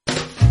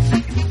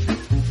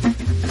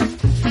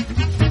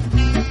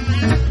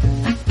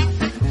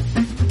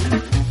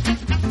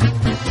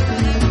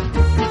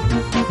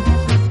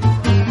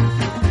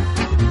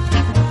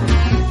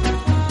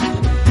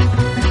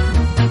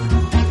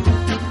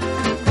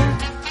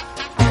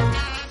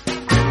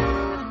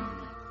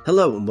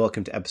Hello and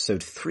welcome to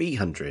episode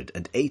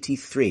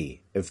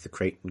 383 of the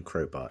Crate and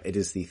Crowbar. It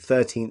is the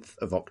 13th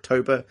of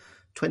October,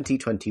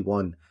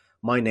 2021.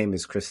 My name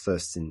is Chris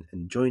Thurston,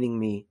 and joining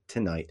me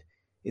tonight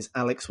is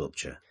Alex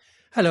Wiltshire.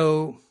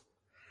 Hello.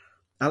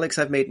 Alex,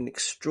 I've made an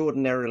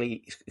extraordinary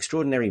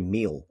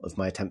meal of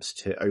my attempts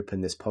to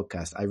open this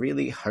podcast. I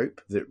really hope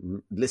that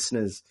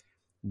listeners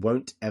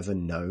won't ever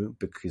know,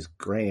 because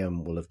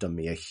Graham will have done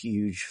me a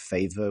huge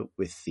favor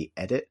with the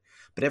edit.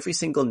 But every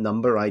single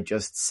number I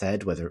just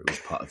said, whether it was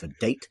part of a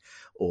date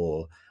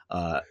or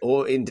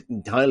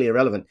entirely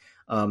irrelevant,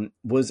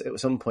 was at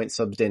some point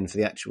subbed in for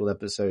the actual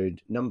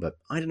episode number.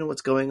 I don't know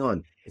what's going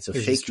on. It's a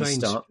shaky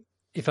start.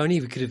 If only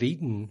we could have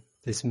eaten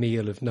this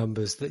meal of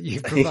numbers that you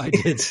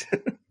provided.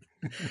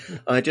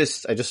 I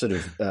just sort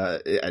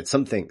of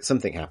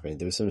something happened.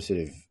 There was some sort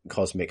of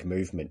cosmic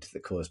movement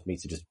that caused me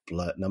to just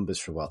blurt numbers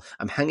for a while.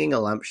 I'm hanging a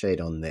lampshade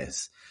on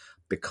this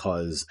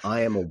because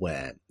I am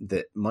aware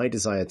that my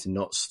desire to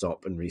not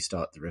stop and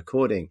restart the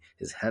recording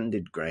has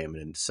handed Graham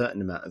a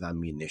certain amount of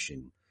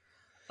ammunition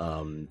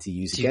to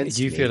use against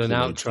me. Do you feel an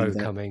outro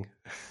coming?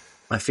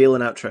 I feel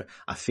an outro.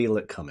 I feel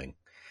it coming.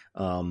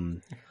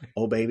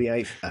 Oh baby,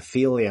 I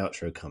feel the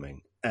outro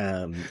coming.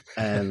 And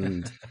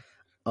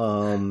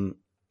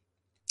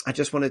I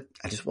just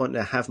want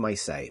to have my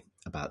say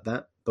about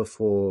that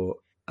before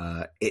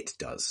it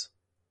does.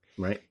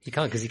 Right? You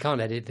can't, because you can't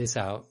edit this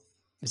out.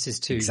 This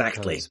is too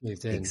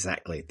smoothed in.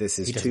 Exactly. This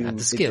is he doesn't have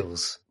the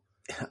skills.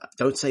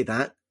 Don't say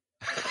that.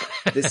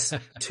 This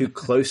too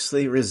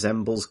closely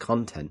resembles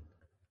content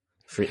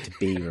for it to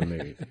be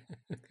removed.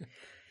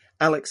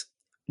 Alex,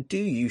 do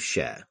you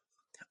share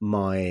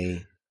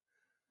my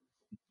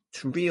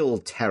real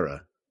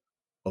terror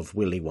of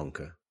Willy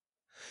Wonka?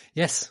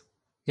 Yes.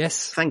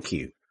 Thank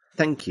you.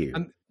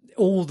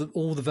 All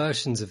the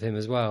versions of him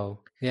as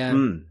well. Yeah.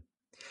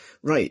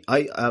 Right.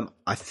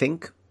 I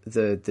think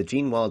the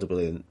Gene Wilder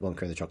Willy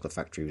Wonka and the Chocolate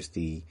Factory was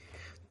the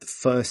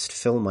first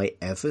film I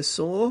ever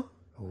saw.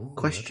 Ooh,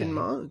 Question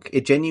mark.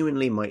 It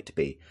genuinely might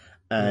be.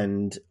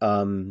 And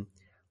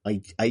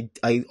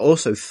I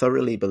also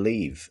thoroughly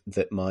believe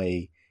that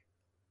my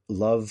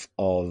love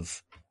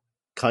of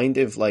kind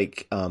of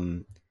like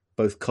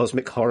both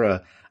cosmic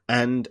horror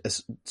and a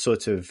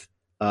sort of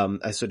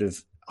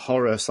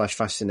horror /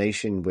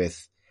 fascination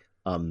with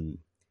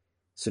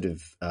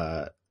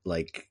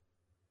like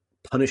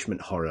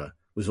punishment horror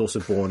was also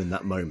born in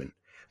that moment,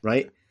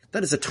 right?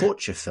 That is a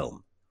torture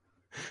film.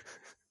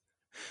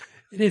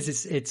 It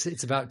is.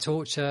 It's about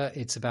torture.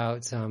 It's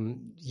about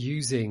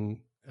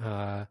using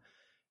kind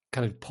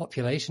of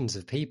populations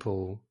of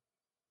people,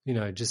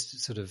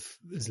 just sort of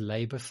as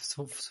labor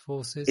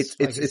forces.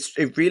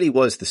 It really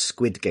was the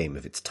Squid Game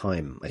of its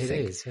time, I think.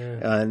 It is, yeah.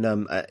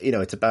 And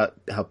it's about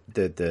how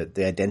the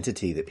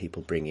identity that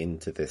people bring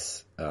into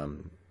this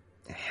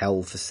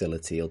hell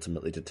facility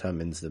ultimately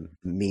determines the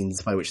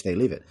means by which they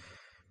leave it.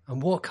 And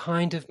what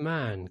kind of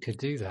man could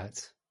do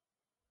that?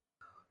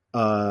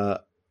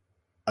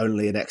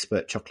 Only an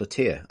expert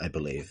chocolatier, I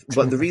believe.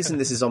 But the reason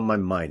this is on my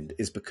mind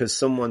is because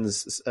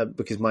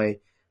because my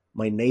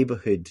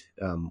neighborhood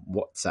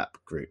WhatsApp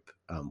group,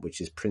 which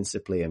is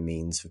principally a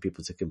means for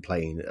people to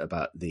complain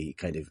about the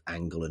kind of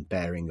angle and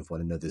bearing of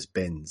one another's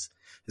bins,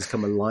 has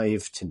come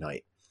alive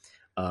tonight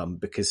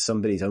because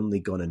somebody's only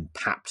gone and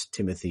papped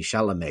Timothée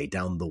Chalamet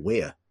down the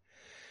weir,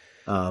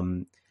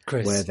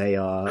 Chris, where they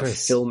are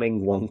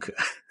filming Wonka.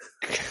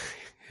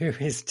 Who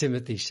is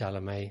Timothée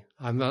Chalamet?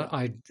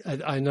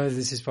 I know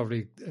this is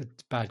probably a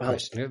bad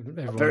question.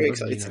 I'm very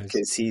excited because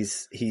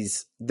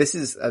this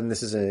is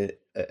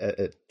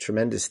a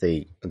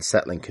tremendously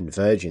unsettling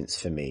convergence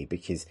for me,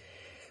 because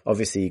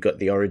obviously you got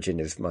the origin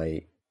of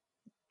my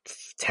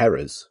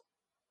terrors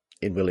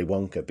in Willy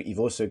Wonka, but you've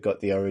also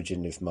got the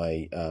origin of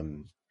my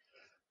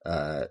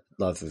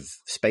love of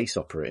space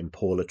opera in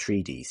Paul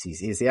Atreides.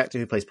 He's the actor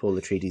who plays Paul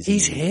Atreides.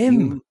 He's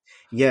him.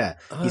 Yeah,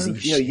 oh, he's a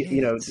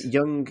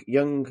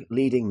young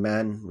leading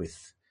man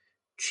with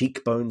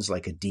cheekbones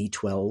like a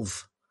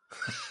D12.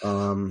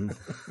 Yeah,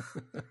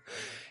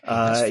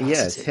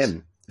 it's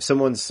him.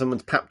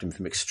 Someone's papped him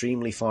from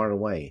extremely far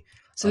away.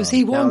 So is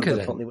he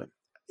Wonka then?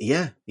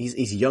 Yeah,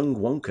 he's young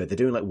Wonka. They're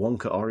doing like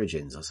Wonka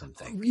Origins or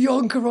something.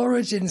 Wonka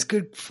Origins,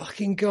 good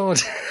fucking God.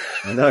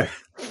 I know.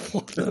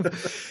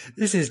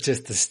 This is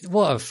just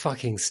what a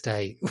fucking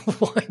state.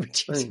 Why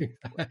would you do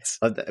that?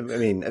 I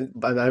mean,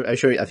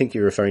 I think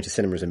you're referring to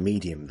cinema as a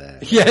medium there.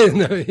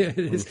 It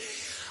is.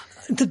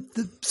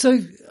 So,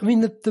 I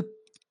mean, the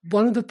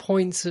one of the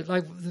points that,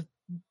 like,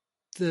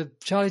 the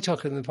Charlie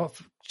Chocolate and the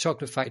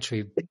Chocolate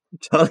Factory.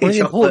 Charlie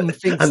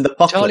Chocolate and the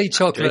Pocket Charlie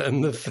Chocolate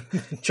and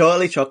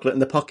Charlie Chocolate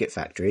and the Pocket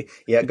Factory.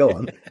 Yeah, go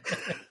on.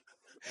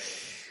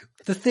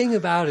 The thing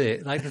about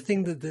it, like the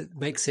thing that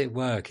makes it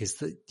work, is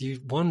that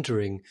you're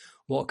wondering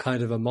what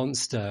kind of a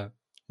monster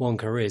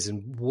Wonka is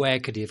and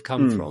where could he have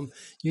come from.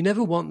 You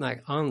never want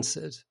that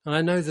answered. And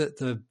I know that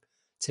the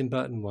Tim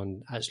Burton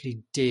one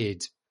actually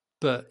did,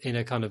 but in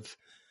a kind of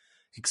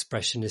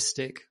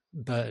expressionistic,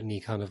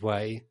 Burton-y kind of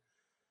way.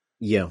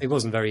 Yeah. It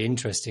wasn't very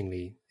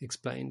interestingly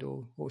explained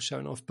or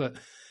shown off, but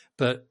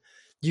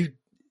you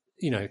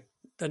and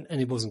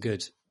it wasn't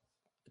good.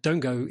 Don't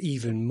go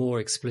even more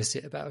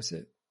explicit about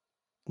it.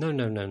 No.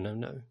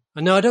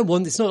 And no, I don't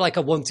want. It's not like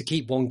I want to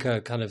keep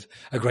Wonka kind of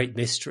a great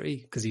mystery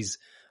because he's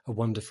a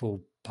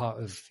wonderful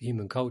part of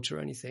human culture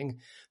or anything.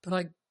 But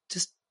like,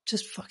 just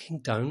fucking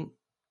don't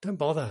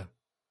bother.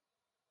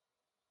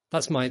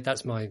 That's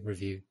my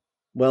review.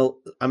 Well,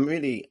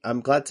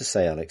 I'm glad to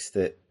say, Alex,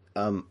 that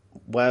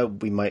where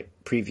we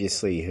might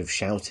previously have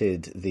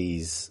shouted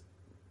these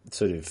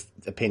sort of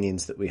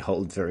opinions that we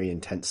hold very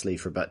intensely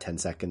for about 10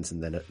 seconds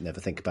and then never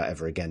think about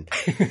ever again,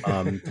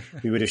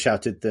 we would have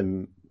shouted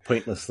them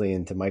pointlessly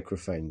into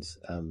microphones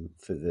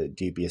for the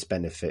dubious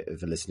benefit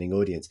of a listening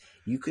audience.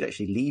 You could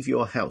actually leave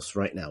your house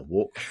right now,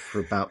 walk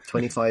for about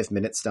 25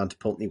 minutes down to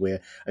Pulteney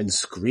Weir and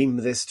scream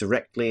this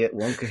directly at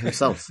Wonka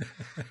himself.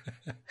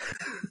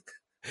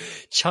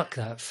 Chuck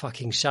that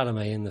fucking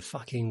Chalamet in the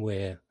fucking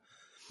Weir.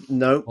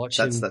 No,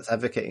 that's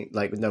advocating.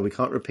 Like, no, we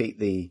can't repeat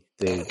the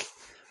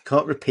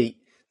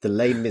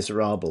Les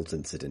Miserables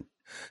incident,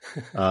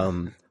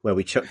 where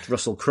we chucked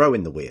Russell Crowe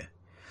in the Weir.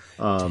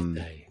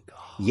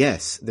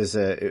 Yes,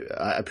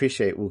 I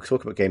appreciate, we'll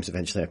talk about games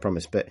eventually, I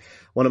promise, but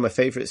one of my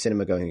favourite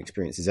cinema going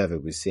experiences ever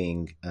was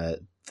seeing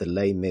the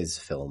Les Mis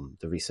film,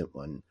 the recent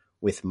one,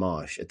 with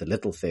Marsh at the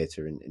Little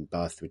Theatre in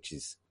Bath, which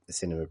is a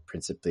cinema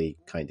principally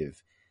kind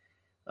of,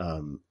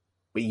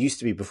 it used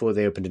to be before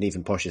they opened an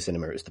even posher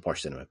cinema, it was the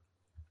posh cinema.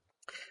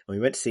 And we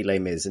went to see Les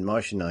Mis, and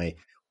Marsh and I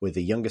were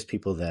the youngest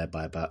people there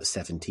by about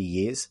 70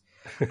 years.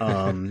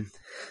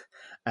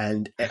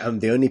 And I'm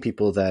the only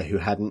people there who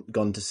hadn't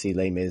gone to see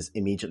Les Mis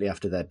immediately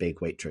after their big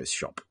Waitrose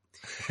shop.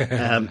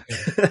 And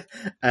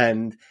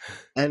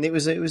it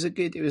was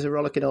a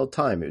rollicking old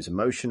time. It was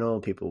emotional.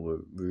 People were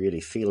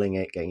really feeling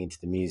it, getting into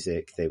the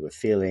music. They were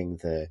feeling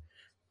the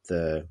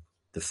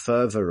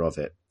fervor of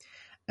it.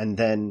 And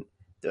then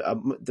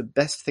the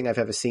best thing I've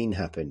ever seen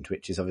happened,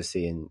 which is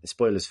obviously in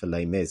spoilers for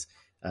Les Mis,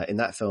 in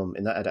that film,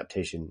 in that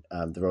adaptation,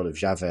 the role of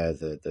Javert,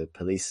 the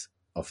police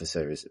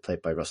officer, is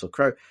played by Russell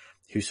Crowe,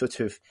 who sort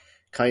of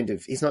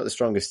he's not the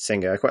strongest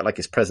singer. I quite like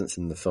his presence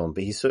in the film,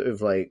 but he sort of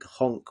like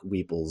honk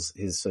weebles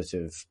his sort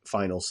of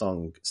final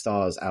song,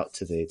 Stars Out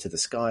to the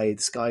Sky,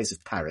 the skies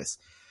of Paris.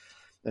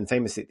 And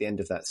famously at the end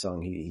of that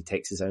song, he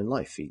takes his own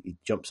life. He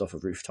jumps off a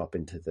rooftop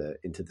into the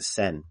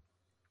Seine.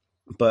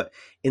 But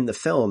in the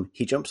film,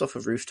 he jumps off a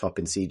rooftop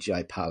in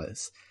CGI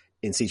Paris,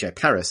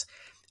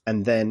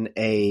 and then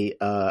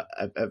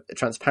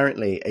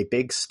transparently a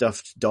big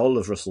stuffed doll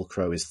of Russell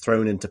Crowe is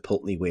thrown into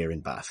Pulteney Weir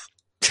in Bath.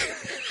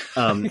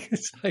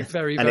 It's like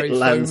very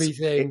foamy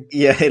thing.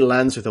 It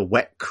lands with a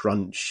wet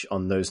crunch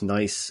on those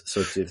nice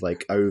sort of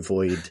like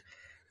ovoid,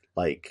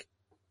 like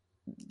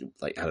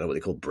I don't know what they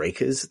call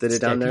breakers that are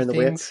down there in the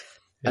Weir.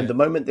 Yeah. And the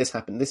moment this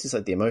happened, this is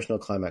like the emotional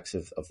climax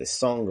of this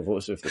song, of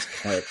also of this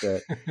character,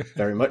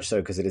 very much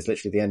so, because it is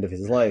literally the end of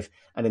his life.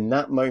 And in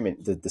that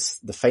moment,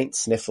 the faint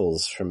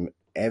sniffles from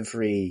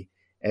every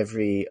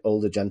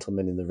older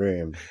gentleman in the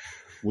room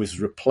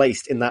was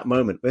replaced in that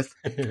moment with,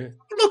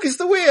 look, it's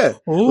the Weir!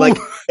 Ooh, like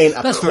in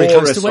a that's chorus very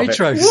close to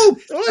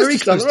Waitrose. Very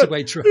close to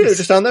Waitrose. We were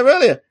just down there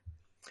earlier.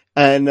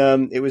 And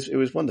it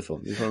was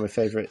wonderful. It was one of my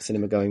favourite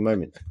cinema going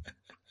moments.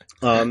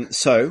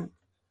 So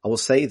I will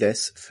say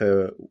this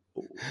for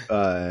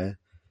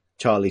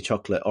Charlie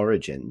Chocolate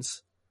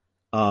Origins.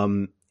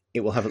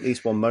 It will have at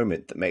least one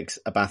moment that makes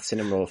a Bath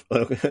cinema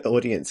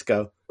audience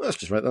go, well, that's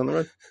just right down the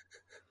road.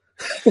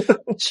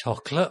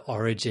 Chocolate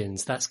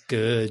Origins. That's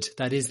good.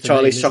 That is the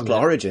Charlie's name,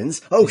 Chocolate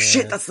Origins. Oh, yeah.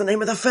 Shit, that's the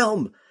name of the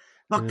film.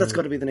 Fuck, that's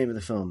got to be the name of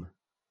the film.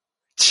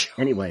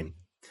 Anyway.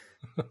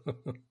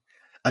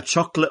 A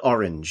Chocolate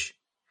Orange.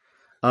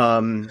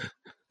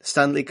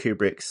 Stanley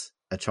Kubrick's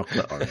A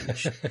Chocolate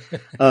Orange.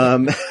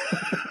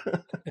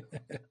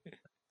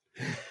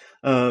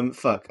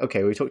 Fuck.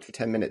 Okay, we talked for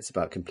 10 minutes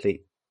about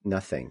complete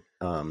nothing.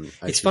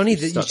 It's funny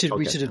that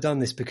we should have done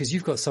this because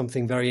you've got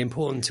something very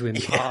important to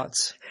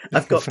impart. Yeah,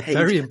 I've got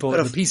very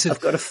important, a piece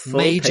of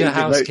major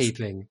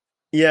housekeeping.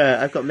 Yeah,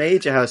 I've got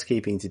major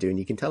housekeeping to do, and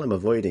you can tell I'm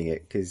avoiding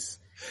it because,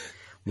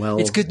 well,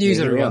 it's good news,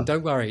 everyone.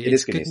 Don't worry,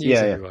 it's good news,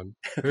 everyone.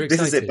 We're excited.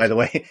 This is it, by the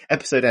way.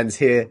 Episode ends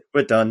here.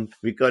 We're done.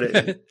 We got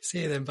it.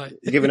 See you then. Bye.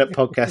 Giving up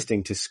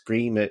podcasting to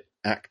scream at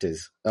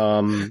actors.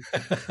 Chalamet,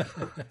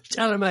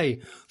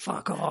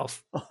 fuck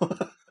off.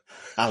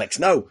 Alex,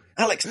 no!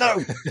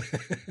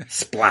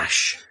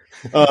 Splash.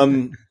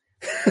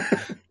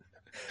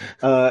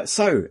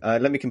 So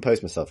let me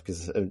compose myself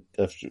because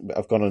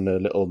I've gone on a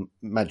little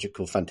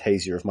magical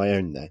fantasia of my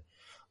own there.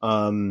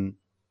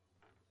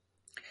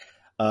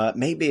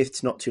 Maybe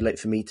it's not too late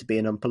for me to be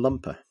an Oompa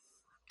Loompa.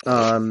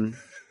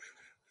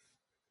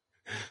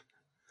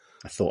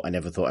 I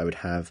never thought I would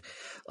have.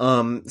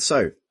 We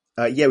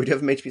do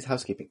have a major piece of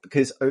housekeeping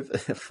because over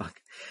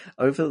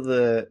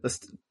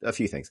a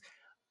few things.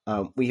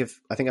 I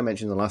think I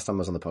mentioned the last time I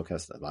was on the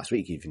podcast, last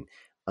week even,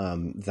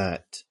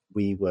 that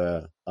we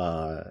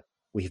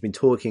have been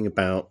talking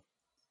about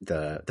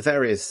the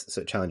various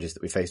sort of challenges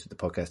that we faced with the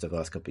podcast over the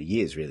last couple of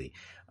years, really.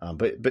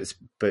 But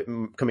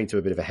coming to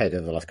a bit of a head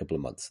over the last couple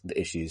of months, the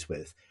issues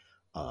with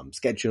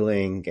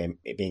scheduling,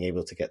 being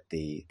able to get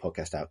the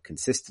podcast out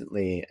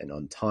consistently and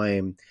on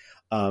time,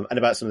 and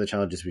about some of the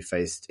challenges we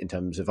faced in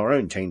terms of our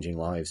own changing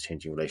lives,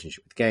 changing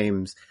relationship with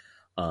games,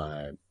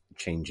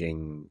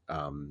 changing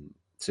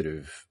sort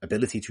of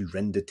ability to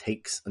render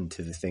takes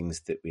onto the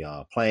things that we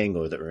are playing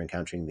or that we're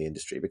encountering in the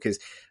industry, because,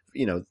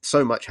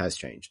 so much has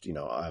changed.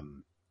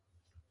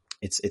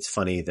 It's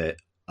funny that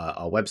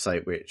our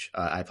website, which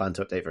I plan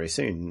to update very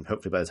soon,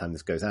 hopefully by the time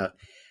this goes out,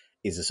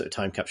 is a sort of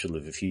time capsule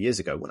of a few years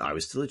ago when I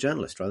was still a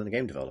journalist rather than a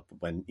game developer,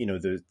 when,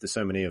 there's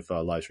so many of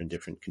our lives are in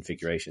different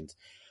configurations.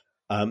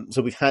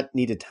 So we've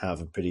needed to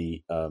have a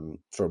pretty,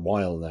 for a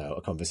while now,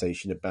 a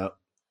conversation about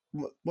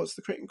what's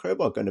the Crate and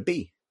Crowbar going to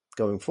be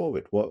going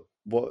forward?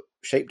 What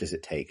shape does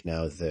it take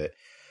now that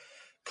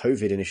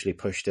COVID initially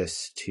pushed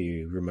us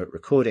to remote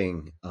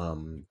recording?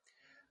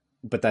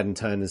 But that in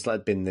turn has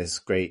been this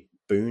great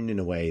boon in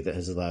a way that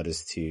has allowed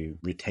us to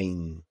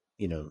retain,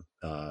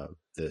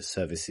 the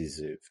services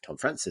of Tom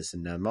Francis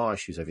and now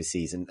Marsh, who's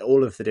overseas, and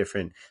all of the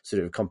different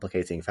sort of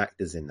complicating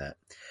factors in that.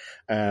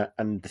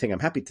 And the thing I'm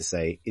happy to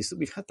say is that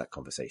we've had that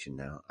conversation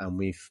now, and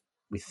we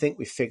think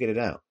we've figured it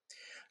out.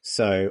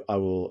 So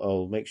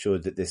I'll make sure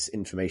that this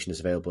information is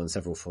available in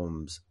several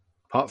forms,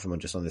 apart from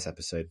just on this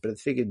episode. But I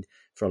figured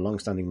for our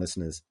long-standing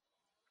listeners,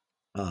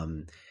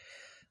 the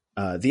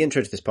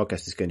intro to this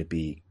podcast is going to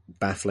be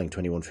baffling to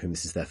anyone for whom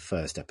this is their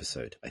first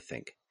episode, I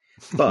think.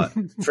 But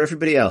for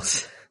everybody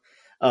else,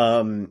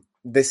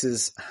 this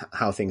is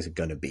how things are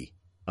going to be,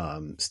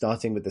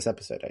 starting with this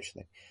episode,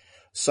 actually.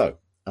 So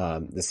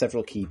there's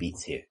several key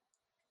beats here.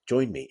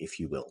 Join me, if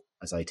you will,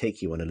 as I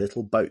take you on a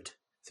little boat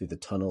through the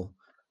tunnel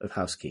of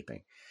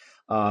housekeeping.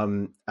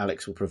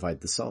 Alex will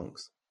provide the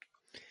songs.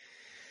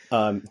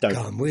 Don't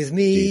come with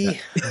me,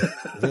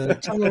 the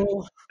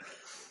tunnel.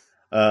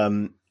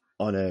 On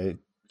a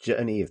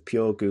journey of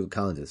pure Google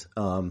Calendars.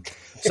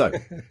 So,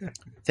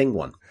 thing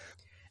one,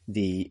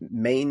 the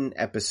main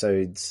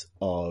episodes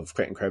of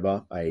Crate and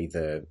Crowbar, i.e.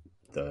 the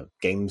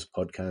games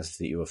podcast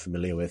that you are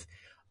familiar with,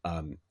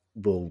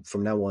 will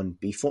from now on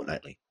be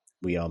fortnightly.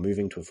 We are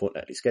moving to a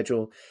fortnightly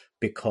schedule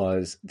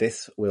because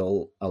this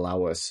will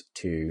allow us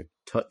to,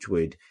 touch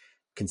wood,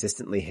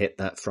 consistently hit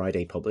that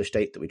Friday publish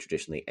date that we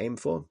traditionally aim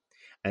for.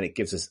 And it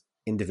gives us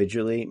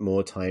individually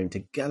more time to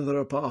gather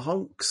up our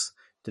hunks,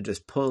 to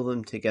just pull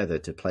them together,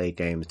 to play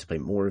games, to play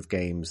more of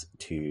games,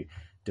 to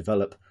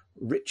develop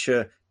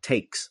richer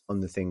takes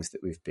on the things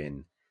that we've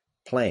been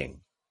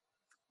playing.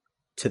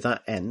 To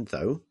that end,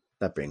 though,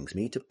 that brings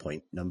me to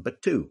point number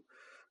 2.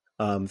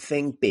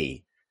 Thing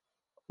B,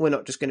 we're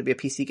not just going to be a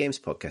PC games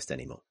podcast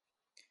anymore.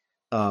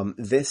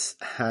 This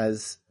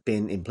has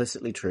been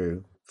implicitly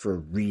true for a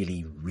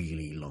really,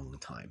 really long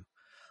time.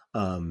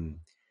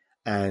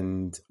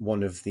 And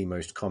one of the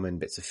most common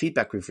bits of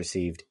feedback we've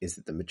received is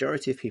that the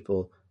majority of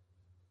people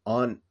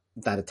aren't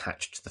that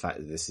attached to the fact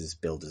that this is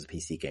billed as a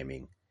PC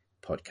gaming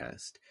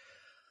podcast.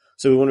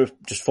 So we want to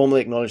just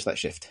formally acknowledge that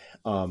shift.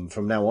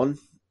 From now on,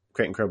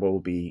 Crate and Crowbar will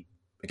be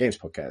a games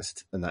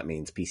podcast, and that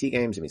means PC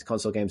games, it means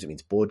console games, it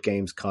means board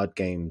games, card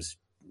games,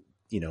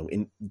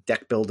 in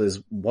deck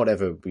builders,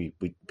 whatever we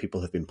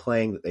people have been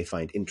playing that they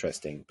find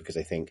interesting. Because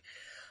I think,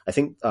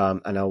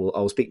 and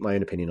I'll speak my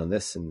own opinion on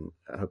this, and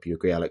I hope you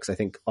agree, Alex. I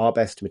think our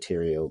best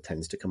material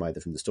tends to come either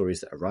from the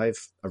stories that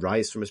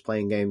arise from us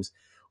playing games,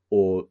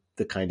 or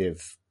the kind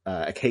of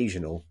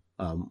occasional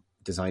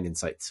design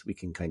insights we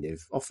can kind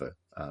of offer,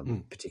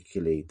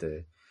 particularly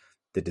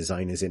the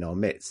designers in our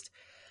midst.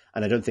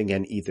 And I don't think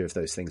either of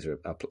those things are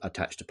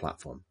attached to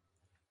platform.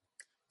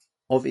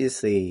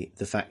 Obviously,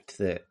 the fact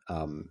that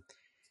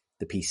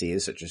the PC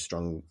is such a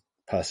strong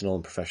personal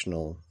and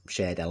professional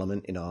shared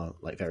element in our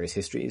various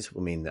histories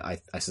will mean that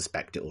I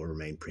suspect it will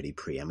remain pretty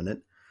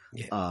preeminent.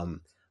 Yeah.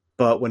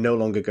 But we're no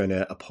longer going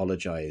to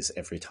apologize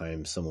every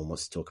time someone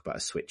wants to talk about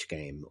a Switch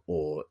game,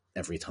 or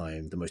every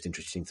time the most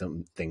interesting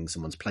thing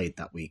someone's played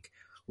that week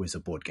was a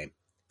board game,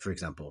 for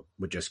example.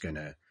 We're just going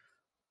to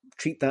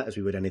treat that as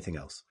we would anything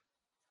else.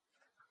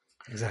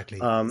 Exactly.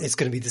 It's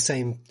going to be the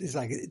same. It's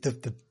like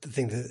the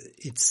thing that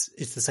it's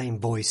the same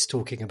voice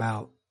talking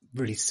about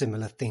really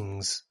similar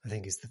things, I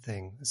think, is the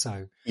thing.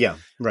 So yeah,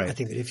 right. I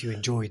think that if you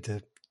enjoyed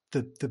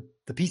the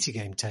PC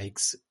game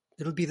takes,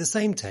 it'll be the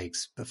same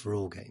takes, but for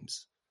all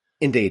games.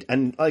 Indeed.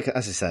 And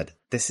as I said,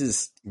 this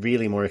is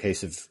really more a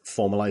case of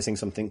formalizing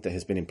something that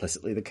has been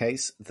implicitly the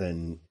case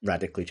than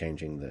radically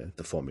changing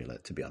the formula,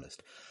 to be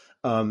honest.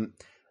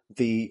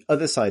 The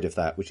other side of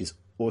that, which is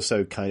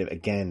also kind of,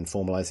 again,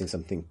 formalizing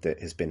something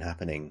that has been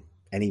happening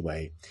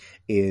anyway,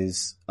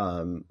 is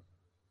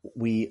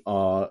we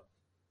are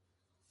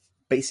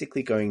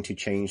basically going to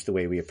change the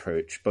way we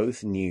approach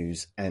both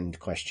news and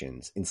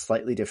questions in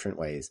slightly different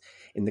ways.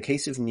 In the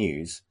case of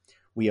news,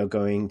 we are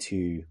going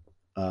to,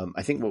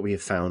 I think what we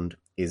have found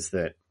is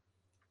that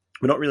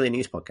we're not really a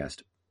news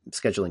podcast.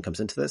 Scheduling comes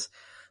into this,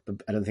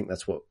 but I don't think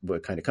that's what we're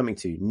kind of coming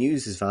to.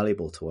 News is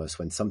valuable to us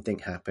when something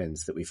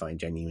happens that we find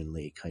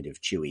genuinely kind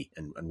of chewy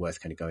and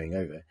worth kind of going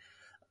over.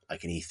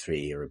 like an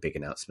E3 or a big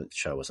announcement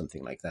show or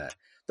something like that.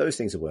 Those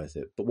things are worth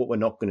it. But what we're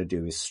not going to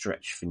do is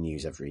stretch for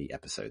news every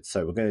episode.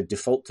 So we're going to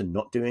default to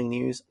not doing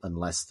news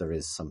unless there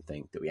is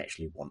something that we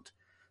actually want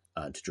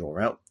to draw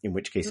out, in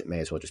which case it may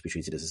as well just be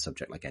treated as a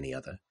subject like any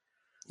other.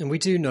 And we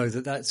do know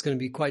that that's going to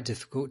be quite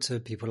difficult to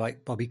people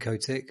like Bobby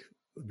Kotick,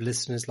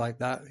 listeners like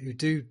that, who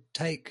do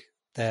take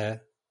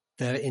their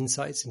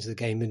insights into the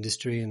game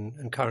industry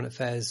and current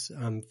affairs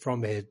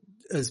from here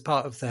as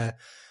part of their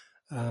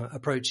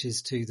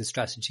approaches to the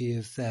strategy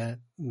of their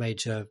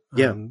major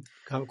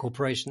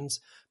corporations.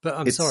 But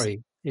I'm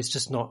sorry, it's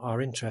just not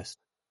our interest.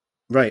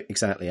 Right,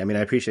 exactly. I mean,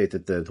 I appreciate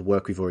that the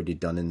work we've already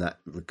done in that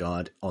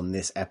regard on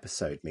this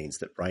episode means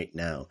that right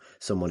now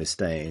someone is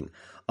staying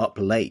up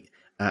late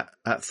at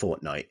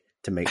Fortnite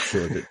to make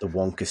sure that the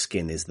Wonka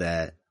skin is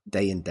there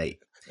day and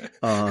date.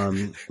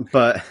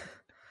 But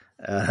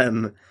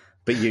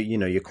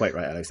you're quite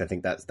right, Alex. I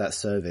think that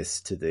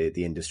service to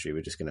the industry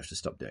we're just going to have to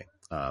stop doing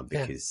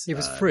because it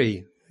was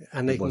free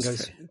and they can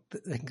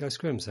go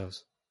screw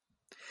themselves.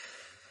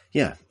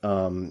 Yeah,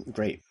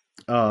 great.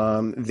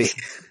 With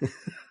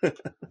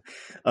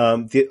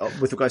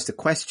regards to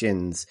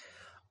questions,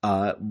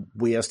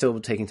 we are still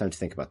taking time to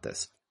think about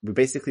this. We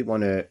basically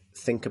want to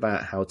think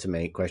about how to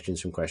make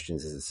questions from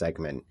questions as a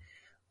segment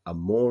a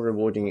more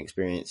rewarding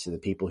experience to the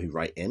people who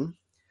write in,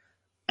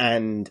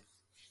 and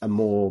a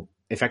more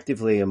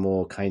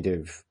kind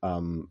of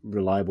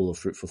reliable or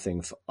fruitful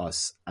thing for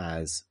us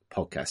as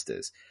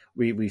podcasters.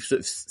 We've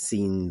sort of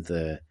seen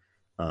the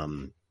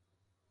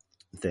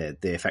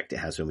effect it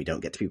has when we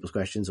don't get to people's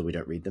questions or we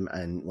don't read them.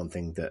 And one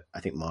thing that I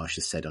think Marsh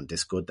has said on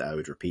Discord that I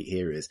would repeat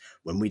here is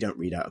when we don't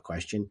read out a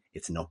question,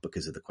 it's not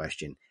because of the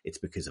question, it's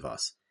because of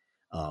us.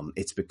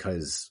 It's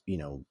because,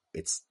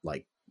 it's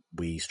like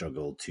we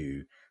struggle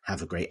to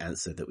have a great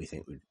answer that we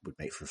think would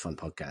make for a fun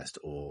podcast,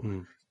 or,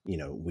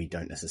 we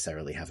don't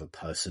necessarily have a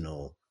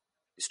personal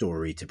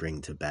story to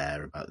bring to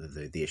bear about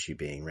the issue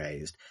being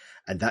raised.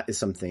 And that is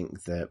something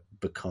that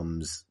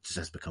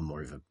has become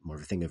more of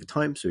a thing over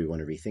time. So we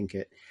want to rethink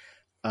it.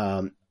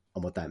 And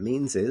what that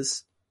means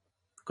is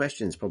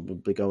questions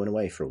probably going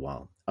away for a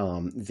while.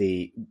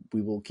 We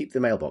will keep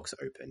the mailbox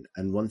open.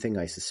 And one thing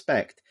I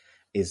suspect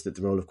is that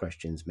the role of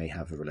questions may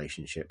have a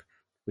relationship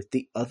with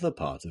the other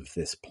part of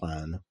this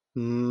plan,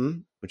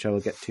 which I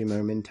will get to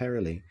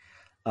momentarily.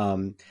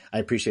 I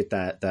appreciate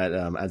that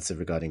answer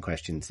regarding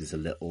questions is a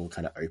little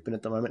kind of open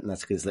at the moment, and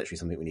that's because it's literally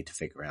something we need to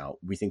figure out.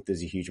 We think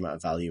there's a huge amount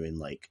of value in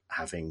like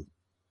having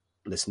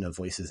listener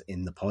voices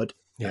in the pod.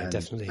 Yeah,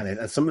 definitely.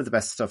 And some of the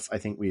best stuff, I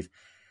think we've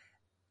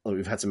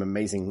had some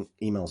amazing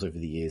emails over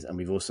the years, and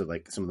we've also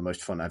like some of the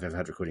most fun I've ever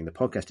had recording the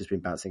podcast has been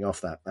bouncing off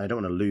that. I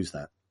don't want to lose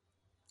that,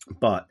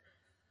 but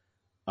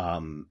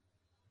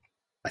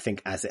I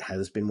think as it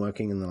has been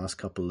working in the last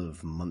couple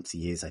of months,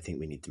 years, I think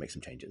we need to make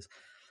some changes.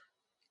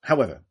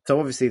 However, so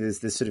obviously there's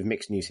this sort of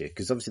mixed news here,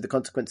 because obviously the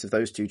consequence of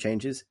those two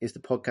changes is the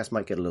podcast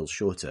might get a little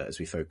shorter as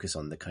we focus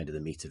on the kind of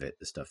the meat of it,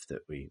 the stuff that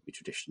we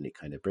traditionally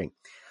kind of bring.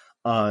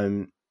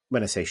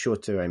 When I say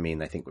shorter, I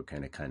mean, I think we're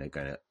kind of going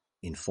to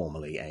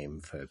informally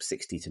aim for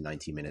 60 to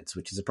 90 minutes,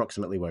 which is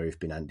approximately where we've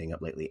been ending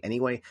up lately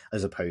anyway,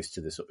 as opposed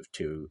to the sort of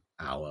 2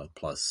 hour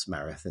plus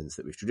marathons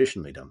that we've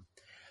traditionally done.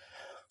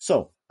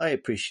 So I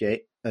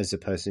appreciate, as a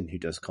person who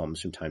does comms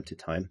from time to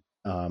time,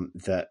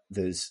 that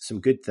there's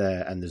some good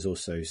there, and there's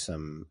also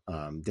some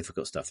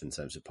difficult stuff in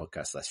terms of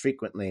podcasts less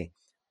frequently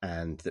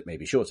and that may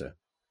be shorter.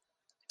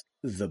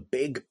 The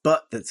big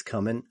but that's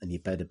coming, and you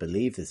better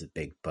believe there's a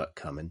big but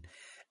coming,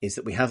 is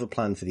that we have a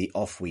plan for the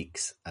off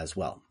weeks as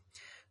well.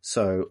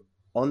 So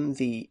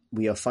the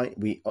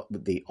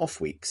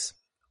off weeks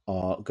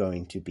are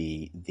going to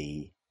be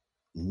the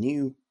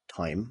new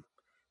time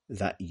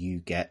that you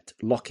get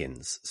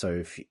lock-ins.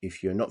 So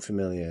if you're not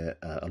familiar,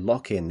 a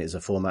lock-in is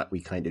a format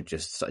we kind of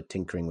just started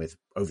tinkering with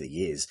over the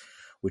years,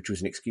 which was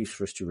an excuse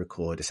for us to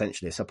record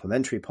essentially a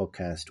supplementary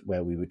podcast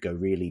where we would go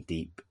really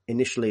deep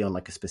initially on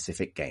like a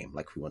specific game.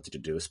 Like we wanted to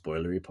do a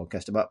spoilery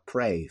podcast about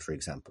Prey, for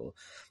example.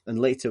 And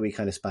later we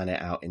kind of span it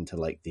out into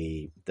like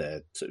the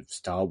sort of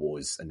Star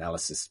Wars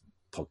analysis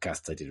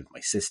podcasts I did with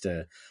my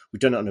sister. We've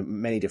done it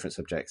on many different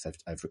subjects.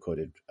 I've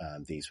recorded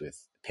these with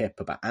Pip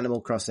about Animal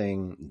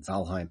Crossing and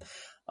Valheim.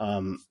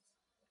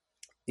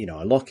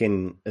 A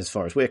lock-in, as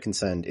far as we're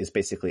concerned, is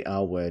basically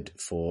our word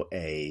for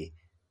a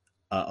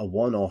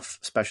one-off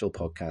special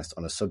podcast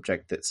on a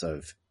subject that's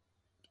of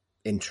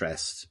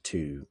interest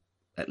to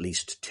at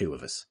least 2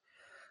 of us,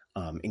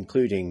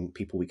 including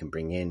people we can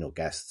bring in or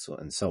guests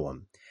and so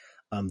on.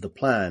 The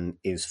plan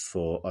is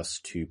for us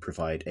to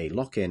provide a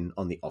lock-in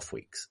on the off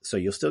weeks. So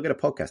you'll still get a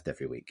podcast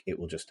every week. It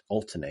will just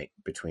alternate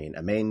between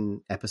a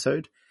main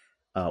episode,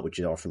 which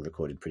is often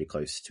recorded pretty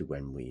close to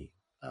when we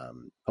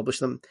publish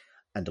them,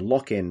 and a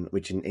lock-in,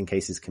 which in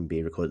cases can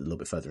be recorded a little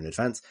bit further in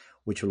advance,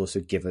 which will also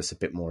give us a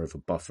bit more of a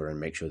buffer and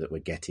make sure that we're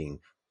getting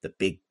the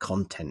big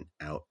content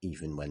out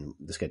even when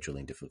the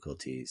scheduling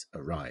difficulties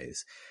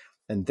arise.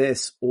 And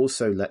this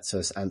also lets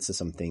us answer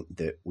something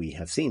that we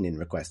have seen in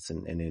requests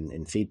and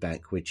in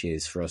feedback, which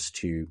is for us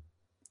to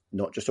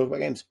not just talk about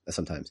games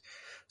sometimes.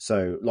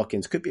 So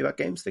lock-ins could be about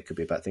games. They could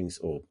be about things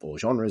or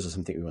genres or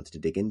something we wanted to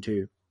dig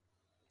into.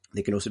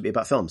 They can also be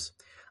about films.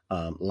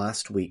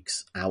 Last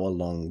week's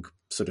hour-long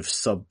sort of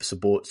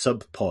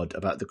sub-pod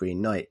about The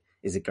Green Knight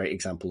is a great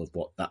example of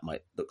what that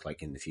might look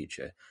like in the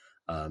future.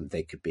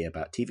 They could be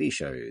about TV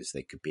shows.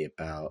 They could be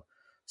about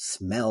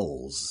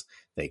smells.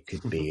 They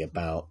could be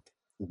about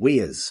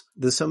weirs.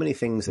 There's so many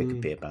things they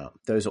could be about.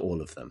 Those are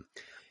all of them.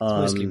 It's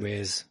mostly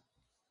weirs.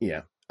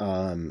 Yeah.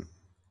 And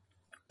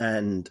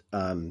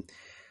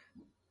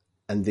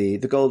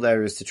the goal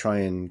there is to try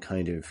and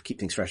kind of keep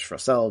things fresh for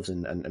ourselves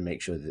and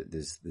make sure that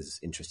there's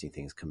interesting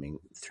things coming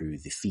through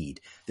the feed.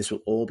 This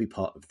will all be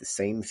part of the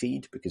same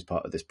feed because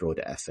part of this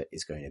broader effort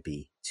is going to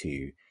be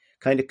to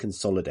kind of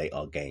consolidate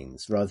our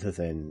gains rather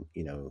than,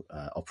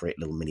 operate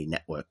a little mini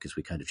network as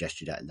we kind of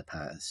gestured at in the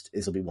past.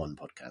 This will be one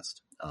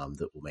podcast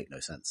that will make no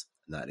sense.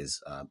 And that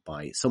is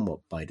somewhat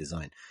by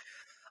design.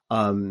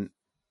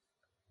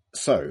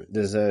 So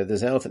there's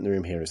an elephant in the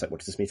room here. Is like, what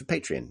does this mean for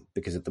Patreon?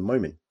 Because at the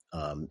moment,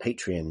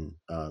 Patreon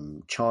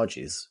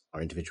charges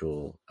our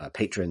individual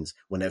patrons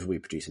whenever we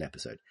produce an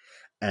episode.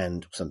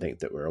 And something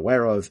that we're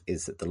aware of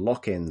is that the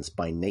lock-ins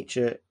by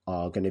nature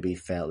are going to be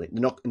fairly...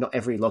 Not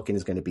every lock-in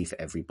is going to be for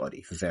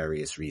everybody for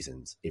various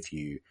reasons. If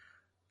you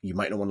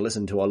might not want to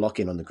listen to our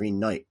lock-in on The Green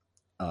Knight,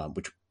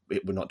 which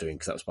we're not doing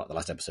because that was part of the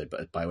last episode,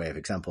 but by way of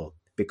example,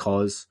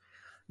 because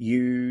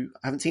you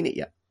haven't seen it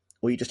yet,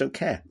 or you just don't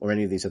care, or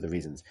any of these other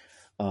reasons.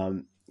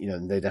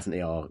 They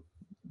definitely are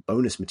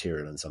bonus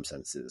material in some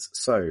senses.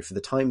 So for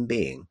the time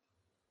being,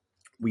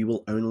 we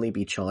will only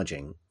be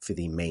charging for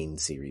the main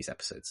series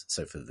episodes.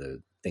 So for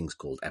the things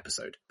called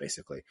episode,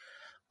 basically.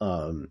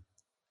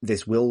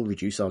 This will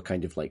reduce our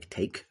kind of like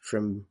take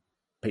from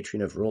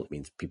Patreon overall. It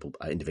means people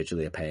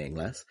individually are paying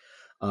less.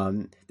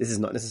 This is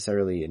not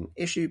necessarily an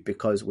issue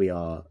because we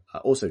are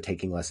also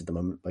taking less at the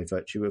moment by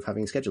virtue of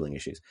having scheduling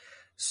issues.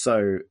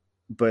 So,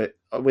 but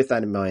with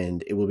that in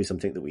mind, it will be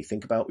something that we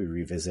think about, we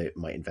revisit,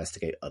 might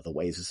investigate other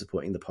ways of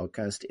supporting the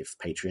podcast if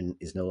Patreon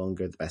is no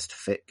longer the best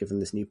fit given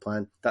this new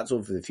plan. That's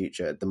all for the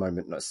future. At the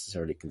moment, not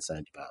necessarily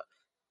concerned about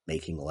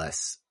making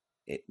less.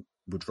 It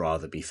would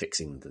rather be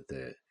fixing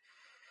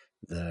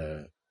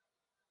the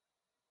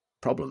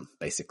problem,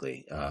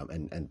 basically,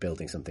 and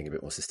building something a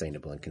bit more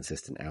sustainable and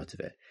consistent out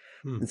of it.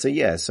 And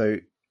so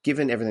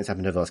given everything that's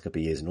happened over the last couple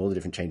of years and all the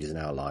different changes in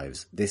our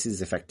lives, this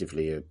is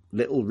effectively a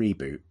little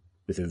reboot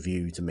with a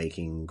view to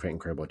making Crate and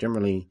Crowbar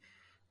generally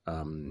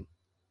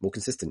more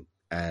consistent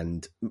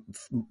and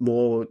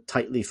more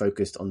tightly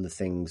focused on the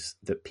things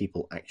that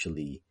people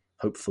actually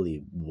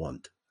hopefully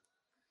want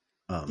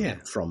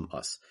from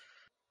us.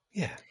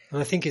 Yeah, and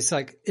I think it's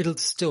like it'll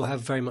still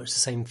have very much the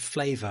same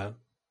flavor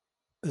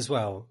as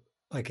well.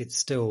 Like it's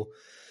still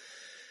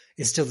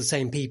the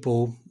same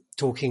people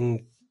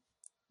talking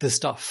the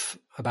stuff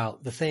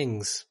about the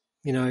things.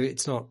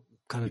 It's not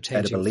kind of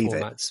changing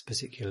formats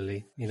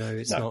particularly.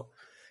 It's not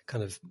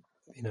kind of,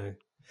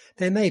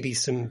 there may be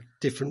some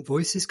different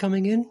voices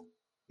coming in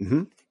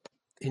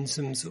in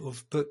some sort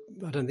of, but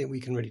I don't think we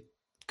can really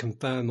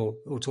confirm or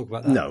talk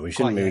about that. No, we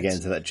shouldn't maybe get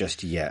into that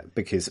just yet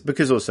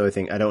because also I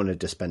think I don't want to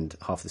just spend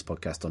half this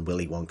podcast on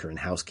Willy Wonka and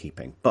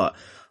housekeeping, but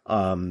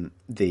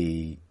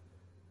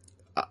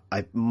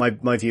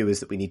my view is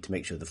that we need to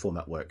make sure the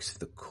format works for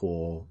the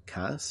core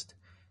cast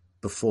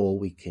before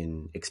we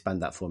can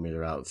expand that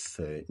formula out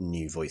for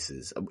new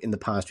voices. In the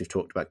past, we've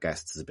talked about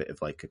guests as a bit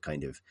of like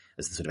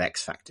as the sort of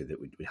X factor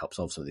that would help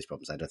solve some of these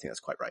problems. I don't think that's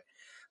quite right.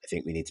 I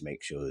think we need to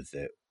make sure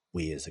that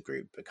we as a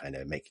group are kind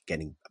of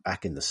getting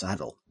back in the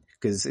saddle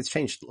because it's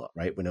changed a lot,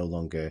 right? We're no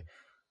longer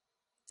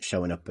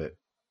showing up at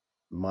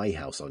my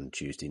house on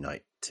Tuesday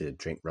night to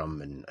drink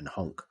rum and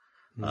honk.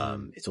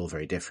 It's all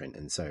very different.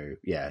 And so,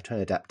 trying to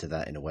adapt to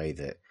that in a way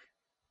that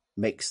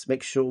makes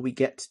sure we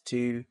get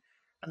to,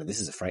 and this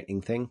is a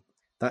frightening thing,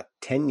 that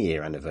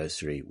 10-year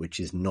anniversary, which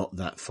is not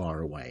that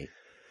far away.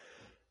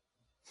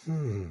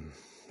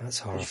 That's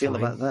horrifying. How do you feel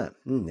about that?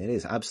 It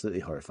is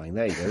absolutely horrifying.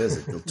 There you go. There's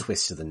a little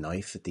twist of the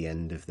knife at the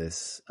end of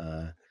this,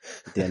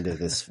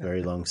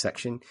 very long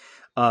section.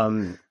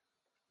 To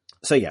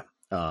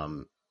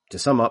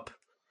sum up,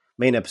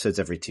 main episodes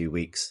every 2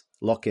 weeks,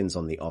 lock-ins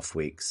on the off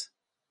weeks.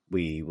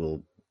 We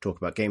will talk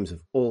about games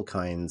of all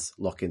kinds.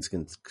 Lock-ins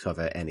can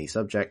cover any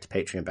subject.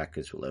 Patreon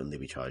backers will only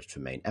be charged for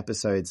main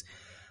episodes.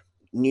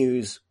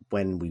 News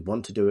when we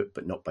want to do it,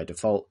 but not by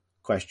default.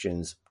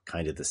 Questions,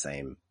 kind of the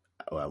same,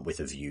 with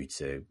a view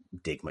to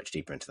dig much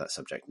deeper into that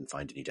subject and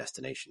find a new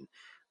destination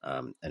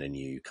and a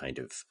new kind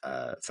of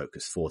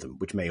focus for them,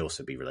 which may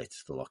also be related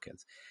to the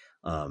lock-ins.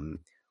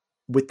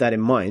 With that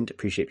in mind,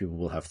 appreciate people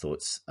will have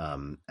thoughts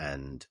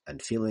and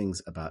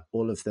feelings about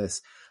all of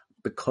this.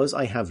 Because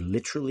I have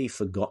literally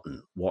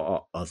forgotten what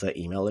our other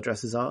email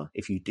addresses are,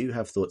 if you do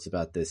have thoughts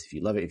about this, if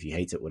you love it, if you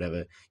hate it,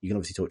 whatever, you can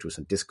obviously talk to us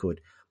on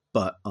Discord,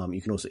 but you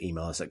can also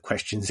email us at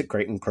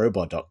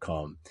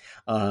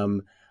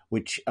questions@crateandcrowbar.com,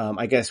 which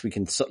I guess we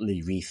can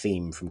subtly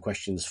retheme from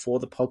questions for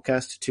the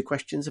podcast to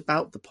questions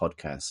about the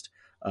podcast,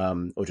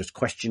 or just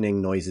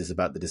questioning noises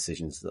about the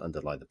decisions that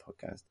underlie the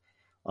podcast.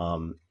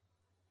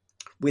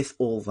 with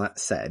all that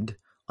said,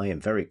 I am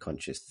very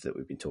conscious that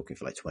we've been talking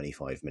for like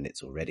 25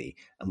 minutes already,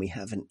 and we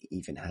haven't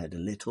even had a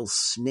little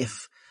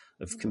sniff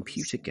of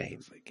computer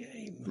game.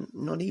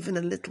 Not even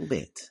a little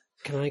bit.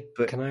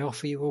 Can I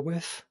offer you a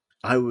whiff?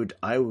 I would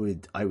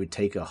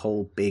take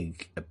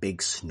a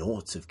big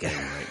snort of game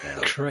right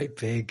now. Great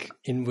big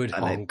inward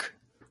honk.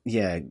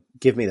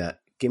 Give me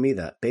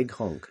that big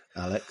honk,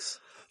 Alex.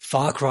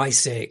 Far Cry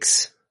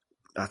 6.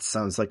 That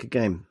sounds like a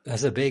game.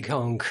 That's a big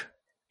honk.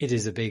 It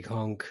is a big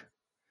honk.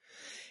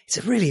 It's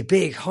a really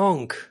big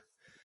honk.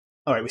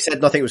 All right, we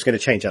said nothing was going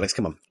to change, Alex.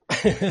 Come on.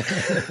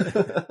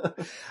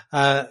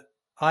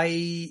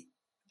 I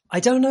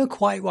don't know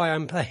quite why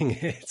I'm playing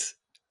it.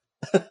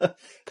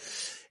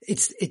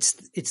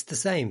 It's the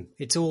same.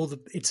 It's all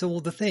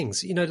the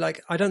things.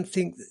 Like I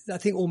think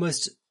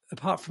almost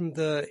apart from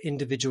the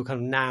individual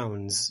kind of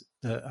nouns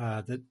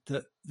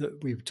that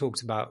we've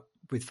talked about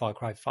with Far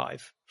Cry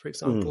 5, for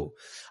example,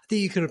 I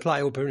think you can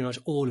apply pretty much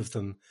all of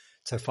them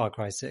to Far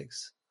Cry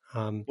 6.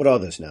 What are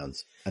those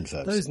nouns and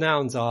verbs? Those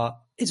nouns are,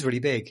 it's really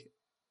big.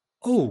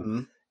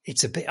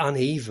 It's a bit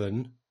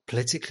uneven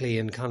politically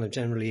and kind of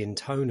generally in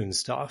tone and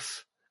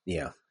stuff.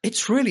 Yeah.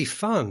 It's really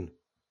fun.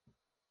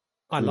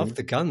 I love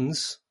the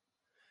guns.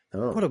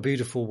 Oh. What a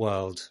beautiful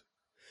world.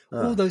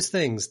 All those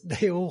things,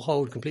 they all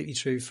hold completely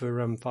true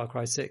for Far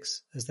Cry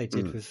 6, as they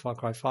did with Far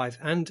Cry 5,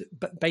 and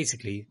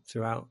basically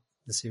throughout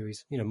the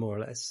series, more or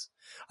less.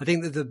 I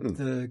think that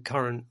the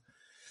current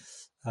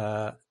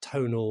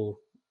tonal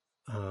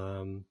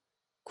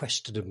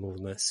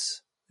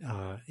questionableness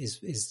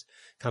is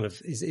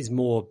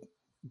more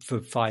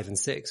for 5 and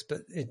 6, but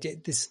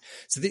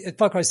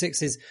Far Cry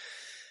 6 is.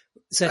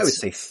 I would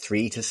say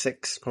 3 to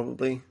 6,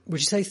 probably.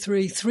 Would you say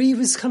 3? 3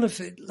 was kind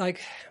of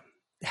like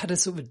had a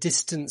sort of a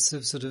distance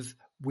of sort of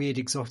weird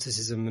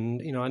exoticism,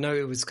 and I know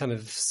it was kind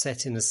of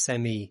set in a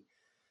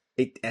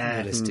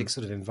semi-realistic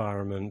sort of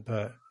environment,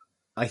 but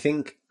I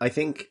think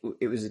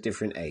it was a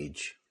different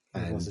age,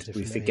 and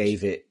we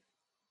forgave it,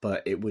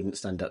 but it wouldn't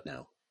stand up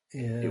now.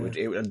 Yeah,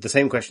 the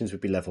same questions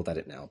would be leveled at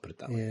it now. Put it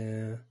that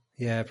way.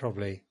 Yeah,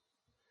 probably.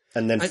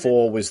 And then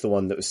 4 was the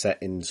one that was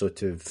set in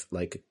sort of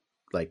like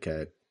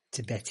a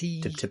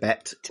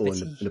Tibet or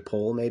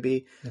Nepal,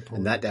 maybe,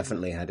 and that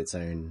definitely had its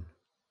own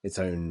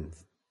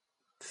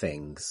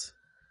things.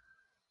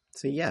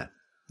 So yeah.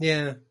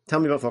 Tell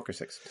me about Far Cry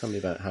 6. Tell me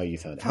about how you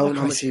found it. How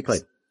much have you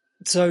played?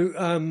 So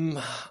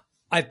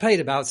I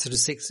played about sort of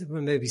 6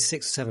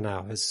 or 7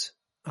 hours.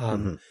 I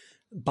can't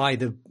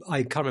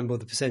remember what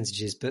the percentage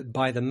is, but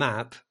by the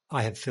map,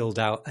 I have filled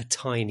out a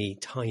tiny,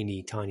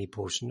 tiny, tiny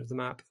portion of the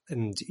map,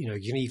 and you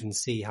can even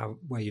see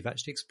where you've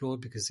actually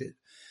explored because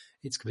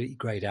it's completely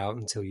grayed out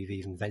until you've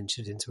even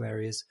ventured into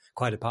areas,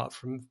 quite apart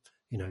from,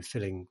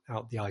 filling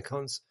out the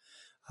icons.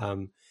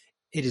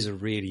 It is a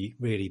really,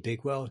 really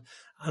big world.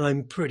 And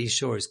I'm pretty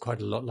sure it's quite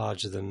a lot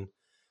larger than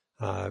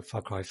Far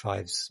Cry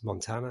 5's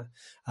Montana.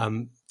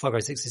 Far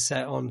Cry 6 is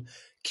set on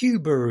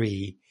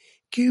Cubery,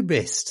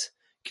 Cubist,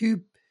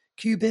 Cubic.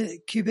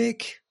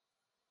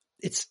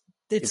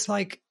 It's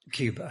like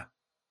Cuba.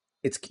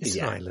 It's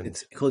an island.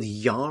 It's called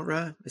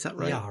Yara. Is that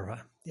right?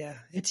 Yara. Yeah,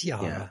 it's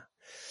Yara.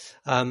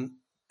 Yeah.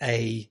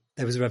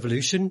 There was a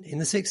revolution in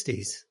the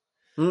 60s.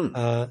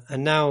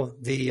 And now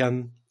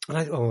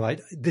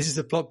this is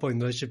a plot point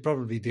that I should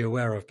probably be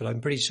aware of, but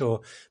I'm pretty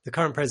sure the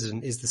current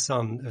president is the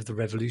son of the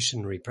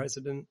revolutionary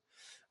president.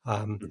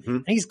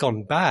 And he's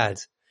gone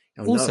bad.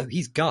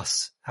 He's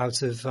Gus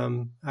out of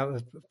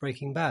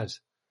Breaking Bad.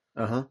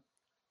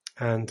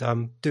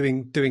 And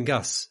doing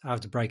Gus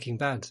out of Breaking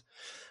Bad.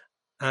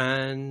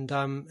 And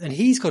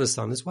he's got a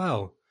son as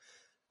well.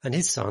 And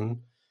his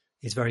son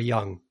is very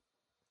young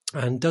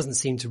and doesn't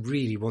seem to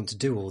really want to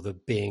do all the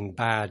being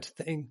bad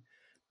thing,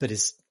 but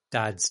his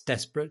dad's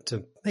desperate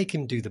to make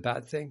him do the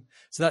bad thing.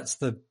 So that's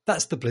the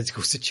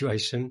political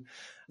situation.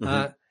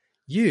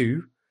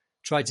 You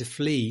tried to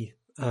flee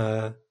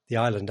the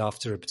island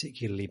after a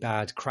particularly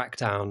bad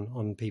crackdown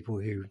on people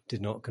who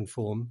did not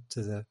conform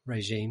to the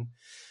regime,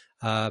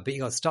 but you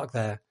got stuck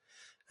there,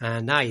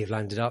 and now you've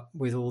landed up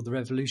with all the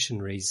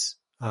revolutionaries,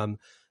 who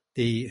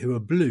are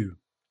blue.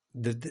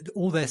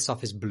 All their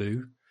stuff is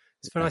blue.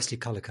 It's very nicely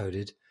color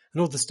coded, and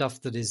all the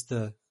stuff that is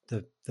the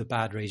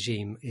bad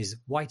regime is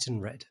white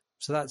and red.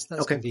 So that's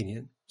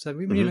convenient. So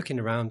when you're looking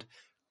around,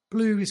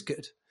 blue is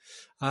good.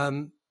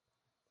 And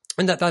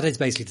that is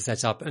basically the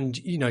setup. And,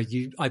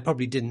 I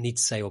probably didn't need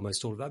to say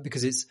almost all of that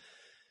because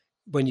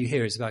when you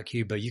hear it's about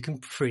Cuba, you can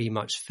pretty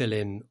much fill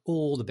in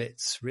all the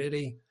bits,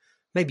 really.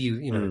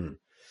 Maybe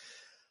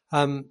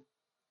and,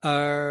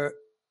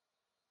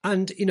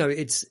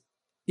 it's,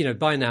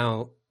 by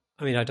now,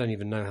 I mean, I don't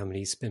even know how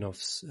many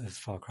spin-offs of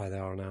Far Cry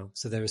there are now.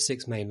 So there are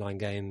 6 mainline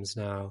games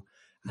now.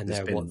 And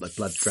there's been like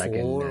Blood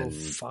Dragon and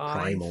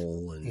 5?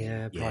 Primal.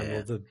 And,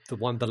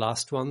 Primal. The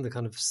last one, the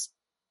kind of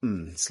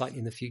slightly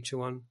in the future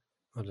one.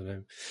 I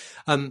don't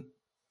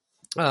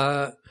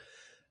know.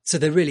 So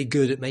they're really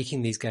good at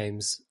making these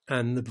games,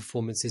 and the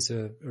performances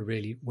are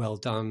really well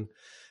done.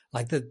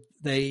 Like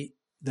they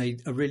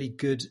are really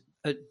good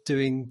at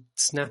doing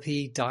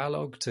snappy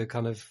dialogue to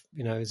kind of,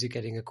 as you're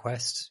getting a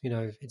quest,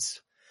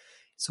 it's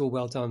It's all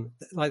well done.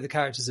 Like the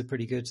characters are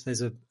pretty good.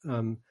 There's a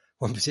one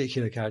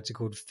particular character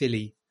called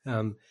Philly,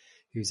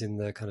 who's in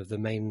the kind of the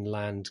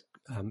mainland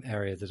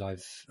area that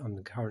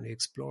I'm currently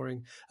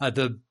exploring.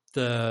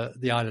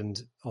 The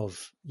island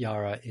of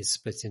Yara is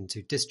split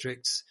into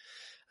districts,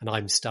 and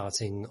I'm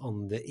starting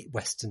on the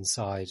western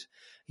side.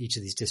 Each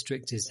of these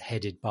districts is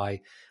headed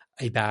by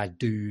a bad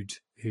dude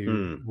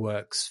who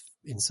works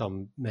in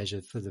some measure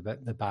for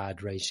the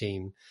bad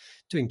regime,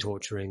 doing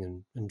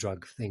torturing and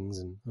drug things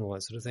and all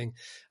that sort of thing.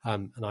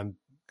 And I'm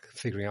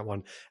figuring out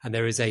one. And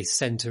there is a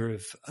center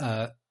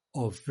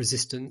of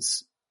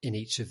resistance in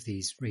each of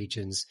these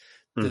regions.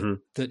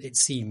 That it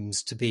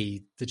seems to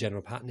be the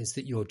general pattern is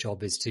that your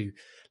job is to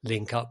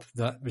link up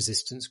that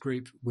resistance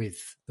group with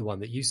the one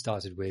that you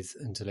started with,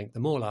 and to link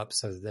them all up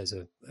so that there's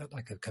a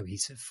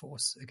cohesive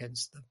force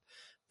against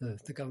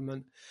the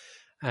government.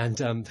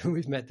 And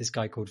we've met this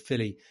guy called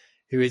Philly,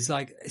 who is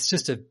like, he's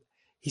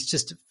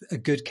just a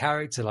good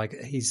character. Like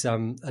he's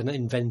an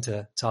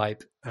inventor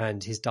type,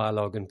 and his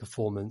dialogue and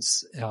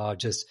performance are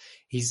just,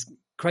 he's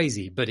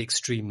crazy but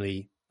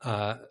extremely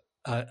a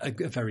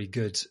very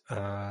good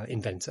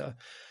inventor.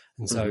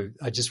 And so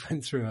I just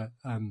went through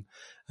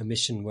a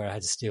mission where I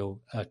had to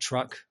steal a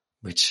truck,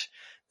 which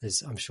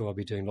I'm sure I'll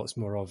be doing lots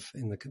more of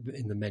in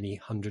the many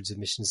hundreds of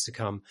missions to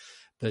come.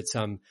 But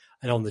and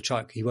on the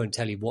truck, he won't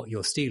tell you what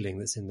you're stealing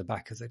that's in the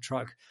back of the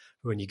truck.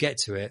 But when you get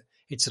to it,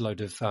 it's a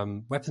load of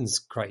weapons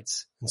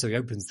crates. And so he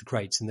opens the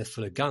crates and they're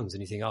full of guns.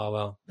 And you think, oh,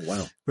 well,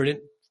 wow,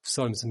 brilliant,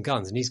 sold him some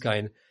guns. And he's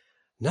going,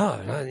 no.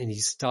 And he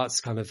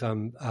starts kind of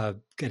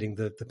getting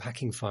the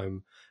packing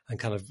foam and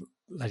kind of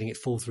letting it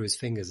fall through his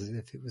fingers as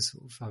if it was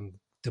sort of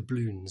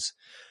doubloons.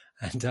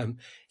 And it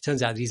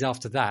turns out that he's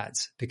after that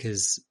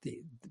because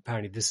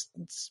apparently this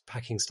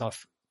packing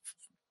stuff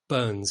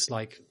burns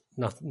like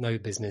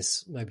nobody's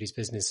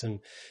business, and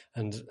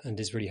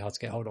is really hard to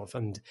get hold of.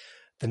 And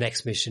the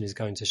next mission is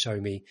going to show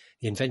me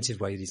the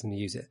inventive way that he's going to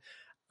use it.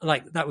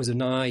 Like, that was a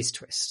nice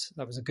twist.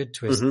 That was a good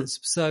twist. That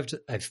served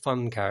a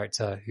fun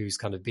character who's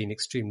kind of been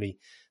extremely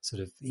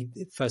sort of,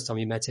 first time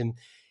you met him,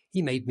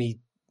 he made me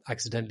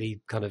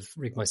accidentally kind of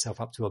rig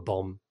myself up to a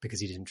bomb because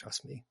he didn't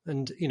trust me.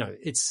 And,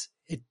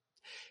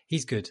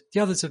 he's good. The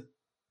others are,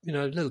 a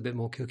little bit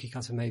more cookie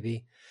cutter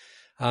maybe.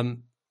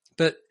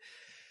 But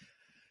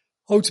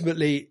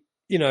ultimately,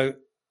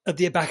 at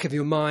the back of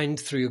your mind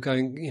through your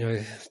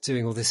going,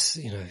 doing all this,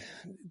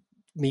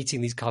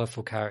 meeting these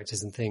colorful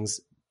characters and things,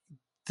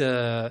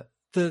 the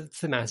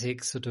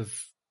thematic sort of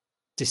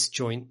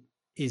disjoint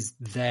is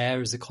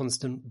there as a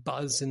constant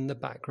buzz in the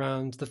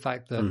background. The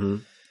fact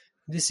that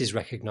this is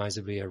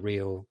recognizably a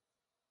real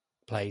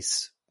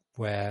place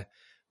where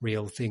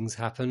real things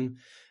happen.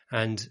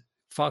 And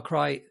Far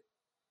Cry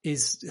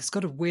it's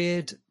got a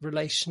weird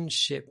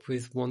relationship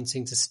with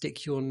wanting to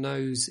stick your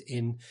nose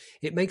in.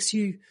 It wants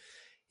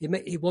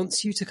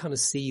you to kind of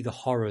see the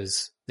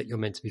horrors that you're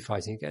meant to be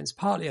fighting against,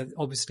 partly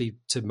obviously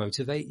to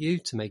motivate you,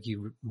 to make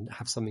you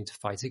have something to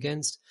fight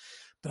against.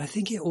 But I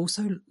think it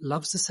also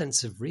loves the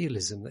sense of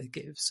realism that it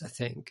gives. I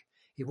think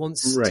it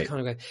wants to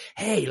kind of go,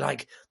 hey,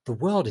 like, the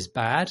world is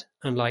bad,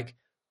 and like,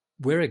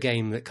 we're a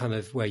game that kind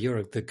of where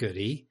you're the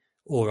goodie,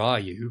 or are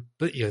you?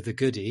 But you're the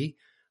goodie.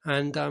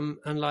 And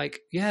like,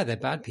 yeah, they're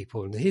bad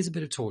people, and here's a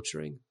bit of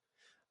torturing.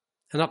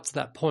 And up to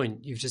that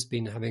point, you've just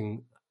been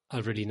having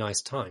a really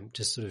nice time,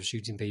 just sort of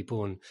shooting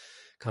people and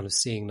kind of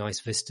seeing nice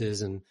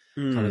vistas and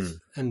kind of,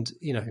 and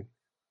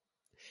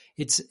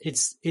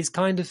it's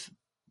kind of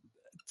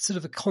sort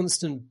of a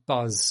constant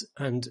buzz.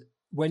 And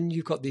when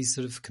you've got these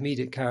sort of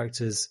comedic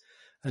characters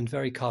and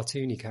very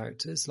cartoony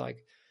characters,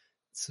 like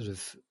sort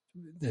of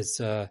there's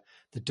the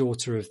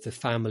daughter of the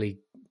family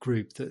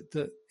group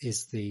that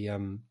is the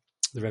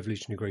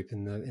revolutionary group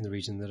in the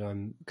region that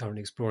I'm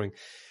currently exploring.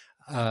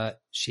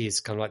 She is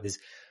kind of like this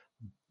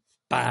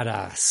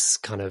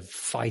badass kind of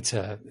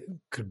fighter,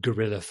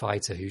 guerrilla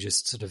fighter who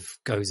just sort of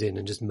goes in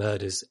and just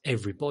murders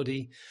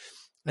everybody.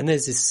 And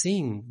there's this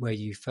scene where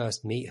you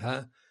first meet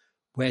her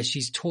where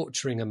she's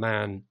torturing a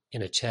man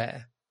in a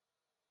chair,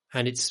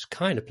 and it's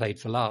kind of played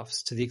for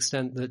laughs to the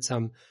extent that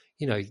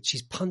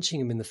she's punching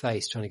him in the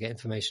face trying to get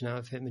information out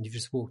of him, and you've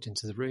just walked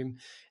into the room.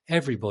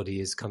 Everybody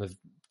is kind of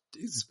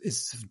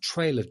is a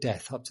trail of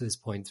death up to this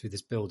point through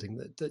this building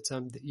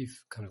that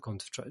you've kind of gone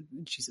to try.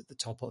 She's at the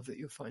top of it.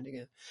 You're finding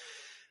it,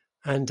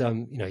 and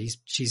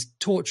she's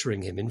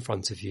torturing him in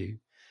front of you.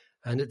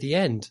 And at the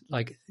end,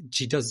 like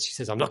she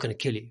says, "I'm not going to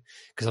kill you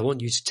because I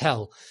want you to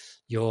tell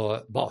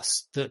your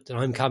boss that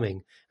I'm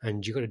coming,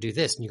 and you got to do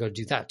this and you got to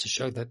do that to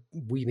show that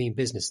we mean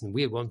business and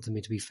we want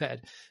them to be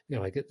fed."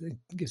 Like it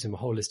gives him a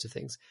whole list of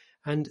things.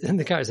 And then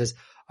the character says,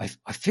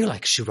 I feel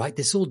like I should write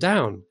this all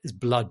down. His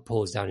blood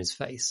pours down his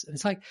face. And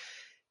it's like,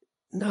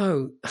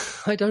 no,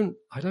 I don't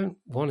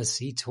want to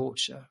see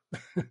torture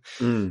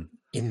in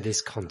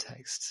this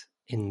context,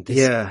 in this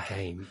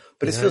game.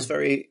 But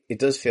it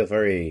does feel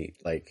very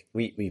like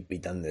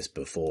we've done this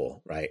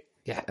before, right?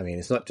 Yeah. I mean,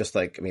 it's not just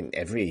like,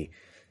 every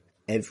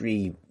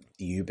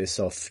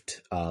Ubisoft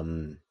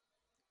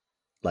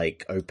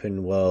like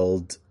open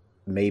world,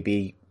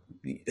 maybe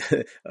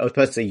I was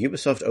about to say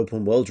Ubisoft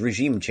open world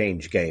regime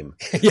change game.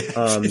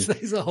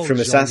 It's a whole from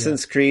genre.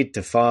 Assassin's Creed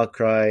to Far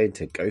Cry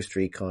to Ghost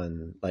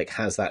Recon, like,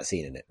 has that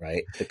scene in it,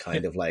 right? The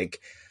kind of like,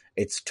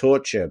 it's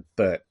torture,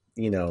 but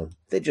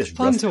they're just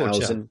Fun roughhousing.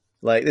 torture.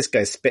 Like, this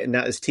guy's spitting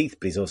out his teeth,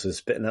 but he's also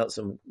spitting out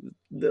some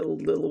little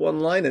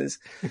one-liners.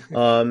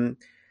 But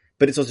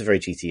it's also very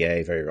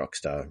GTA, very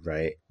Rockstar,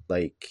 right?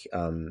 Like,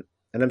 and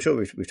I'm sure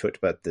we've talked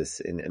about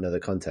this in another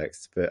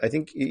context, but I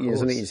think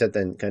something you said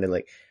then, kind of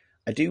like,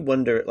 I do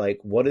wonder, like,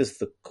 what is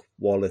the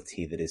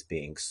quality that is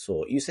being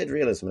sought? You said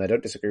realism, and I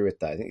don't disagree with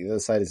that. I think the other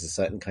side is a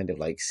certain kind of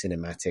like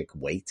cinematic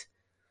weight.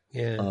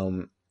 Yeah.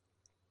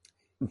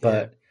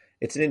 But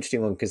it's an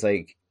interesting one because,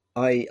 like,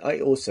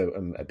 I also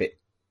am a bit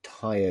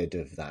tired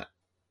of that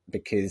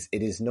because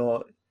it is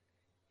not.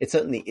 It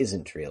certainly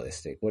isn't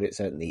realistic. What it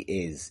certainly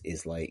is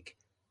like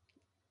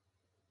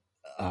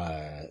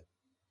a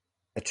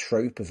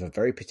trope of a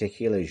very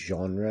particular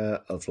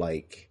genre of,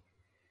 like,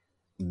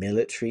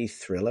 military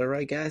thriller,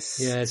 I guess.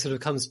 Yeah, it sort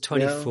of comes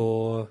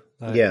 24,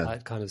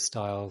 that kind of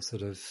style,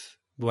 sort of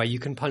where you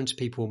can punch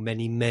people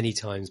many, many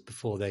times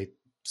before they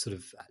sort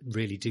of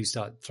really do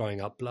start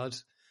throwing up blood.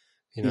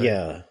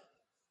 Yeah,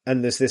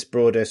 and there's this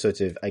broader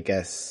sort of, I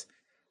guess,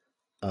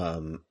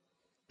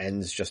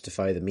 ends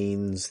justify the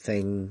means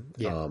thing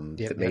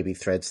that maybe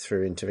threads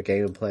through into the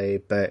gameplay,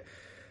 but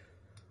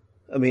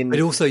I mean, but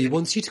also he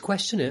wants you to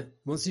question it.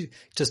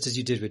 Just as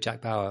you did with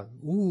Jack Bauer.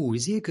 Ooh,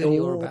 is he a goodie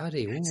or a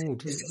baddie? Ooh,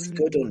 is this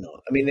good or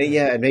not? I mean,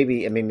 yeah,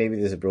 maybe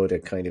there's a broader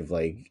kind of,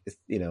 like,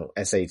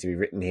 essay to be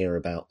written here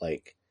about,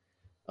 like,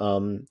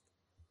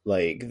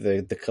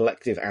 the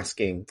collective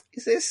asking,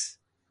 is this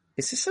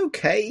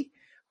okay,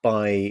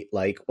 by,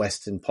 like,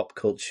 Western pop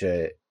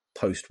culture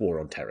post-war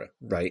on terror,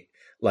 right?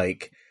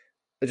 Like,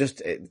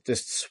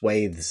 just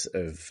swathes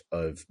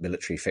of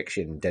military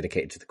fiction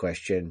dedicated to the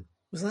question,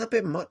 was that a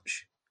bit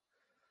much?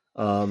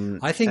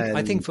 I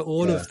think for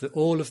all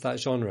of that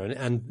genre,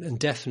 and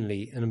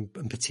definitely and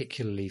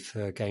particularly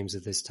for games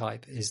of this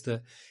type, is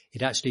that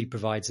it actually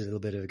provides a little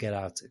bit of a get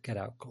out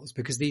clause,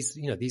 because these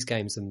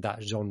games and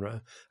that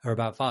genre are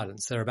about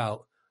violence. They're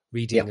about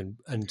reading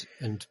and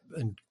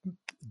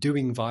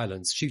doing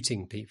violence,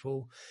 shooting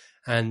people,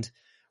 and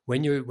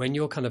when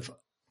you're kind of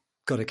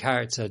got a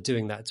character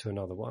doing that to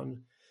another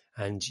one,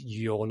 and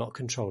you're not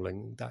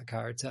controlling that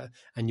character,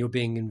 and you're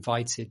being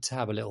invited to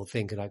have a little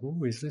think, and like,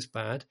 oh, is this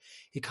bad?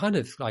 It kind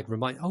of like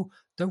oh,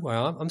 don't worry,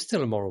 I'm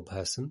still a moral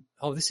person.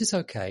 Oh, this is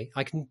okay.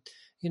 I can,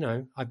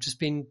 I've just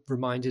been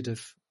reminded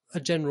of a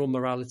general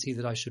morality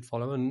that I should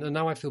follow, and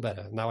now I feel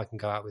better. Now I can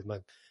go out with my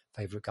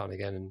favorite gun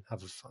again and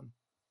have fun.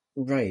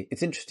 Right.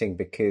 It's interesting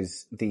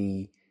because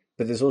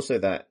but there's also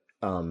that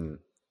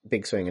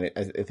big swing, and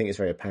I think it's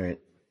very apparent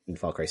in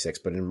Far Cry 6,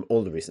 but in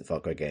all the recent Far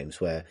Cry games,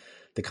 where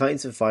the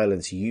kinds of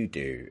violence you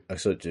do are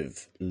sort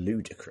of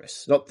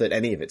ludicrous. Not that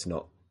any of it's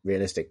not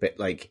realistic, but,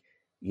 like,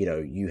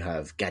 you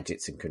have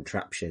gadgets and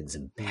contraptions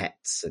and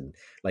pets, and,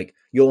 like,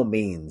 your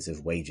means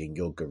of waging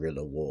your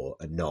guerrilla war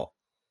are not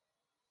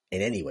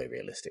in any way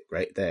realistic,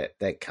 right?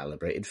 They're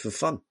calibrated for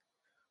fun.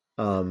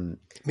 I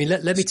mean,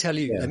 let me tell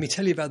you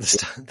about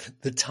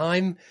the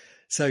time.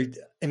 So,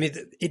 I mean,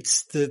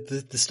 it's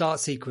the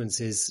start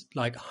sequence is,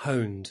 like,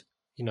 honed,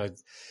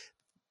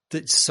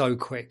 that's so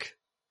quick.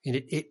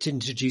 It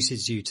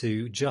introduces you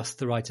to just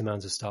the right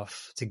amount of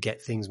stuff to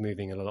get things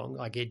moving along.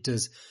 Like, it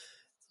does,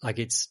 like,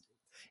 it's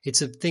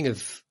a thing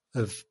of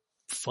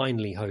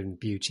finely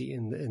honed beauty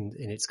in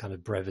its kind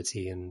of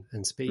brevity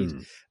and speed.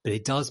 But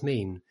it does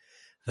mean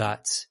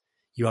that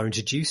you are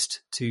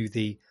introduced to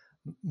the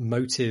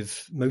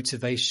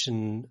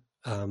motivation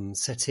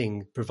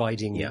setting,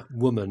 providing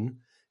woman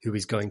who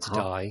is going to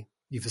die.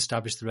 You've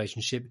established the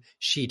relationship.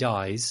 She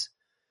dies.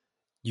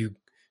 You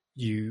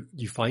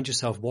find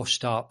yourself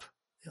washed up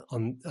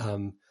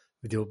on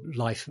with your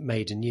life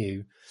made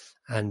anew,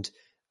 and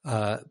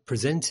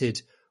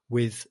presented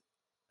with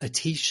a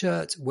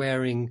T-shirt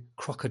wearing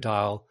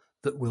crocodile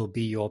that will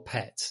be your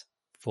pet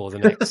for the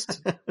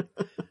next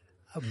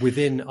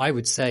within, I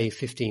would say,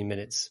 15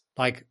 minutes.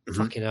 Like,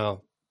 fucking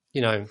hell,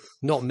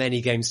 not many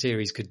game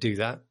series could do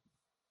that.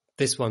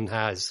 This one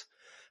has.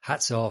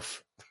 Hats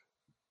off.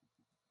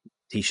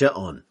 T-shirt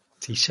on.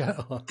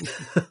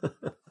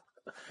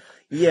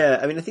 Yeah,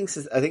 I mean, I think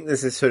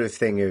there's this sort of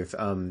thing of,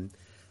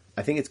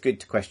 I think it's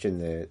good to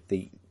question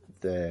the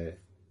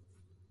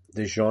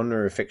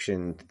genre of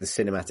fiction the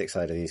cinematic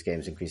side of these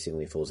games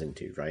increasingly falls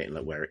into, right, and,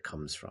 like, where it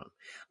comes from.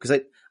 Because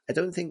I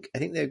think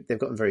they've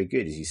gotten very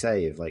good, as you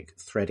say, of, like,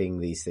 threading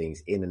these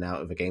things in and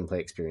out of a gameplay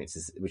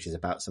experience, which is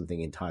about something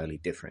entirely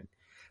different.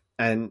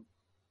 And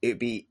it'd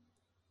be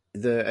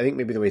I think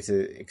maybe the way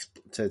to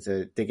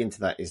dig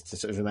into that is to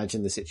sort of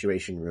imagine the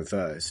situation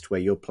reversed,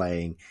 where you're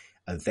playing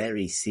a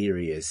very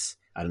serious,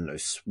 I don't know,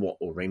 SWAT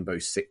or Rainbow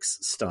Six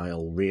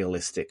style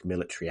realistic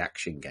military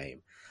action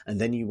game, and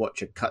then you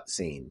watch a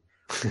cutscene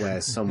where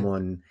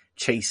someone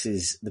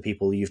chases the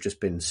people you've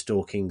just been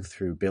stalking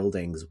through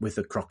buildings with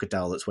a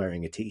crocodile that's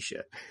wearing a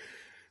T-shirt.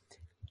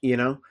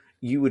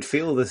 you would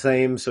feel the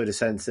same sort of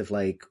sense of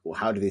like, well,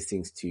 how do these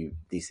things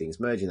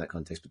merge in that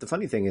context? But the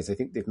funny thing is, I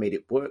think they've made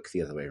it work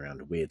the other way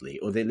around, weirdly,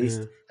 or they at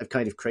least have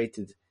kind of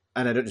created.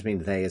 And I don't just mean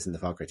they as in the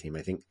Far Cry team.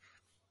 I think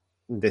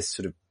this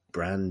sort of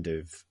brand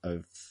of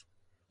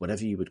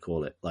whatever you would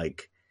call it,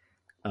 like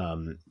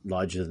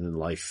larger than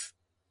life,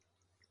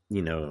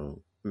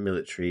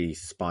 military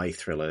spy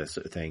thriller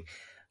sort of thing,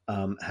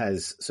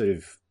 has sort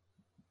of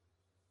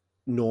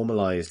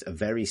normalized a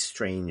very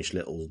strange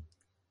little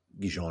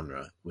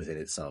genre within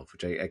itself,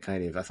 which I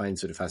find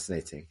sort of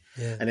fascinating.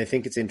 Yeah. And I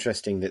think it's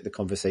interesting that the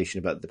conversation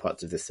about the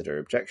parts of this that are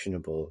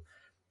objectionable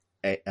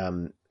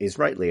is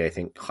rightly, I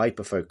think,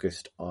 hyper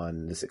focused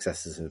on the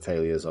successes and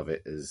failures of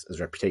it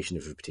as reputation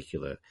of a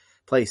particular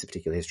place, a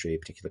particular history, a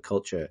particular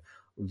culture,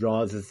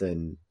 rather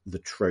than the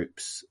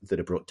tropes that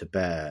are brought to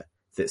bear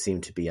that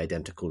seem to be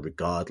identical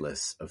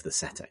regardless of the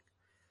setting.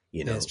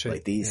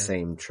 Like these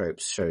same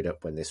tropes showed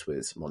up when this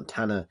was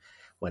Montana,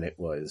 when it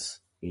was,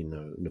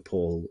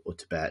 Nepal or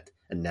Tibet,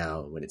 and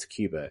now when it's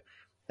Cuba.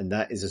 And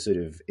that is a sort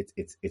of,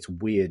 it's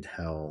weird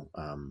how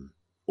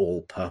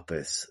all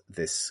purpose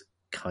this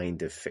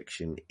kind of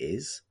fiction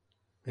is.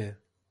 Yeah.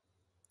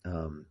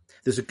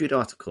 There's a good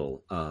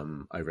article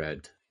I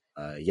read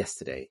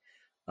yesterday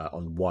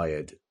on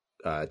Wired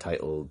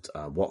titled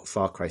 "What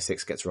Far Cry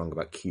 6 Gets Wrong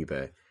About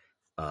Cuba."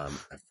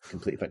 I've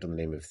completely blanked on the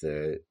name of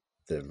the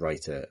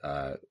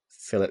writer,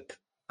 Philip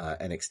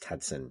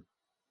Enix-Tadson.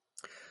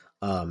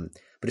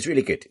 But it's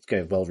really good. It's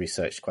kind of well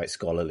researched, quite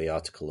scholarly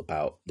article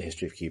about the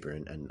history of Cuba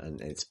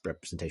and its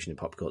representation in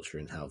pop culture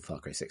and how Far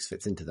Cry 6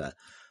 fits into that.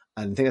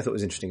 And the thing I thought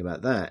was interesting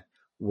about that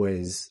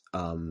was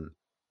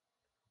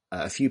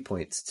a few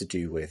points to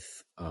do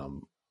with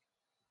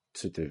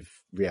sort of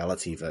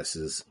reality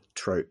versus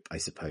trope, I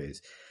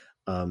suppose,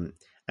 and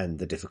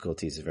the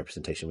difficulties of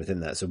representation within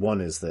that. So one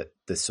is that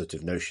this sort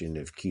of notion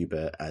of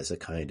Cuba as a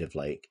kind of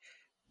like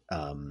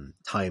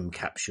time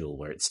capsule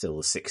where it's still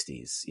the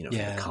 60s, from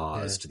the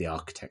cars to the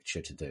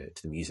architecture to the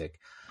music.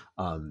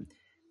 I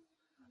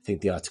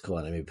think the article,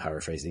 and I may be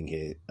paraphrasing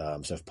here,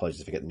 so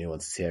apologies if I get the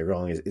nuances here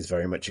wrong, is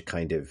very much a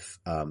kind of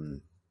a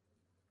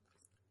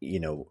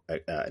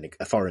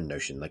foreign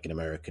notion, like an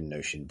American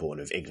notion born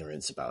of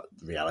ignorance about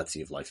the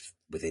reality of life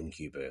within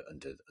Cuba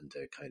under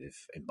kind of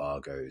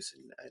embargoes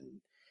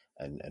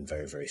and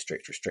very, very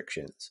strict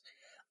restrictions.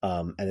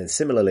 And then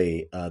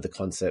similarly, the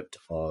concept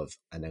of,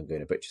 and I'm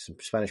going to butcher some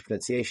Spanish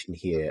pronunciation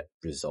here,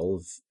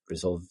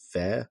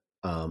 resolver,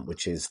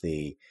 which is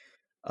the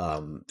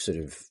sort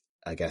of,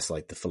 I guess,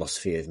 like the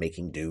philosophy of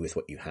making do with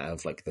what you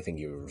have, like the thing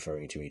you were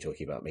referring to when you're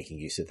talking about making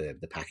use of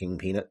the packing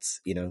peanuts,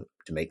 to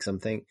make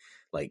something,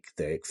 like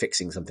the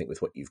fixing something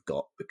with what you've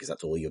got because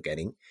that's all you're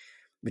getting,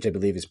 which I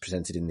believe is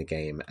presented in the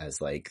game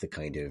as like the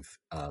kind of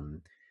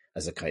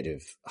as a kind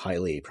of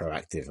highly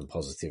proactive and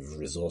positive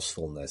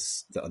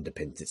resourcefulness that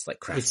underpins its like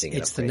crafting.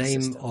 It's the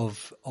name system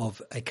of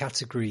a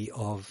category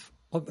of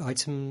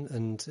item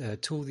and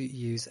tool that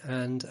you use,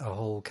 and a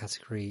whole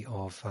category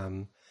of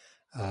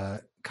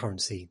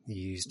currency you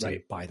use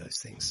to buy those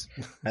things.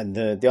 And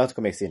the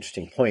article makes the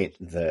interesting point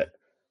that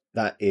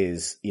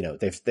is,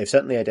 they've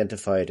certainly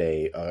identified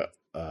a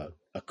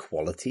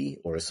quality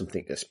or a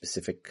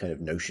specific kind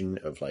of notion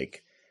of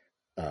like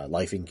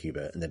life in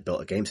Cuba, and they've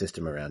built a game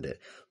system around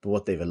it. But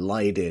what they've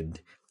elided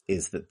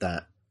is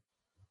that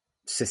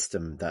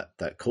system,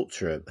 that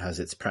culture has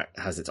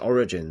its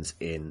origins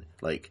in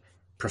like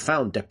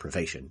profound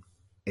deprivation.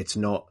 It's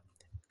not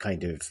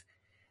kind of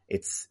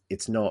it's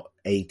not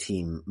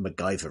A-team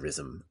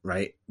MacGyverism,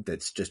 right?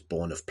 That's just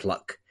born of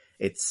pluck.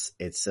 It's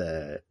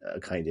a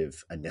kind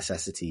of a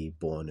necessity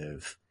born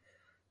of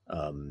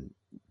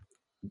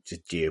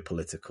just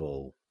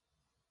geopolitical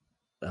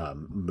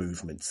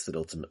movements that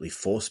ultimately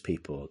force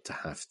people to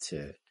have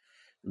to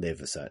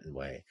live a certain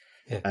way.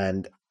 Yeah.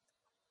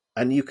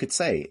 And you could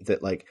say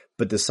that like,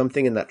 but there's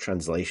something in that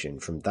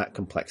translation from that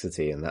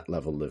complexity and that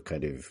level of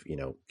kind of,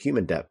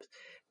 human depth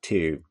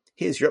to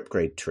here's your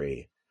upgrade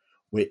tree,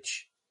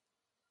 which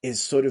is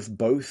sort of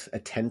both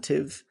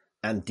attentive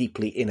and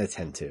deeply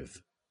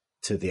inattentive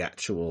to the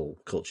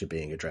actual culture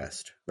being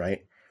addressed.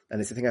 Right.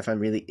 And it's the thing I find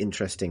really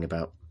interesting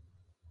about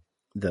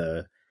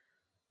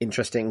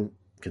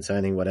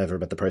concerning whatever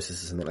about the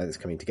process of something like this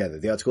coming together.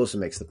 The article also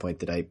makes the point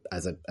that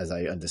as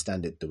I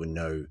understand it, there were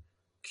no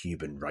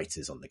Cuban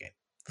writers on the game,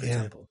 for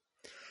example.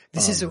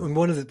 This is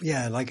one of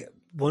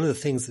the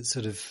things that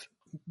sort of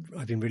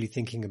I've been really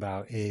thinking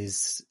about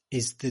is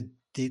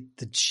the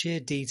sheer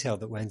detail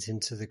that went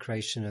into the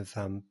creation of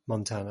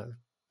Montana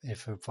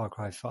for Far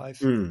Cry 5.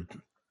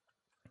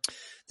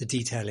 The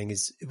detailing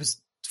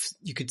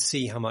you could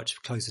see how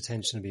much close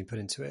attention had been put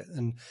into it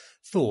and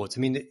thought. I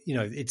mean,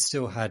 it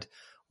still had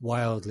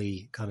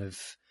wildly kind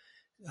of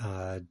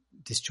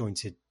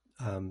disjointed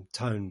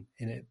tone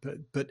in it,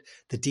 but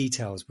the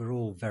details were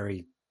all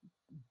very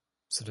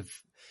sort of.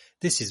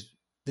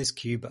 This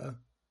Cuba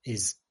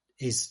is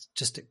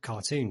just a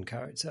cartoon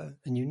character,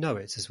 and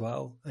it as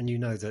well, and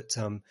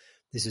that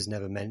this is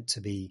never meant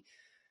to be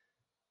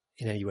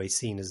in any way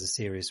seen as a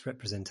serious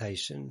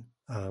representation.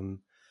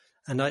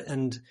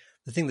 And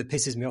the thing that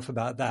pisses me off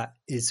about that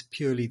is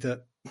purely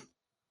that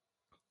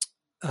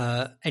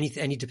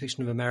any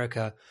depiction of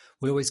America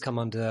will always come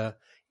under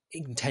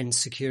intense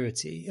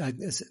security,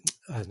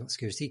 not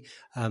security,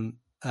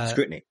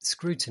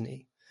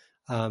 scrutiny,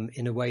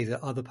 in a way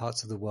that other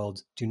parts of the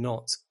world do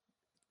not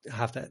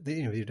have that.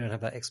 You don't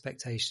have that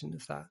expectation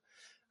of that.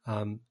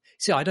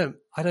 So I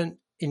don't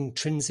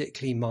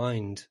intrinsically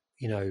mind,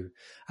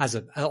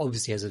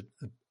 obviously as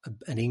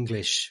an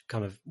English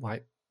kind of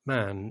white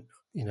man,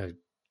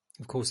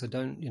 of course I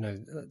don't,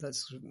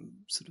 that's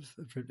sort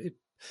of it,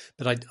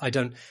 but I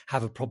don't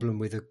have a problem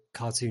with a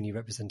cartoony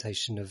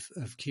representation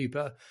of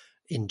Cuba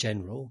in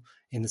general,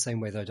 in the same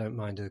way that I don't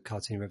mind a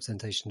cartoony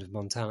representation of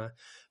Montana.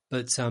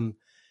 But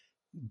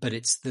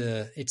it's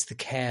the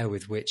care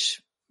with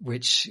which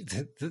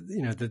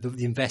the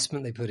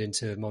investment they put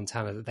into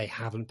Montana that they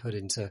haven't put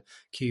into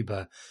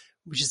Cuba,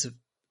 which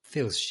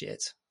feels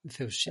shit. It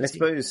feels shitty.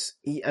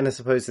 And I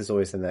suppose there's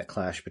always then that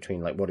clash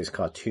between like what is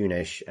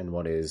cartoonish and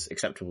what is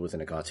acceptable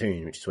within a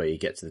cartoon, which is where you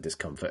get to the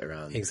discomfort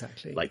around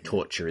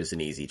torture is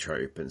an easy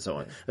trope and so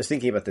on. I was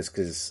thinking about this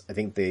because I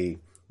think the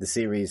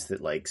series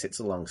that like sits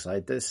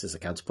alongside this as a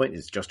counterpoint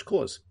is Just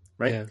Cause,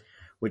 right? Yeah.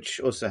 Which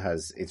also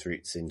has its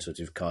roots in sort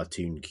of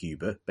cartoon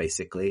Cuba,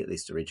 basically, at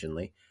least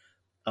originally,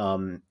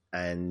 and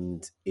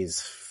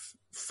is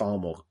far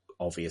more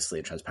obviously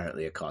and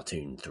transparently a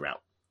cartoon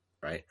throughout,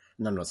 right?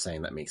 And I'm not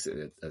saying that makes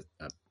it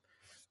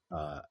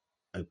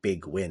a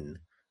big win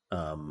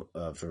for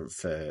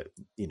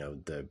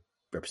the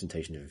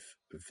representation of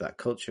that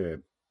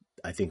culture.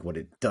 I think what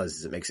it does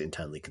is it makes it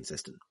internally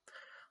consistent.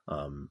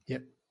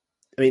 Yep.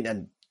 I mean,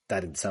 and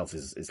that in itself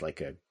is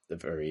like a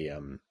very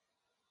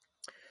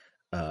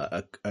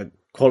a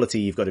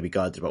quality you've got to be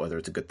guarded about whether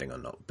it's a good thing or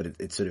not. But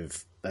it's sort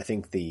of, I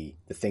think the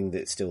thing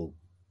that still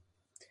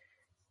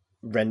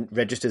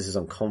registers as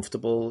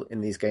uncomfortable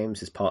in these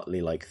games is partly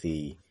like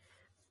the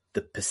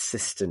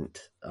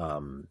persistent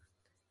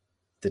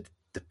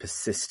the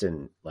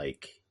persistent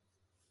like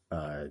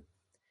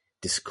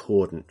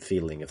discordant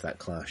feeling of that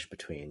clash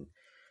between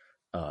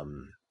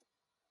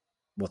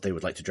what they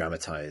would like to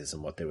dramatize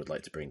and what they would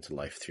like to bring to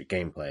life through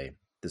gameplay.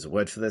 There's a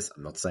word for this,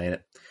 I'm not saying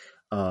it.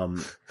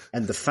 And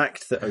the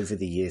fact that over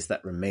the years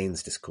that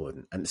remains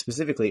discordant, and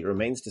specifically it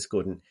remains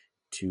discordant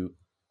to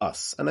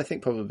us, and I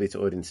think probably to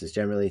audiences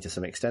generally to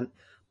some extent,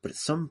 but at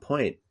some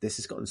point this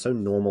has gotten so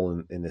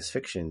normal in this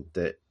fiction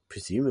that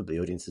presumably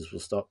audiences will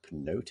stop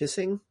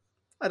noticing.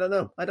 I don't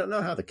know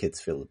how the kids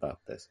feel about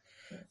this.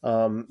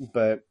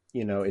 But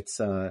it's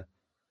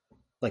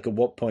like at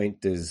what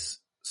point does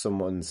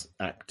someone's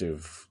act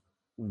of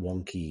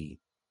wonky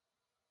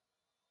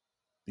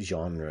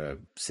genre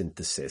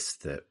synthesis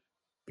that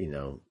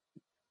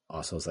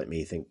assholes like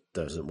me think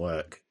doesn't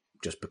work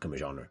just become a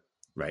genre,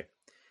 right?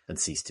 And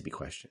cease to be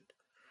questioned.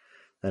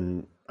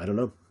 And I don't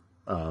know.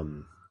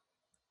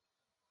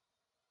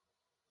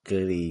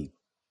 Clearly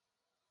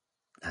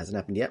hasn't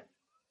happened yet,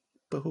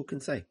 but who can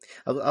say?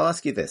 I'll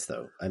ask you this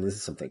though, and this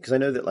is something, because I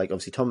know that like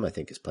obviously Tom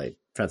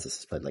Francis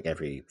has played like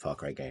every Far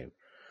Cry game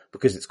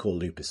because its core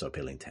loop is so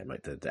appealing to him,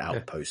 like the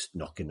outpost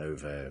knocking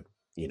over,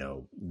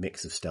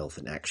 mix of stealth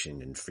and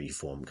action and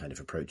freeform kind of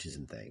approaches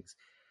and things.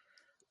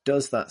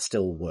 Does that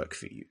still work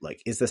for you?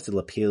 Like, is there still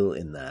appeal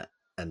in that?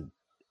 And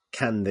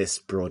can this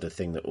broader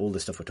thing that all the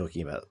stuff we're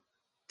talking about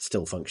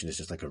still function as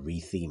just like a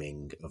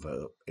retheming of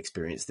a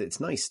experience that it's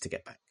nice to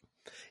get back?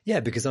 Yeah,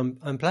 because I'm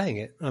playing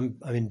it. I'm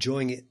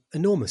enjoying it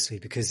enormously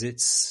because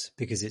it's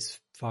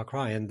Far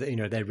Cry, and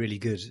they're really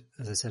good,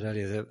 as I said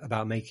earlier,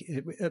 about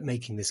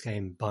making this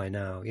game by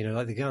now.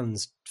 Like the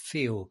guns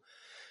feel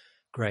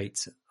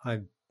great.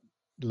 I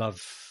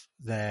love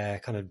their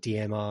kind of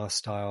DMR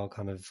style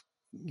kind of.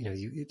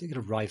 You get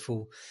a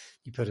rifle,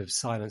 you put a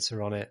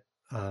silencer on it,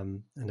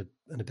 and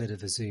a bit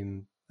of a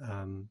zoom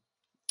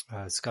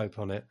scope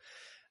on it,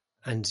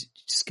 and you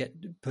just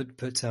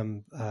put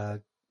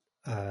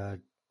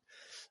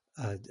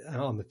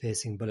armor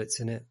piercing bullets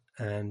in it,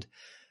 and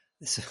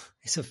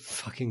it's a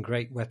fucking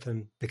great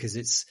weapon because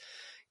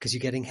you're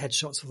getting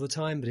headshots all the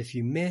time. But if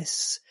you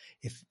miss,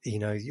 if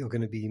you're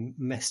going to be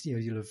messed,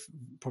 you'll have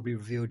probably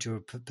revealed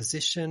your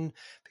position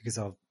because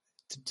I'll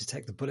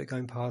detect the bullet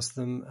going past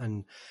them,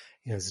 and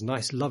there's a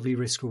nice, lovely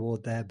risk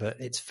reward there. But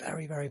it's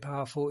very, very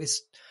powerful.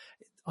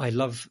 I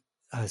love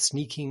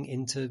sneaking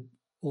into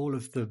all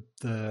of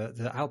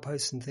the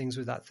outposts and things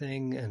with that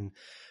thing,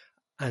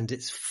 and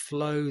it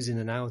flows in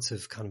and out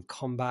of kind of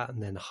combat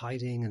and then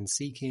hiding and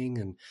seeking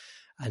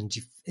and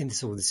you in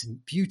this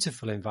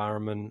beautiful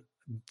environment,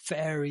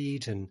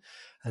 varied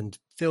and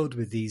filled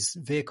with these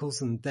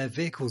vehicles, and their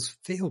vehicles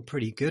feel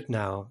pretty good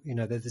now.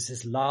 There's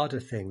this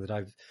Lada thing that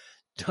I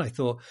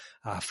thought,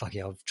 fuck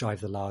it, I'll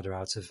drive the Lada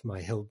out of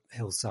my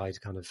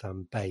hillside kind of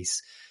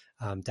base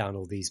down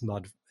all these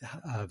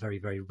very,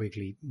 very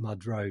wiggly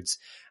mud roads.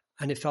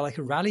 And it felt like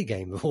a rally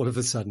game all of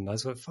a sudden. I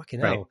was like, fucking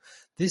hell,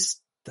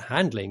 the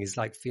handling is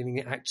like feeling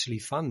actually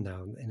fun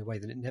now in a way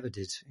that it never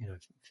did,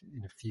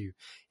 in a few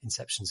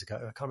inceptions ago.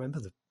 I can't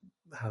remember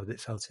how it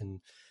felt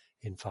in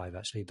 5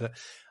 actually, but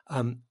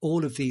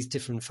all of these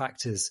different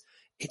factors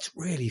it's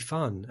really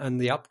fun. And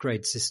the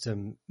upgrade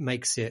system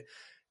makes it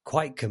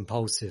quite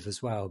compulsive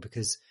as well,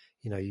 because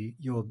you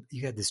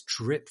get this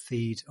drip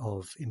feed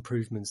of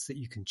improvements that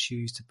you can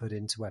choose to put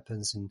into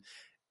weapons, and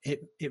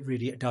it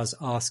really does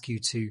ask you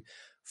to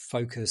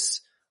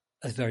focus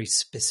a very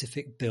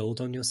specific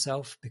build on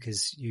yourself,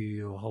 because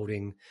you're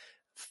holding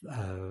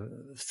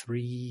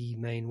 3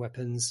 main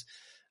weapons,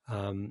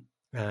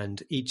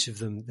 and each of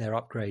them, their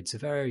upgrades are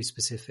very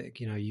specific.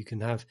 You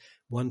can have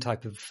one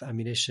type of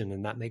ammunition,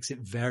 and that makes it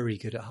very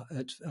good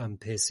at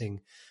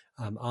piercing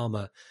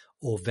armor,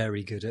 or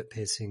very good at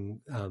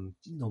piercing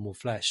normal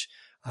flesh,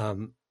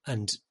 and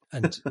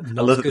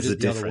not good at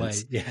the other way.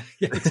 Yeah,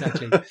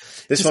 exactly.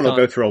 This one will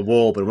go through a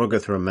wall, but it won't go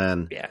through a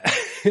man. Yeah.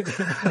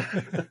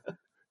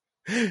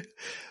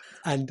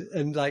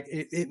 And like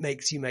it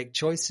makes you make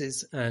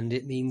choices, and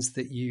it means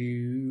that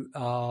you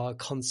are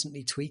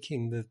constantly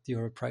tweaking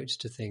your approach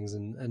to things,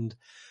 and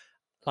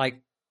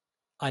like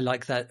I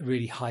like that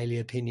really highly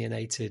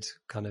opinionated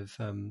kind of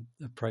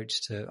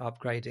approach to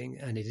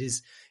upgrading. And it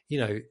is,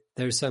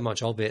 there's so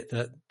much of it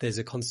that there's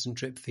a constant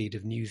drip feed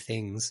of new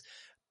things,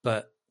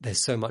 but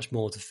there's so much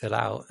more to fill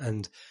out,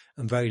 and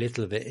very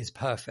little of it is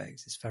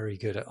perfect. It's very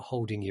good at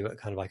holding you at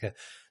kind of like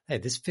hey,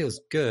 this feels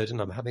good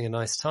and I'm having a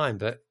nice time,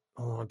 but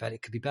I bet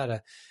it could be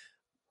better.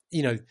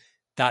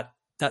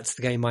 That's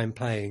the game I'm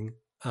playing.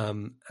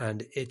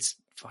 And it's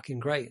fucking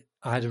great.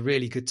 I had a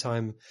really good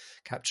time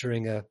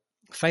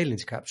failing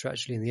to capture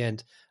actually in the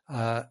end,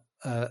 a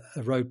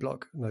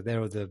roadblock.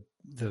 There are the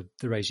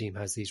regime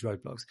has these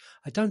roadblocks.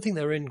 I don't think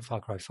they're in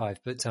Far Cry 5,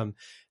 but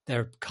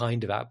they're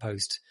kind of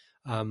outpost.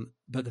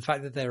 But the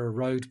fact that they're a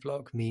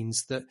roadblock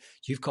means that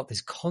you've got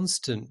this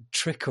constant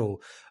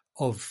trickle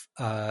of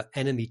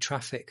enemy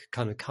traffic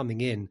kind of coming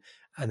in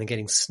and then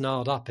getting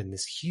snarled up in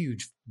this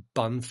huge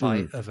bun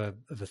fight of a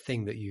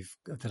thing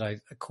that I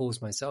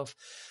caused myself.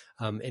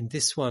 In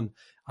this one,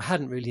 I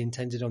hadn't really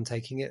intended on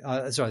taking it.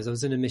 Sorry, I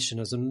was in a mission.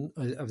 I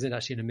was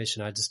actually in a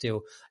mission. I had to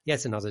steal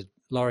yet another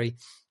lorry,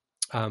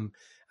 and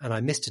I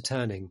missed a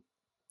turning,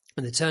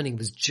 and the turning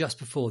was just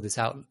before this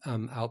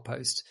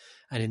outpost.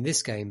 And in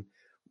this game,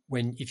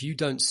 if you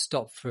don't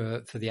stop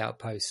for the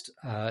outpost,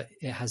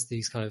 it has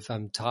these kind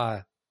of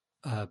tire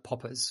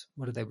poppers.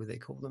 What do they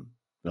call them?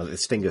 No,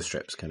 it's stinger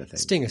strips kind of thing.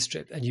 Stinger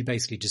strip, and you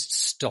basically just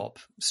stop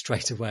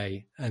straight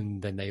away,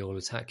 and then they all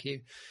attack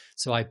you.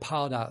 So I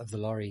piled out of the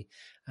lorry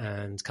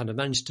and kind of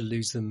managed to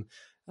lose them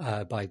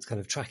by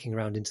kind of tracking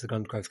around into the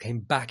undergrowth,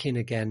 came back in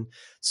again,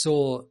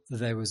 saw that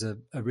there was a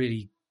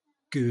really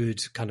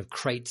good kind of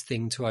crate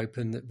thing to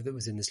open that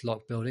was in this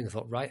locked building. I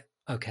thought, right,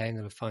 okay, I'm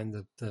going to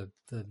find the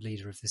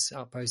leader of this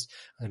outpost.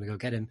 I'm going to go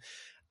get him.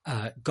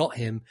 Got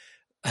him,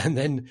 and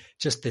then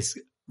just this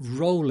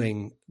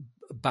rolling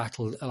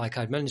battle. Like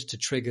I'd managed to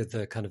trigger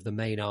the kind of the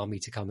main army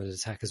to come and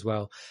attack as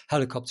well.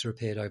 Helicopter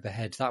appeared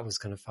overhead. That was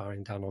kind of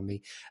firing down on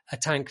me. A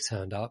tank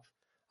turned up,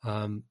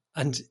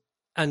 and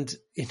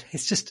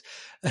it's just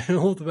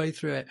all the way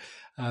through it.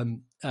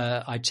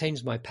 I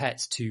changed my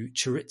pet to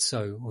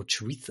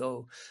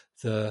Chorizo,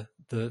 the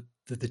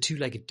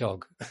two-legged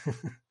dog.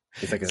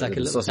 It's like a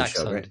little sausage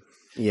dog, right?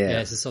 Yeah,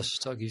 it's a sausage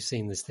dog. You've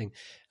seen this thing.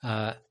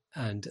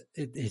 And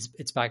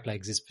its back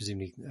legs is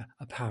presumably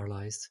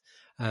paralyzed,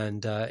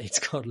 and it's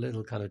got a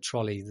little kind of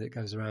trolley that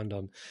goes around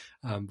on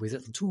with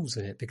little tools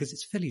in it, because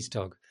it's Philly's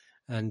dog,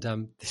 and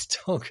this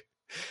dog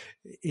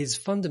is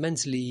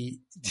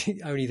fundamentally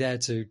only there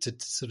to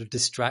sort of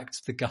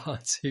distract the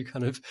guards who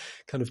kind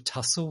of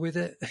tussle with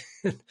it,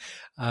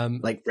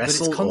 like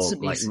wrestle or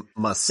like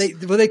must.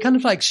 They kind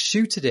of like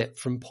shoot at it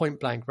from point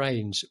blank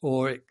range,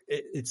 or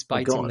it's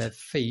biting their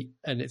feet,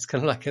 and it's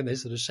kind of like, and they're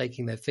sort of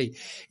shaking their feet.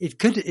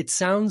 It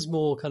sounds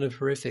more kind of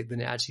horrific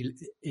than it actually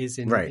is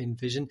in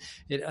vision,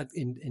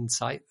 in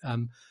sight.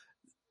 And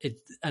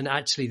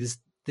actually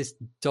this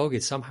dog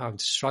is somehow having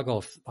to shrug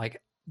off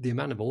like the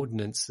amount of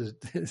ordnance that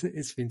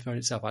it's been thrown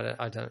itself.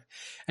 I don't.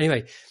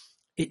 Anyway,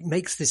 it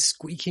makes this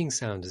squeaking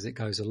sound as it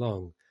goes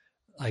along,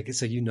 like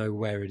so you know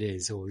where it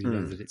is, or you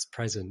know that it's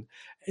present.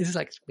 It's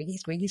like squeaky,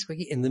 squeaky,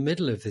 squeaky in the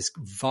middle of this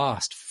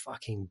vast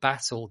fucking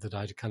battle that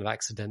I'd kind of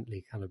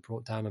accidentally kind of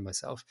brought down on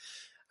myself,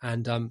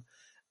 and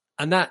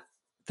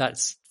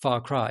that's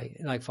Far Cry.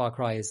 Like Far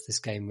Cry is this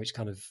game which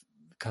kind of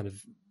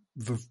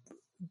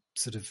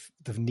sort of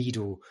the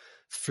needle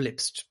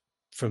flips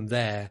from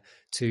there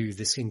to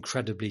this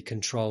incredibly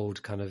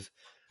controlled kind of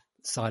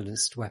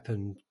silenced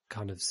weapon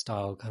kind of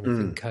style kind of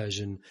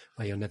incursion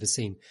where you're never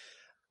seen.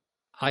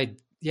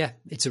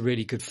 It's a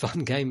really good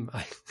fun game.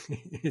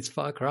 It's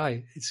Far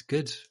Cry. It's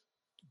good,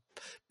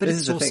 but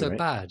it's also thing, right?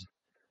 Bad.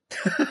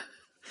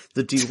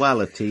 The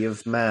duality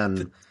of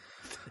man.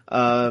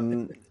 I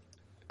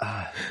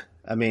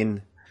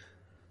mean,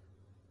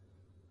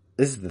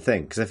 this is the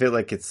thing, because I feel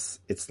like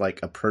it's like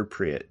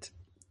appropriate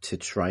to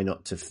try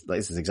not to, like,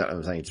 this is exactly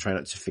what I'm saying, to try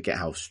not to forget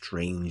how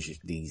strange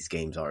these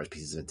games are as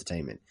pieces of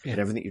entertainment. Yeah. And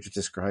everything you just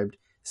described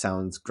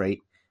sounds great,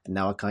 and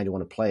now I kind of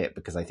want to play it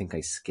because I think I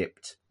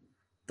skipped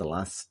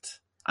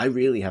I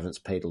really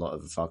haven't played a lot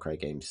of Far Cry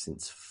games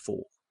since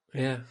 4.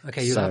 Yeah.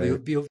 Okay. You'll So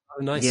have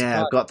a nice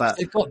yeah, surprise. I've got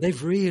that.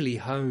 They've really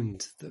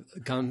honed the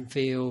gun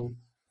feel,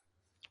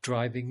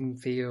 driving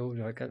feel,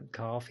 like a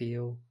car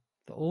feel,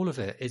 all of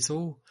it. It's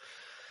all.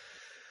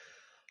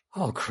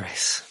 Oh,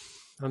 Chris,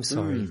 I'm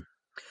sorry.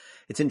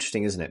 It's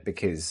interesting, isn't it?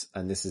 Because,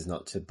 and this is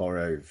not to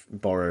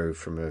borrow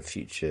from a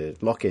future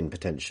lock-in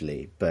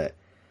potentially, but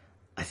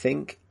I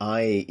think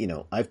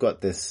I've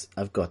got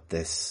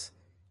this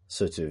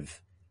sort of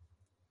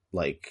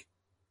like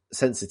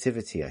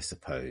sensitivity, I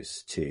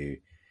suppose, to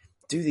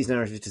do these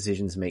narrative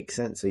decisions make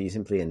sense? Are you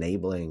simply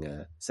enabling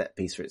a set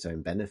piece for its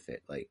own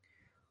benefit? Like,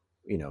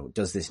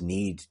 does this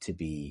need to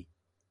be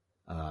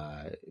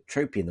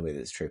tropey in the way that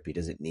it's tropey?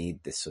 Does it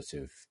need this sort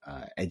of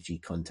edgy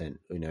content,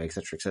 et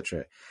cetera, et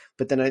cetera?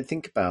 But then I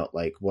think about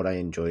like what I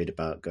enjoyed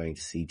about going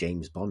to see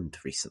James Bond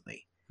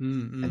recently,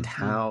 and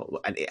how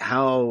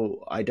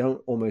I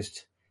don't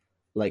almost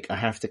like I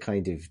have to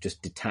kind of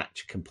just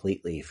detach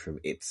completely from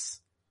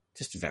its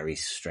just very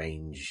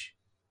strange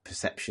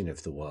perception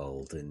of the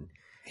world and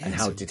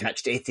how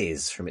detached it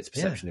is from its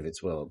perception of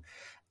its world.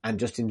 And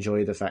just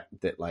enjoy the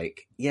fact that,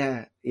 like,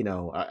 I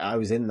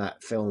was in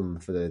that film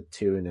for the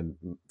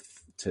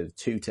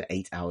 2 to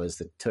 8 hours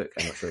that it took.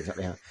 I'm not sure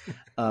exactly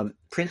how.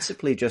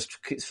 Principally just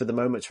for the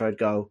moments where I'd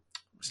go,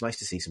 it's nice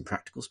to see some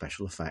practical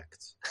special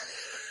effects.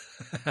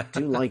 I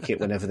do like it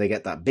whenever they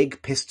get that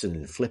big piston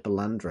and flip a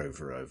Land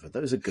Rover over.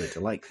 Those are good. I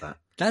like that.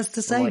 That's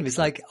the same. It's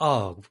like,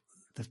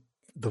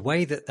 the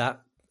way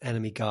that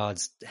enemy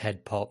guard's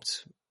head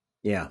popped.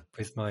 Yeah.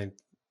 With my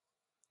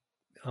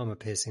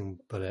armor-piercing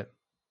bullet.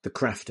 The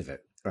craft of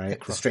it,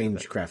 right? The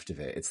strange craft of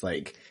it. It's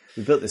like,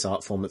 we built this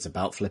art form that's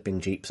about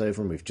flipping Jeeps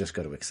over, and we've just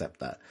got to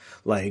accept that.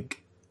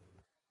 Like,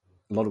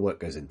 a lot of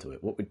work goes into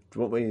it. What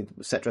we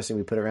set dressing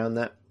we put around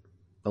that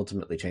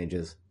ultimately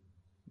changes.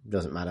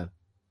 Doesn't matter.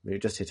 We're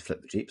just here to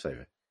flip the Jeeps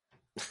over.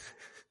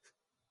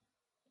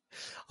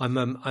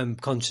 I'm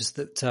conscious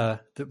that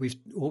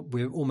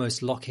we're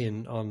almost lock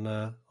in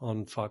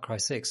on Far Cry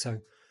 6, so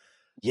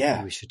yeah,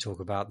 maybe we should talk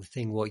about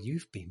what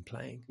you've been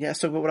playing. Yeah,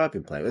 so what I've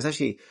been playing was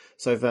actually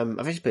I've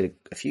actually played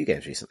a few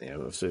games recently.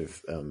 I've sort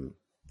of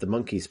the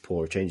monkey's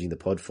paw changing the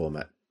pod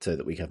format so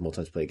that we have more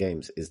time to play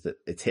games is that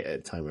it's hit at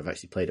a time where I've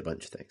actually played a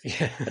bunch of things.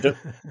 Yeah.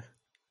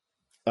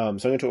 So I'm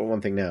going to talk about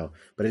one thing now,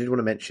 but I did want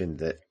to mention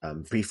that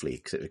briefly,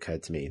 because it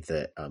occurred to me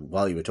that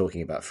while you were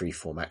talking about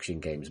free-form action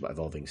games about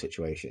evolving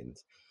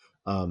situations,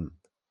 I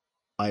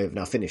have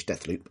now finished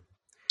Deathloop,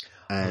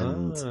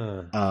 and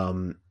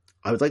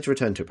I would like to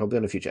return to it probably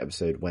on a future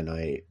episode when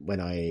I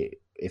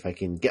if I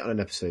can get on an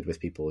episode with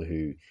people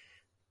who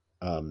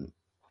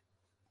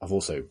have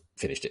also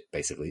finished it,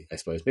 basically, I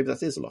suppose. Maybe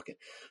that is a lock-in,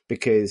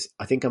 because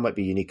I think I might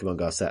be unique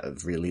among our set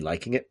of really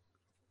liking it.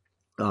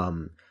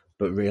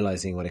 But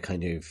realizing what a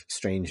kind of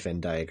strange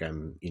Venn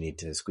diagram you need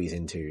to squeeze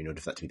into in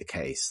order for that to be the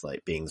case,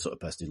 like being the sort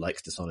of person who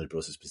likes Dishonored, but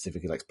also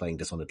specifically likes playing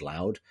Dishonored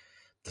loud,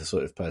 the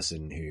sort of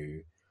person who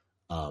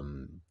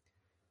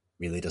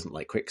really doesn't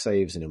like quick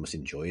saves and almost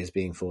enjoys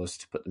being forced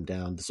to put them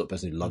down, the sort of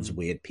person who loves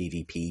weird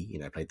PvP.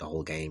 I played the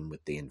whole game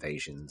with the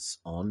invasions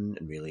on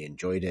and really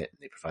enjoyed it.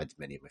 They provided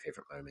many of my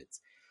favorite moments.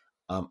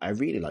 I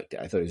really liked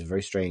it. I thought it was a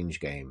very strange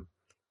game.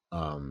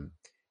 And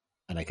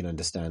I can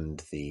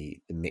understand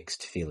the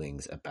mixed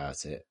feelings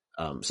about it.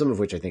 Some of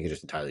which I think are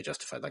just entirely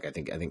justified. Like I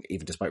think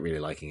even despite really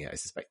liking it, I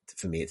suspect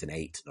for me it's an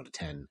 8, not a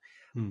 10.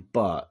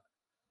 But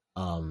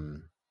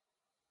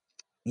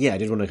yeah, I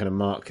did want to kind of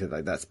mark that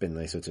like that's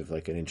been sort of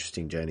like an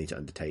interesting journey to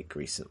undertake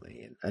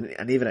recently,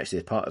 and even actually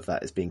as part of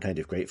that is being kind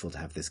of grateful to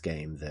have this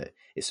game that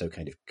is so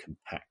kind of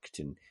compact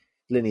and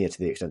linear to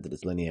the extent that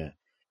it's linear,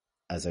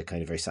 as a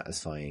kind of very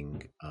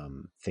satisfying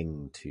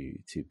thing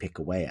to pick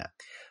away at.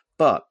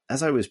 But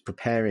as I was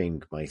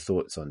preparing my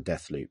thoughts on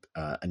Deathloop,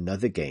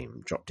 another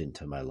game dropped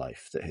into my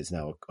life that has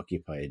now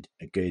occupied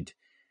a good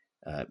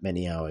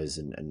many hours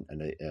and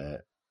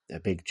a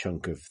big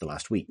chunk of the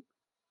last week.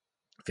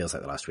 It feels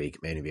like the last week,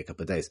 it may only be a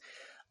couple of days,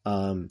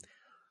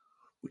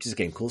 which is a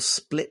game called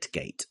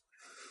Splitgate.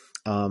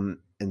 And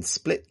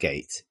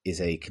Splitgate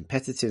is a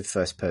competitive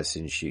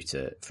first-person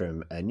shooter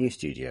from a new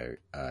studio,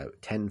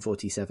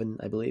 1047,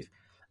 I believe.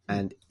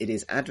 And it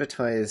is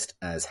advertised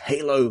as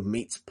Halo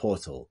meets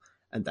Portal.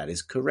 And that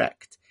is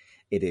correct.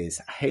 It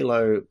is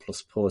Halo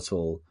plus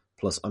Portal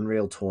plus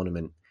Unreal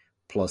Tournament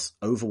plus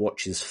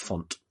Overwatch's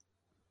font.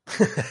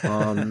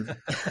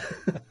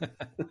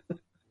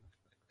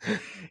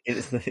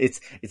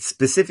 It's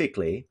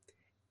specifically,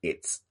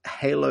 it's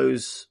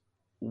Halo's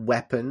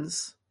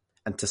weapons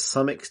and to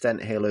some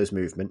extent Halo's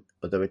movement,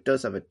 although it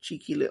does have a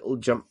cheeky little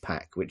jump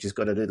pack which has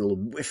got a little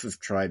whiff of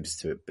tribes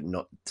to it, but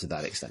not to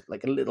that extent.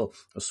 Like a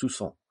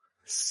soupçon,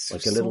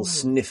 like a little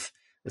sniff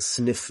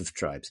of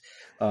tribes.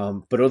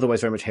 But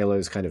otherwise very much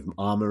Halo's kind of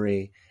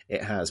armory.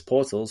 It has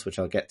portals, which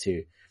I'll get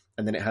to,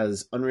 and then it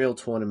has Unreal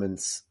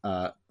Tournament's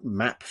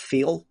map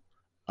feel.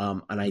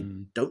 And I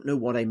don't know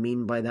what I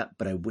mean by that,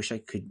 but I wish I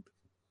could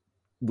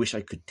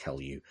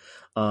tell you.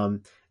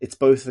 It's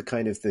both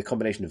the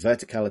combination of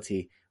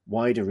verticality,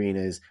 wide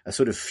arenas, a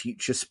sort of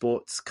future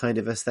sports kind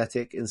of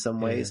aesthetic in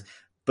some ways,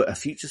 but a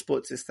future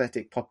sports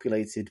aesthetic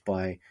populated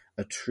by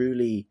a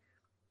truly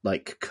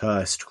like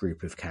cursed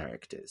group of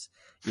characters.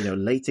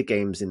 Later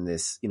games in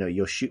this,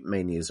 your Shoot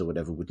Manias or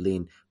whatever would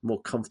lean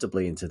more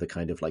comfortably into the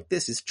kind of like,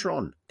 this is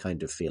Tron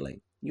kind of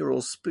feeling. You're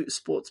all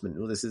sportsmen.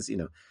 Well, this is,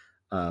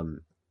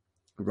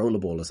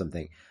 Rollerball or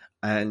something.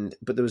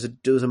 But there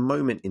was a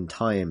moment in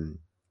time,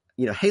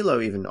 Halo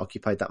even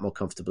occupied that more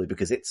comfortably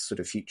because its sort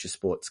of future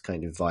sports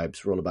kind of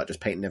vibes were all about just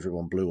painting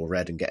everyone blue or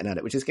red and getting at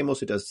it, which this game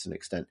also does to an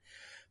extent.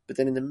 But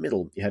then in the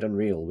middle, you had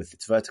Unreal with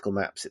its vertical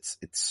maps, its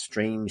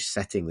strange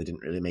setting that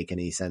didn't really make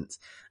any sense.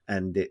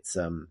 And it's,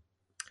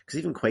 because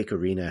even Quake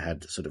Arena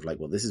had sort of like,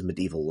 well, this is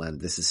medieval land,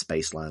 this is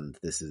space land,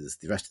 this is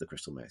the rest of the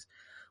Crystal Maze.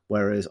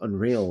 Whereas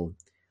Unreal,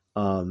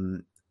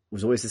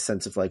 was always this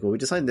sense of like, well, we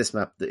designed this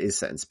map that is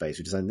set in space.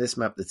 We designed this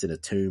map that's in a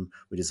tomb.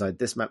 We designed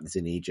this map that's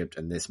in Egypt,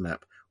 and this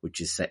map which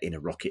is set in a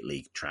Rocket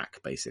League track,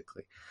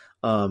 basically.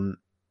 And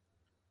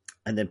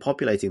then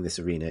populating this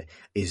arena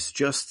is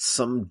just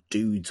some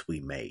dudes we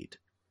made.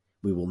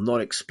 We will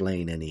not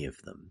explain any of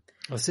them.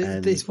 Oh,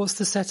 so what's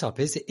the setup?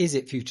 Is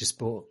it future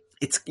sport?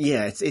 It's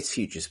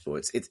future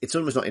sports. It's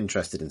almost not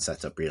interested in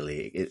setup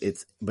really.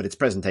 But its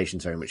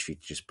presentation's very much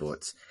future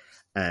sports,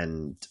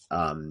 and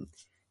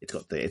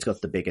it's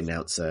got the big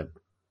announcer,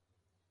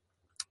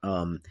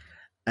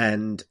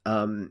 and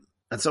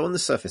so on the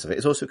surface of it,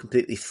 it's also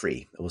completely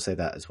free. I will say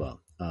that as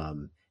well.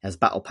 It has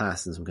battle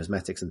pass and some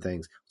cosmetics and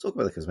things. We'll talk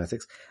about the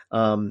cosmetics,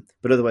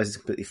 but otherwise it's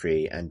completely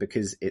free. And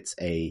because it's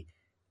a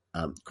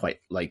quite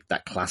like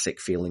that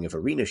classic feeling of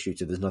arena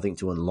shooter, there's nothing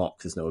to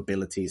unlock. There's no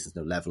abilities. There's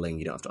no leveling.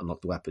 You don't have to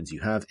unlock the weapons. You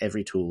have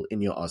every tool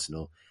in your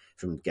arsenal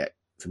from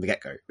the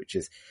get-go, which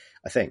is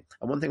a thing.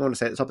 And one thing I want to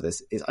say at the top of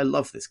this is I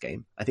love this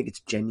game. I think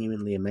it's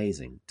genuinely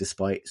amazing,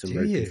 despite some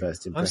ropey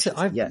first impressions.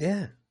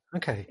 Yeah.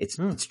 Okay.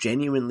 It's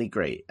genuinely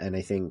great. And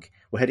I think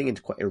we're heading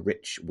into quite a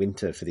rich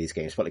winter for these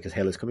games, partly because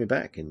Halo's coming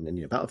back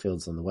and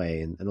Battlefield's on the way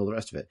and all the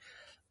rest of it.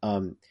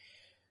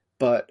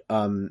 But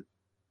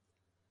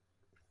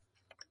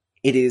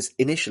it is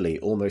initially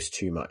almost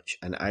too much.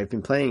 And I've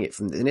been playing it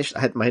from the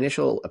initial, my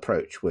initial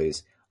approach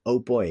was, oh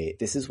boy,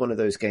 this is one of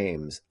those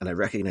games, and I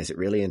recognize it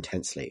really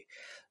intensely,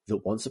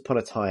 that once upon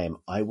a time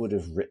I would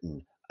have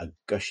written a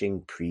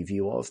gushing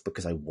preview of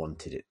because I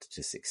wanted it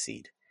to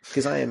succeed.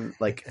 Because I am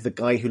like the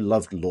guy who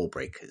loved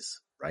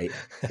Lawbreakers, right?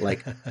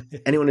 Like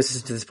anyone who's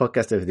listened to this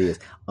podcast over the years,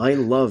 I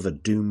love a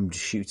doomed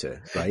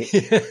shooter, right?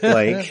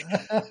 Like,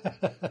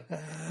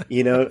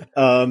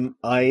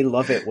 I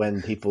love it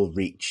when people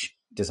reach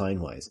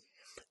design-wise.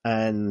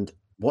 And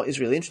what is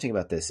really interesting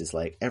about this is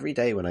like every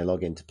day when I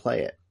log in to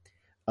play it,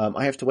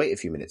 I have to wait a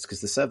few minutes because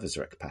the servers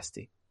are at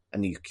capacity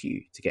and you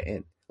queue to get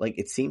in. Like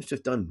it seems to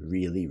have done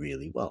really,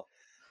 really well.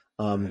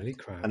 Holy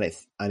crap. And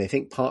I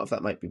think part of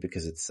that might be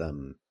because it's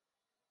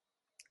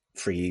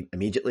free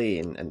immediately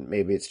and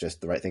maybe it's just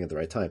the right thing at the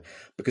right time.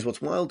 Because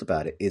what's wild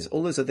about it is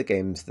all those other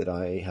games that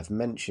I have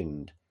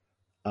mentioned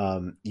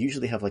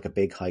usually have like a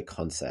big high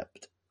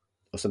concept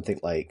or something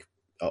like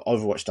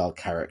Overwatch style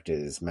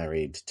characters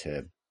married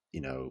to,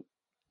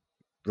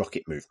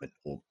 rocket movement,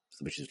 or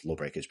which is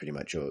Lawbreakers pretty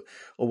much, or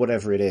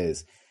whatever it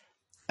is.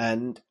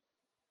 And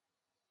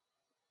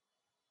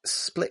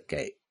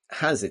Splitgate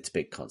has its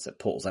big concept,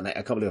 Portals, and I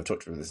can't believe I've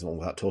talked about this one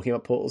without talking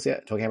about Portals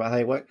yet, talking about how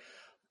they work,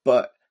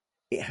 but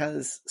it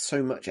has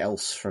so much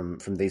else from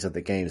these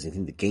other games, I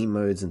think the game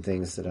modes and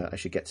things that I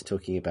should get to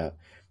talking about,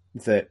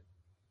 that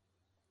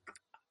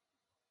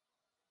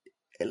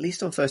at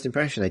least on first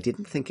impression, I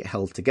didn't think it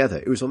held together.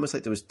 It was almost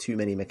like there was too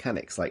many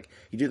mechanics. Like,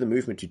 you do the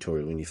movement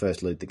tutorial when you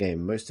first load the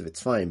game, most of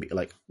it's fine, but you're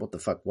like, what the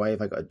fuck? Why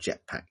have I got a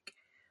jetpack?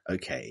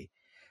 Okay.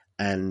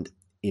 And,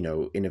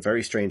 in a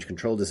very strange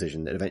control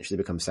decision that eventually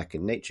becomes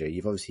second nature,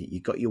 you've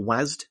got your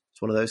WASD.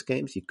 It's one of those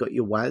games. You've got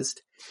your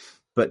WASD,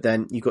 but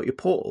then you've got your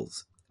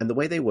portals. And the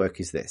way they work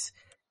is this,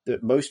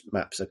 that most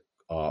maps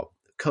are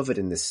covered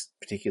in this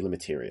particular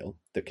material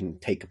that can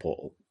take a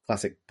portal,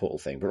 classic portal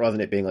thing, but rather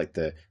than it being like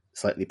the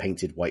slightly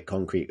painted white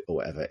concrete or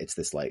whatever, it's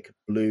this like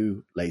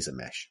blue laser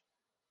mesh.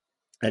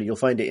 And you'll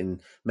find it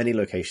in many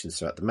locations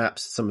throughout the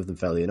maps, some of them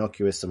fairly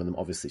innocuous, some of them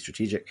obviously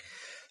strategic.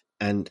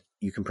 And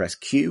you can press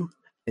Q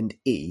and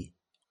E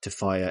to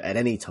fire at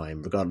any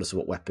time, regardless of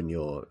what weapon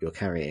you're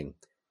carrying,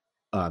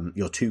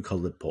 your two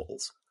colored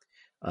portals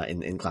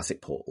in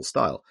classic portal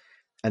style.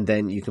 And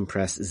then you can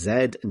press Z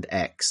and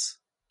X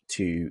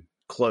to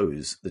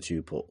close the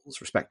two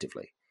portals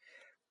respectively.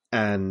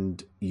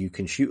 And you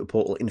can shoot a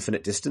portal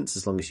infinite distance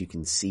as long as you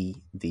can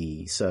see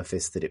the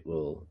surface that it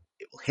will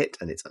hit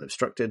and it's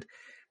unobstructed.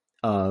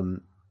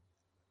 And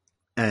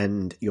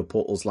your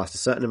portals last a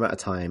certain amount of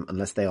time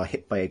unless they are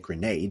hit by a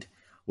grenade,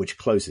 which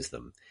closes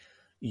them.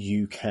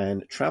 You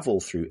can travel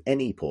through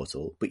any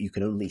portal, but you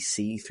can only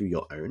see through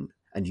your own.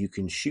 And you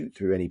can shoot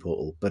through any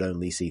portal, but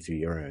only see through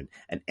your own.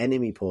 And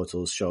enemy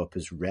portals show up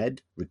as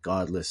red,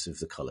 regardless of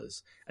the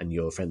colors. And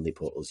your friendly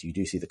portals, you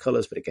do see the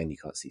colors, but again, you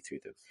can't see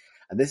through them.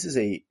 And this is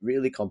a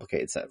really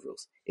complicated set of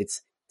rules.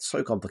 It's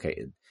so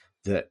complicated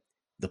that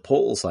the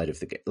portal side of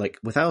the game, like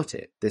without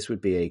it, this would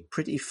be a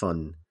pretty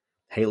fun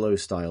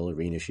Halo-style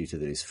arena shooter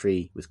that is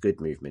free with good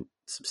movement,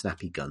 some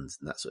snappy guns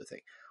and that sort of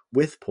thing.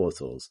 With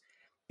Portals,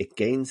 it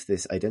gains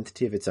this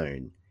identity of its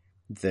own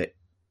that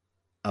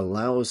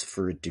allows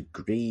for a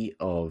degree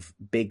of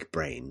big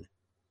brain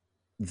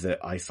that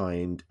I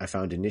found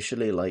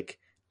initially like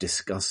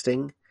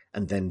disgusting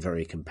and then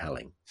very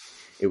compelling.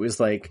 It was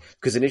like,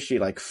 because initially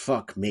like,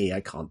 fuck me,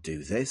 I can't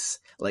do this.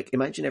 Like,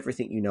 imagine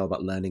everything you know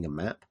about learning a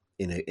map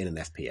in an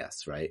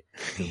FPS, right?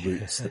 The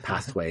routes, the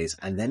pathways,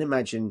 and then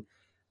imagine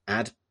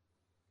add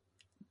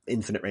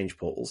infinite range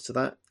portals to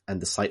that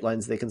and the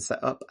sightlines they can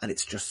set up, and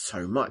it's just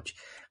so much.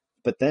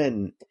 But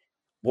then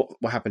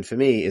what happened for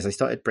me is I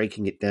started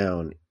breaking it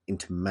down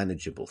into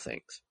manageable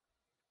things.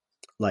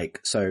 Like,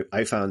 so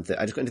I found that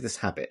I just got into this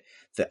habit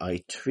that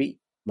I treat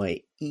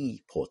my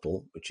E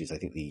portal, which is I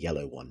think the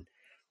yellow one,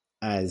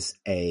 as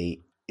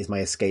is my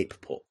escape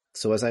port.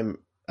 So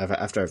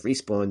after I've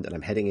respawned and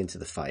I'm heading into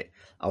the fight,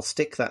 I'll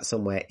stick that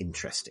somewhere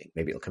interesting.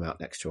 Maybe it'll come out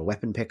next to a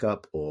weapon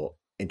pickup or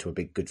into a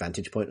big good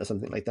vantage point or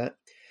something like that.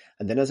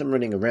 And then as I'm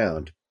running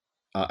around,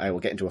 I will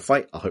get into a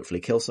fight. I'll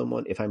hopefully kill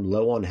someone. If I'm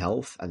low on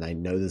health and I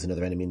know there's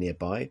another enemy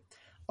nearby,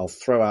 I'll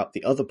throw out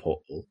the other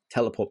portal,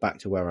 teleport back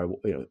to where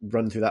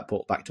run through that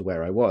portal back to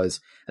where I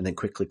was, and then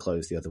quickly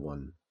close the other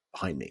one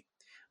behind me,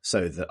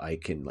 so that I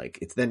can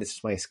it's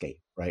just my escape,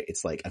 right?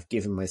 It's like I've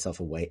given myself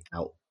a way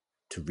out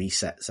to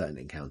reset certain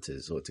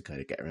encounters or to kind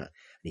of get around. And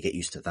you get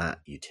used to that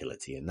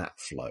utility and that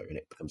flow, and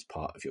it becomes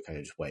part of your kind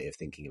of just way of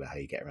thinking about how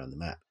you get around the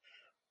map.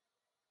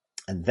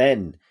 And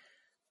then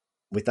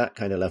with that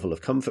kind of level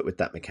of comfort with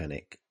that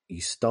mechanic,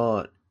 you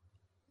start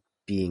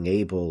being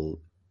able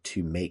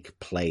to make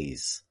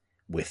plays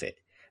with it,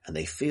 and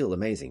they feel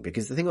amazing.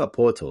 Because the thing about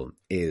Portal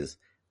is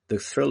the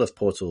thrill of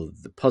Portal,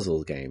 the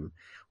puzzle game,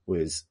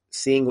 was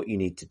seeing what you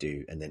need to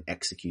do and then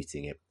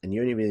executing it, and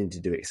you only really need to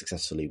do it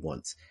successfully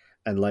once.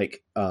 And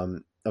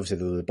obviously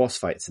there were the boss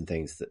fights and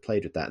things that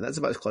played with that, and that's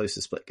about as close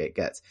as Splitgate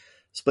gets.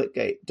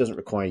 Splitgate doesn't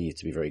require you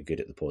to be very good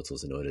at the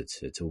portals in order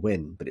to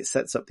win, but it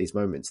sets up these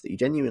moments that you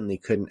genuinely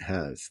couldn't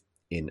have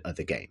in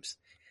other games.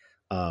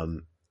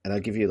 And I'll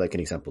give you like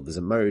an example. There's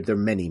a mode, there are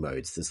many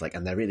modes. There's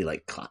and they're really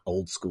like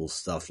old school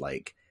stuff,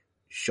 like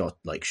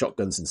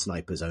shotguns and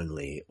snipers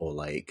only, or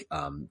like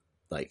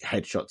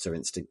headshots or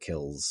instant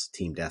kills,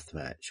 team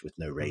deathmatch with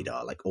no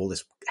radar, like all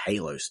this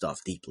Halo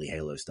stuff, deeply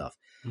Halo stuff.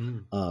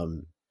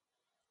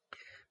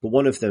 But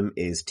one of them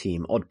is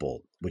Team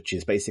Oddball, which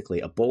is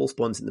basically a ball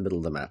spawns in the middle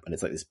of the map, and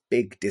it's like this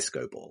big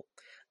disco ball,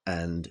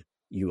 and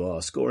you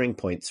are scoring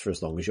points for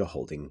as long as you're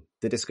holding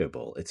the disco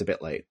ball. It's a bit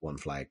like One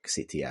Flag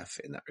CTF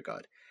in that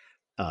regard.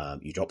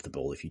 You drop the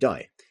ball if you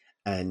die,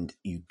 and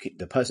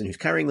the person who's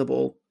carrying the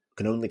ball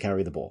can only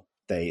carry the ball.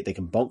 They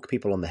can bonk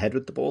people on the head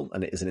with the ball,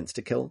 and it is an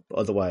insta kill. But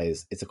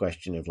otherwise, it's a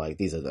question of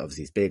these are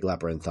obviously these big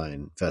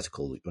labyrinthine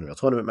vertical Unreal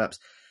Tournament maps.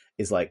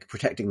 Is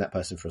protecting that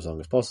person for as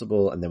long as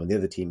possible, and then when the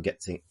other team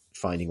gets in,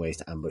 finding ways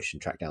to ambush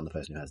and track down the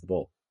person who has the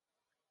ball.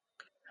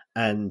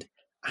 And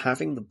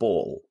having the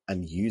ball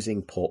and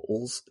using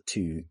portals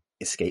to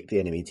escape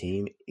the enemy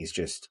team is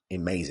just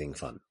amazing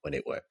fun when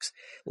it works.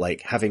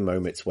 Having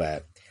moments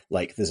where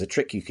there's a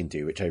trick you can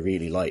do, which I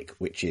really like,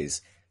 which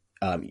is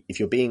if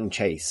you're being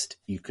chased,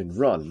 you can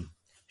run,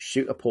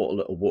 shoot a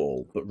portal at a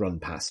wall, but run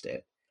past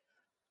it.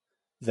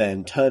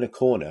 Then turn a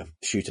corner,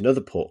 shoot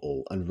another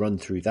portal, and run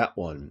through that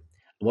one.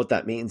 And what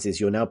that means is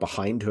you're now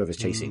behind whoever's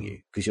chasing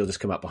you, because you'll just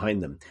come out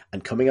behind them.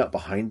 And coming out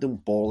behind them,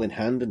 ball in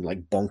hand, and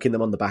bonking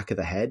them on the back of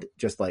the head,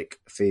 just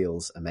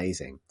feels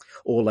amazing.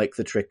 Or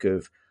the trick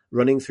of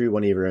running through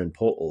one of your own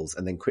portals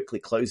and then quickly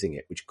closing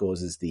it, which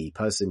causes the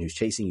person who's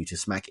chasing you to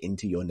smack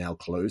into your now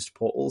closed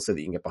portal so that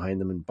you can get behind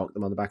them and bonk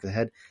them on the back of the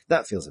head.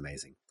 That feels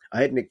amazing.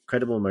 I had an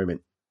incredible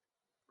moment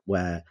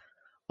where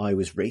I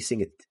was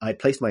racing it. I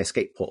placed my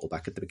escape portal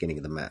back at the beginning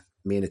of the map.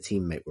 Me and a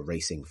teammate were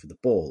racing for the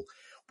ball.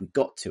 We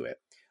got to it,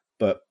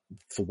 but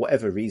for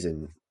whatever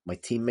reason, my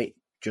teammate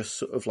just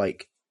sort of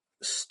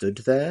stood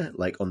there,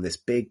 on this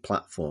big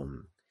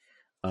platform,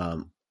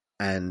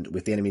 and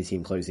with the enemy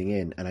team closing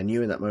in. And I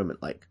knew in that moment,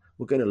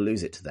 we're going to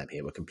lose it to them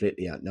here. We're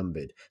completely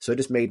outnumbered. So I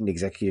just made an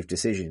executive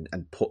decision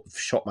and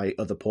shot my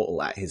other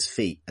portal at his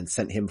feet and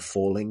sent him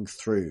falling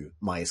through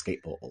my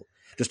escape portal,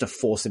 just to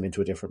force him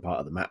into a different part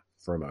of the map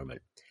for a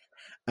moment.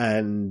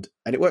 And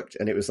it worked.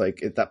 And it was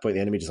at that point,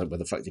 the enemy just where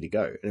the fuck did he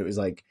go? And it was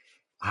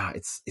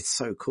it's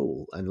so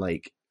cool. And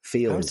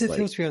feels. How does it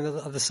feel to be on the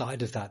other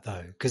side of that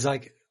though? Because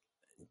is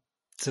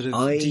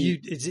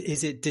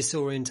it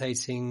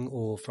disorientating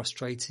or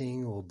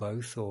frustrating or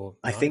both? Or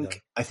I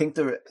think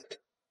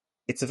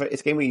it's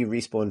a game where you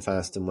respawn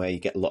fast and where you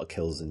get a lot of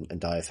kills and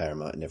die a fair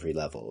amount in every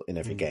level, in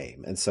every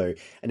game. And so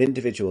an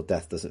individual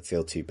death doesn't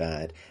feel too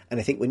bad.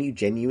 And I think when you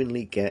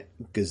genuinely get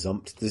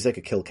gazumped, there's a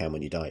kill cam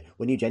when you die.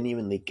 When you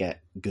genuinely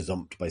get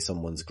gazumped by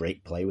someone's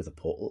great play with a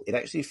portal, it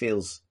actually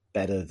feels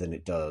better than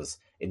it does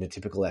in a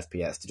typical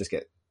FPS to just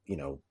get,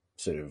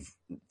 sort of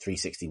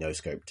 360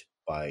 no-scoped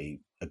by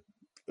a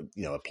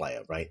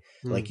player, right?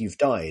 You've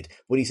died.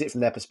 When you see it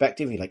from their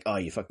perspective, you're like, oh,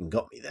 you fucking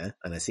got me there,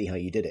 and I see how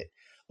you did it.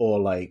 Or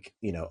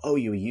oh,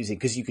 you were using,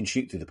 because you can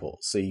shoot through the portal,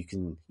 so you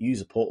can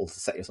use a portal to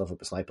set yourself up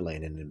a sniper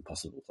lane in an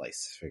impossible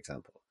place, for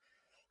example.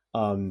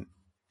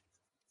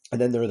 And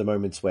then there are the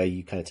moments where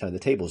you kind of turn the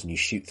tables and you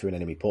shoot through an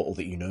enemy portal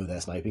that you know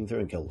they're sniping through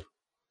and kill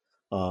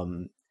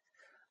them.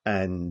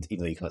 And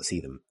even though you can't see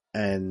them.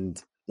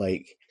 And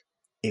like,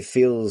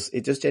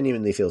 it just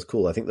genuinely feels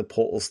cool. I think the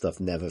portal stuff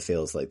never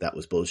feels like that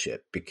was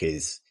bullshit,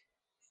 because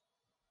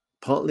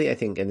partly I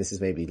think, and this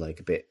is maybe like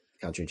a bit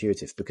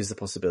counterintuitive, because the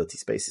possibility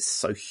space is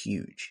so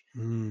huge.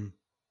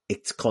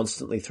 It's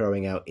constantly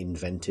throwing out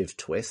inventive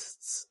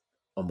twists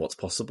on what's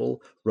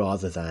possible,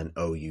 rather than,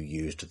 oh, you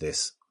used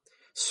this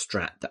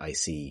strat that I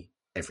see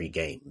every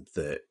game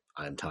that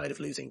I'm tired of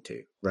losing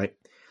to, right?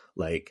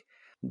 Like,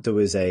 there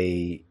was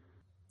a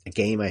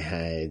game I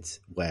had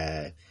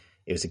where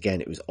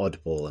it was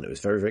oddball, and it was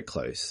very, very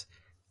close.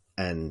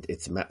 And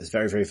its map is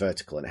very, very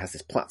vertical, and it has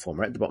this platform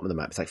right at the bottom of the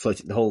map. It's like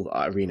floating, the whole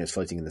arena is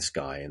floating in the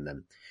sky, and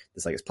then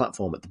there's like this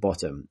platform at the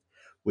bottom,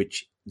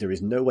 which there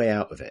is no way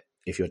out of it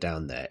if you're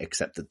down there,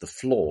 except that the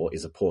floor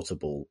is a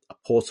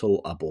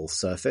portalable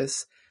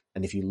surface.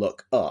 And if you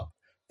look up,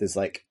 there's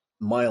like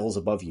miles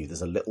above you,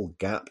 there's a little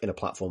gap in a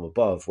platform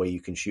above where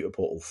you can shoot a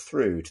portal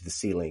through to the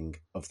ceiling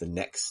of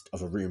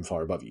a room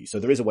far above you. So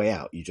there is a way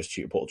out. You just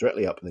shoot a portal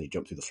directly up, and then you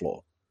jump through the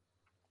floor.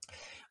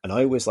 And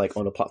I was like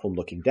on a platform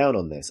looking down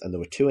on this, and there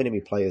were 2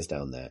 enemy players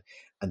down there,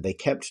 and they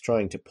kept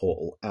trying to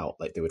portal out.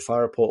 Like, they would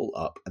fire a portal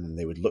up, and then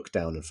they would look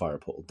down and fire a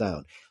portal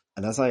down.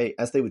 And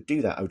as they would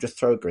do that, I would just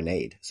throw a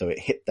grenade, so it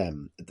hit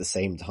them at the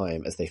same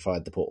time as they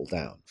fired the portal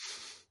down,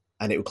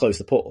 and it would close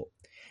the portal.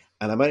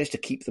 And I managed to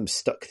keep them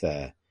stuck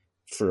there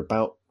for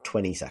about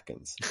 20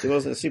 seconds. It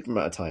wasn't a super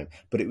amount of time,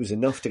 but it was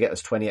enough to get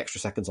us 20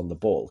 extra seconds on the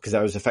ball, because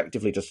I was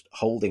effectively just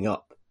holding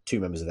up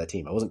 2 members of their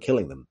team. I wasn't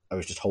killing them. I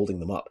was just holding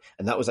them up.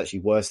 And that was actually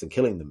worse than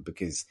killing them,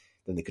 because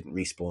then they couldn't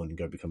respawn and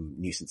go become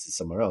nuisances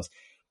somewhere else.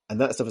 And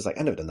that stuff was like,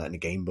 I've never done that in a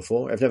game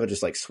before. I've never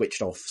just like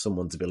switched off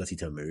someone's ability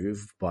to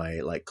move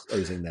by like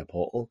closing their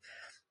portal.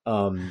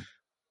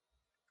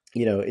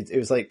 It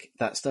was like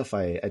that stuff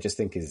I just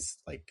think is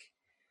like,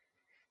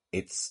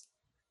 it's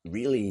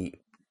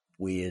really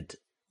weird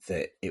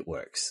that it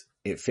works.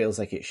 It feels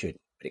like it should,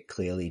 but it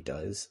clearly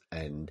does.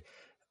 And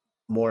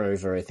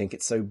moreover, I think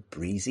it's so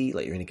breezy.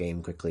 Like, you're in a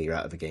game quickly, you're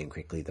out of a game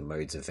quickly, the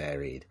modes are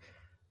varied,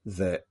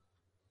 that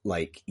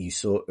like you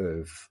sort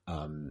of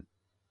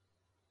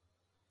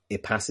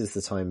it passes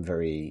the time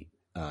very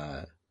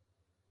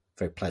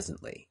very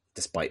pleasantly,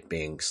 despite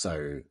being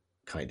so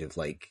kind of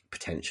like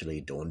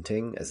potentially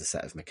daunting as a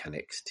set of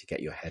mechanics to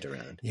get your head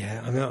around.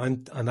 Yeah, I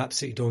mean, I'm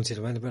absolutely daunted.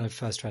 When I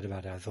first read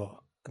about it, I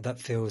thought that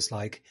feels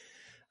like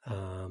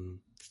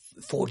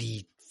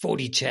 40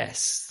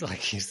 chess,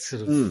 like it's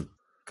sort of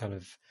kind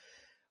of,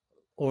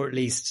 or at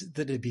least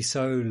that it'd be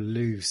so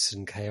loose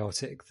and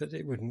chaotic that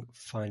it wouldn't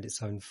find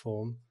its own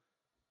form.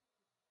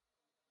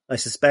 I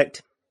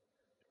suspect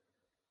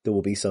there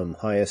will be some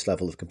highest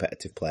level of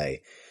competitive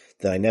play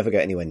that I never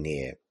get anywhere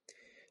near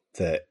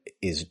that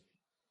is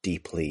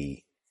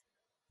deeply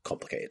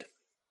complicated.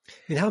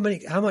 I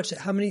mean, how much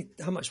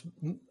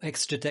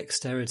extra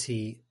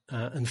dexterity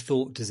and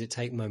thought does it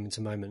take moment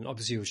to moment?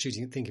 Obviously, you're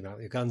thinking about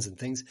your guns and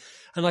things,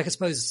 and like I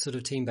suppose sort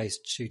of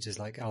team-based shooters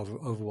like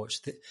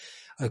Overwatch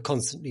are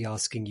constantly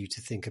asking you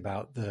to think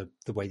about the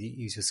way that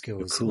you use your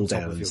skills on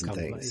top of your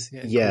gunplay,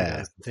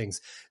 and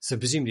things. So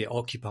presumably, it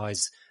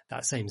occupies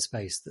that same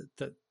space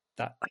that.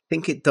 I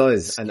think it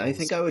does, and I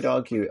think I would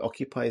argue it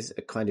occupies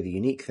a kind of a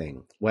unique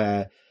thing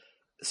where.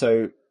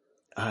 So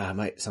I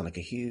might sound like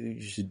a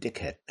huge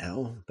dickhead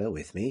now, bear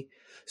with me.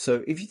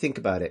 So if you think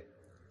about it,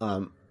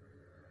 a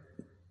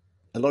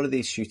lot of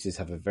these shooters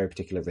have a very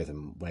particular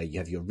rhythm where you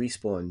have your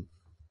respawn.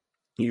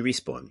 You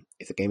respawn.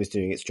 If the game is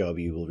doing its job,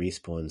 you will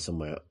respawn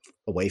somewhere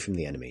away from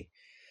the enemy.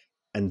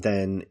 And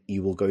then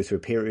you will go through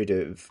a period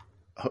of,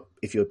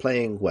 if you're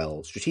playing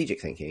well, strategic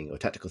thinking or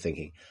tactical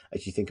thinking,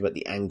 as you think about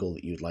the angle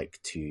that you'd like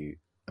to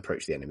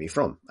approach the enemy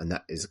from. And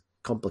that is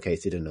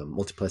complicated in a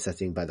multiplayer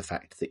setting by the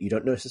fact that you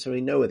don't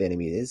necessarily know where the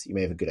enemy is. You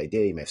may have a good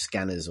idea, you may have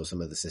scanners or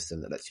some other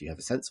system that lets you have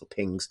a sense, or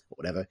pings or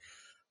whatever,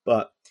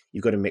 but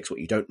you've got to mix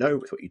what you don't know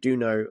with what you do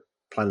know,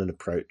 plan an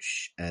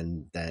approach,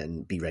 and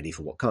then be ready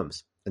for what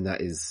comes. And that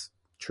is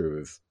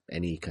true of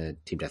any kind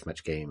of team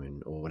deathmatch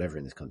game or whatever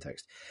in this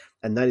context.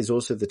 And that is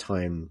also the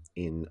time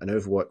in an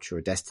Overwatch or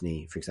a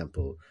Destiny, for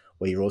example,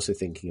 where you're also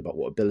thinking about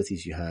what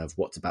abilities you have,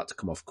 what's about to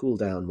come off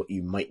cooldown, what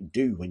you might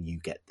do when you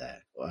get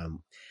there.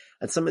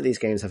 And some of these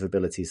games have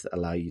abilities that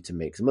allow you to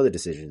make some other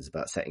decisions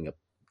about setting up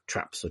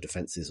traps or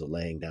defenses or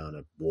laying down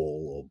a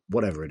wall or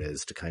whatever it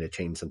is to kind of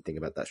change something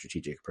about that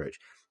strategic approach.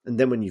 And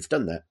then when you've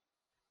done that,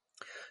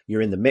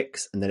 you're in the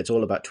mix, and then it's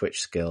all about Twitch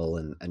skill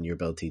and your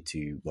ability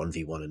to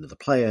 1v1 another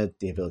player,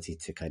 the ability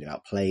to kind of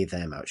outplay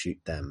them,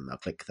 outshoot them,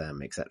 outclick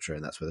them, etc.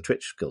 And that's where the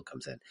Twitch skill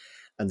comes in.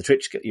 And the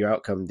Twitch, the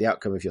outcome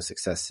of your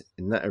success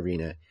in that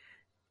arena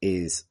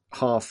is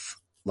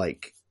half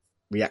like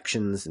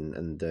reactions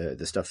and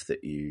the stuff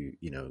that you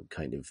know,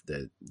 kind of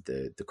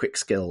the quick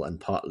skill, and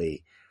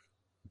partly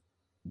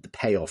the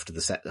payoff to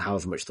the set,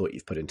 however much thought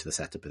you've put into the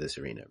setup of this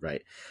arena,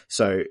 right?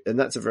 So, and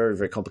that's a very,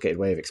 very complicated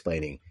way of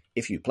explaining.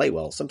 If you play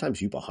well,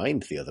 sometimes you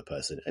behind the other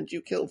person and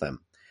you kill them,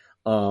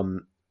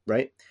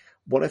 right?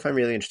 What I find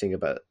really interesting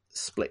about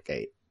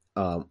Splitgate,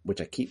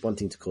 which I keep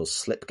wanting to call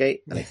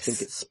Slipgate, and I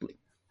think it's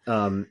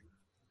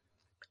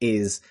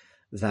is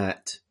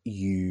that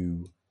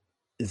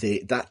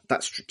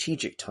that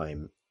strategic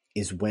time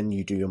is when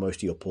you do most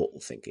of your portal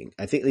thinking.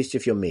 I think, at least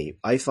if you're me,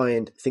 I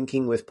find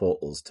thinking with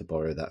portals, to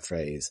borrow that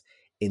phrase,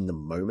 in the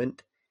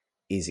moment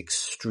is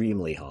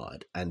extremely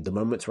hard. And the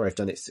moments where I've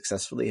done it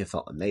successfully have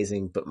felt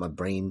amazing, but my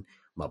brain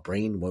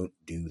won't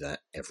do that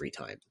every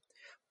time.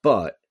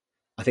 But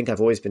I think I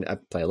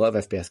play a lot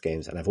of FPS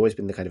games, and I've always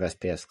been the kind of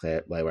FPS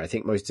player where I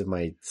think most of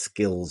my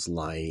skills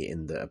lie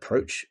in the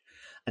approach,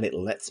 and it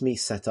lets me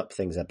set up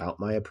things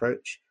about my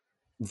approach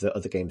that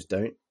other games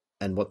don't.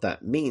 And what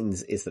that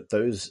means is that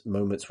those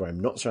moments where I'm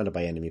not surrounded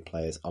by enemy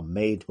players are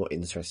made more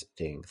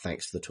interesting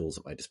thanks to the tools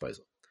at my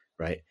disposal,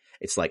 right?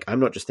 It's like, I'm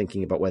not just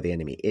thinking about where the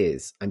enemy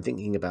is, I'm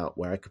thinking about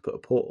where I could put a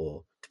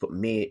portal to put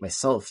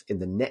myself in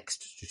the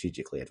next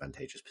strategically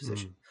advantageous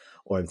position.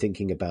 Or I'm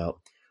thinking about,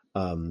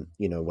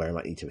 where I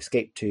might need to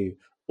escape to,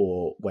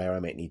 or where I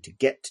might need to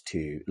get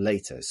to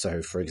later.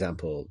 So, for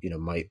example,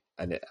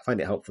 and I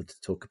find it helpful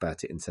to talk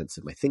about it in sense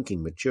of my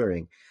thinking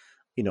maturing.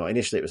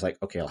 Initially it was like,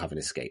 okay, I'll have an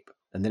escape.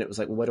 And then it was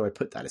like, well, where do I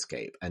put that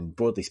escape? And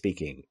broadly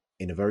speaking,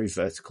 in a very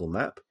vertical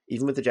map,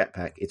 even with the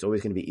jetpack, it's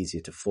always going to be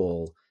easier to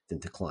fall than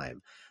to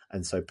climb.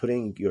 And so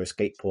putting your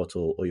escape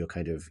portal, or your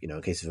kind of,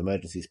 in case of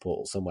emergencies,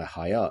 portal somewhere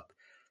high up,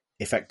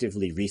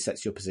 effectively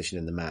resets your position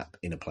in the map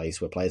in a place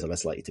where players are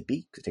less likely to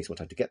be, because it takes more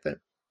time to get there,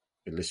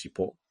 unless you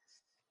port.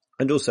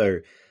 And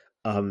also,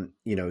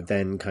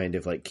 then kind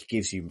of like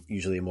gives you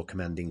usually a more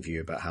commanding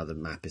view about how the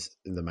match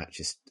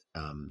is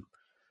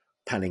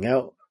panning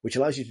out, which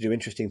allows you to do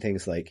interesting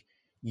things like,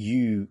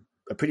 you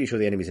are pretty sure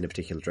the enemy's in a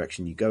particular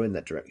direction, you go in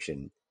that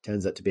direction,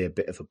 turns out to be a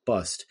bit of a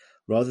bust,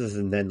 rather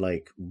than then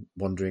like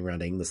wandering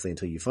around aimlessly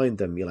until you find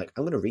them. You're like,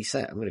 I'm going to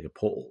reset, I'm going to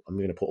portal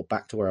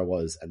back to where I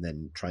was, and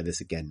then try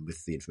this again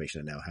with the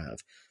information I now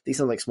have. These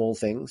sound like small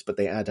things, but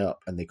they add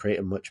up, and they create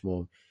a much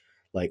more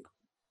like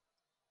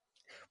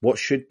what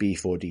should be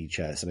 4D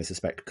chess, and I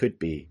suspect could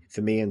be,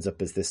 for me, ends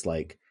up as this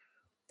like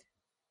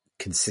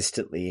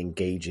consistently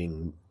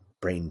engaging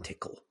brain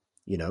tickle,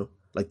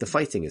 Like the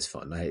fighting is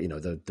fun.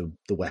 The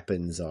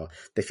weapons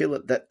they feel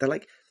that they're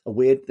like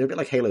they're a bit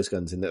like Halo's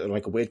guns, and they're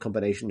like a weird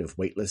combination of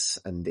weightless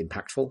and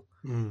impactful,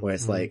 where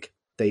it's like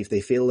they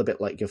feel a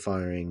bit like you're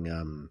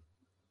firing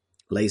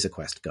Laser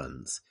Quest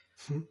guns,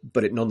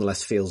 but it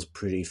nonetheless feels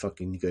pretty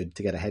fucking good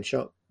to get a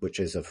headshot, which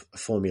is a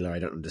formula I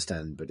don't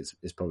understand, but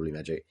it's probably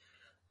magic.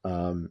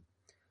 And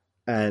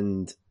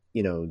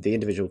the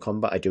individual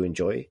combat I do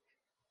enjoy,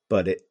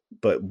 but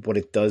what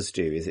it does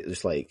do is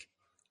it's like,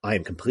 I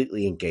am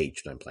completely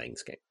engaged when I'm playing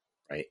this game,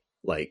 right?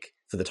 Like,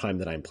 for the time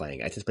that I'm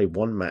playing, I just play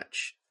one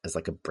match as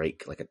like a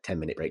break, like a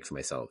 10-minute break for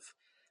myself,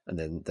 and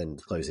then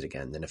close it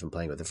again. Then if I'm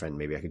playing with a friend,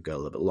 maybe I could go a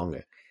little bit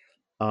longer.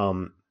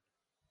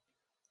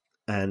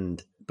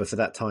 But for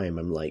that time,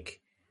 I'm like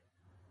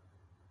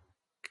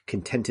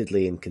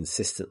contentedly and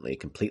consistently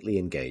completely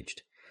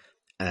engaged.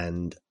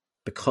 And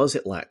because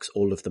it lacks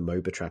all of the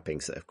MOBA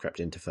trappings that have crept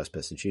into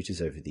first-person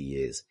shooters over the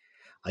years,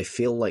 I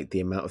feel like the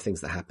amount of things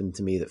that happen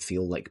to me that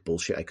feel like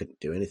bullshit I couldn't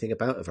do anything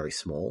about are very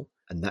small.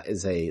 And that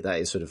is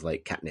sort of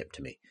like catnip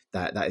to me.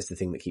 That is the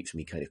thing that keeps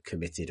me kind of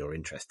committed or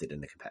interested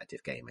in a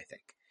competitive game, I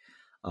think.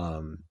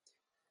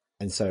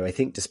 And so I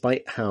think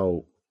despite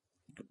how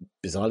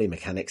bizarrely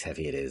mechanics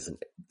heavy it is,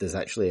 there's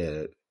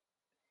actually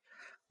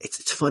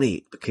it's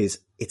funny because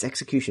its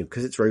execution,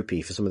 because it's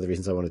ropey for some of the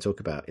reasons I want to talk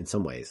about in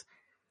some ways,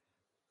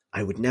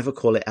 I would never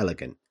call it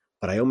elegant,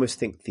 but I almost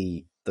think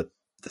the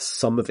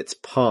sum of its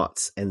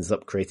parts ends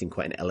up creating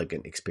quite an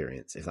elegant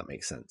experience, if that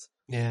makes sense.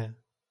 Yeah.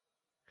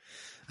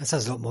 That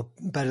sounds a lot more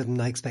better than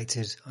I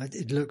expected.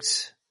 It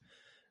looked,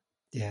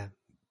 yeah.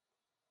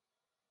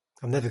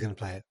 I'm never going to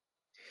play it.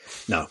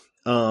 No.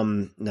 I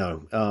want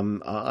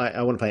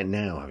to play it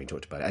now, having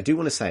talked about it. I do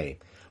want to say,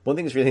 one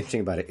thing that's really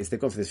interesting about it is they've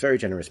gone for this very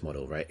generous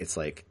model, right? It's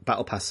like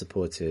Battle Pass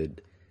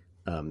supported,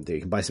 that you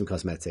can buy some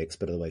cosmetics,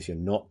 but otherwise you're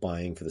not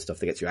buying for the stuff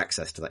that gets you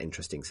access to that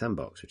interesting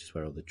sandbox, which is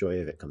where all the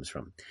joy of it comes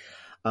from.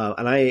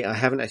 And I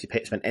haven't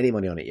actually spent any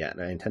money on it yet,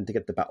 and I intend to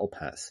get the Battle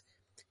Pass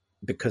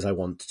because I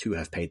want to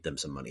have paid them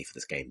some money for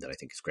this game that I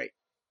think is great.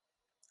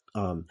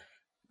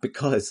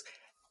 Because,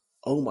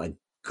 oh my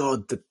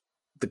god,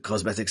 the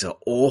cosmetics are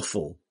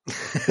awful.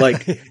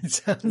 Like,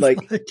 tell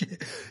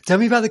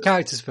me about the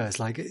characters first.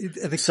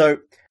 So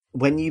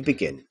when you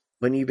begin,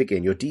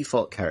 your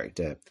default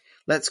character,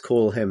 let's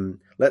call him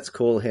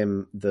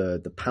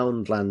the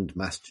Poundland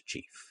Master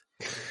Chief.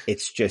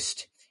 It's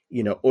just,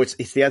 or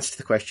it's the answer to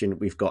the question,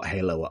 we've got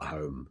Halo at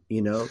home,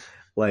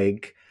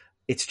 like,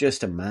 it's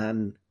just a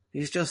man.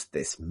 He's just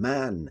this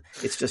man.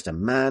 It's just a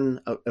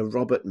man, a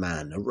robot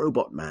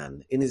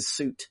man in his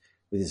suit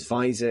with his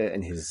visor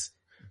and his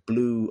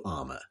blue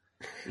armor.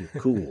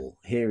 Cool.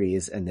 Here he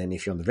is. And then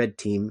if you're on the red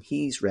team,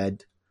 he's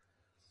red.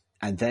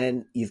 And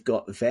then you've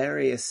got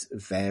various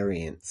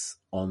variants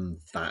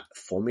on that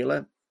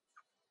formula,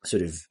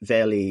 sort of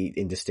fairly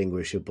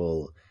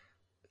indistinguishable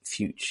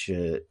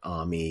future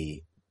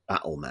army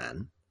battle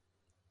man.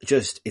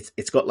 Just,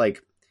 it's got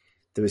like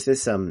there was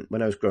this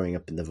when I was growing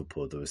up in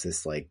Liverpool, there was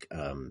this like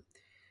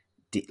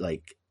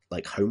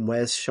like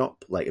homewares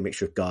shop, like a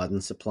mixture of garden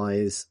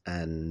supplies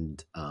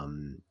and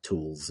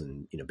tools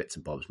and bits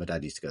and bobs. My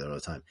dad used to go there all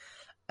the time,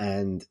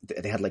 and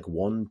they had like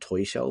one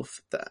toy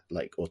shelf that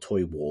or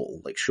toy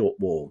wall, like short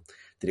wall,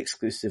 that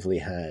exclusively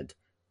had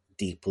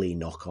deeply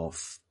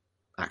knockoff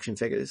action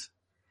figures.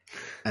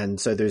 And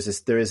so there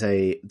is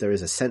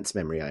a sense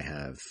memory I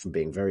have from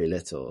being very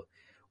little,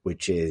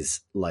 which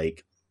is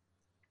like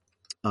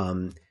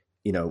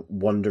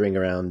wandering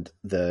around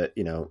the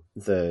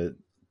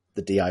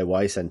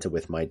DIY center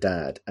with my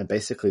dad, and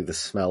basically the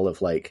smell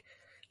of like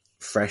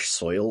fresh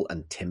soil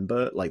and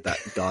timber, like that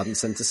garden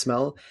center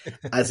smell,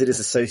 as it is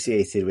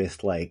associated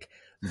with like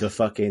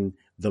the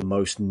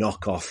most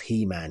knockoff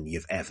He-Man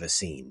you've ever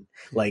seen.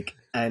 Like,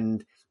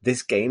 and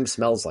this game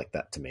smells like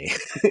that to me.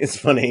 It's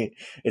funny.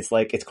 It's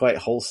like, it's quite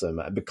wholesome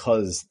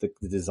because the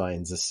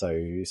designs are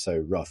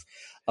so rough.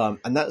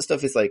 And that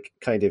stuff is like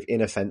kind of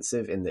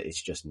inoffensive in that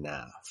it's just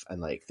naff,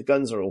 and like the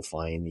guns are all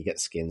fine. You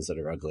get skins that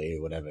are ugly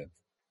or whatever.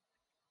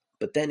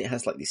 But then it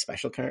has like these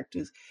special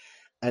characters,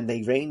 and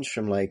they range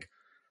from like,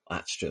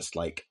 that's just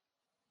like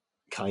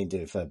kind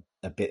of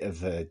a bit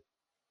of a,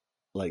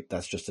 like,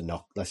 that's just a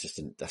wonky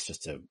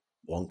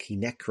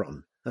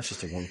Necron. That's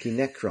just a wonky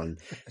Necron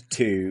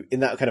to, in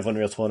that kind of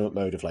Unreal Tournament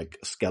mode of like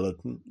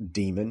skeleton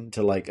demon,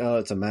 to like, oh,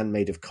 it's a man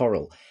made of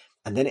coral.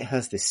 And then it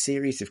has this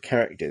series of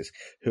characters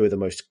who are the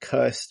most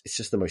cursed. It's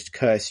just the most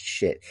cursed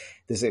shit.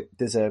 There's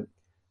a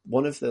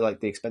one of the like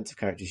the expensive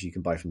characters you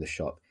can buy from the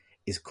shop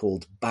is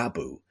called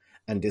Babu,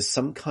 and is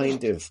some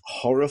kind of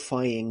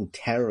horrifying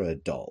terror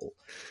doll.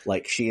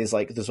 Like, she is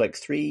like, there's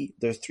three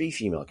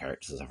female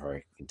characters, as far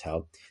as I can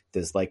tell.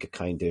 There's like a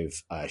kind of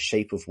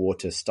Shape of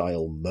Water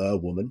style mer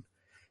woman.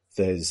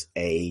 There's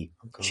a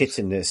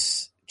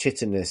chitinous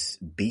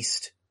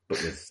beast,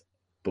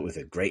 but with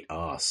a great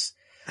arse.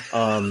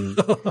 Because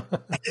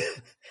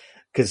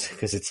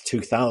it's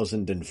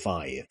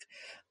 2005,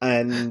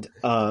 and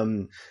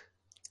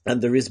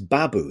there is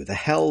Babu, the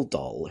Hell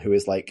doll, who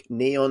is like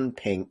neon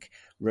pink,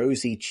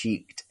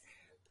 rosy-cheeked,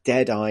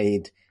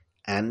 dead-eyed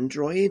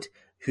android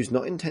who's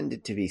not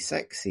intended to be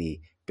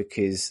sexy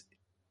because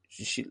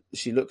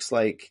she looks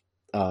like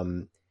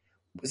what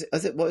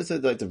is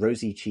it like the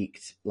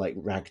rosy-cheeked like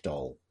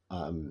ragdoll?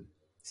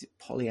 Is it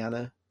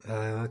Pollyanna? Oh,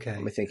 okay.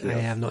 What am I thinking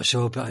I'm not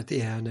sure, but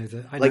yeah, I know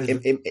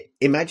that.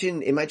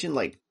 Imagine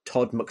like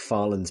Todd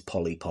McFarlane's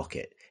Polly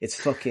Pocket. It's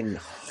fucking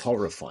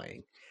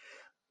horrifying.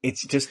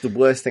 It's just the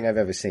worst thing I've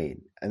ever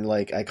seen. And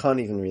like, I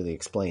can't even really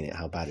explain it,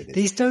 how bad it is.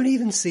 These don't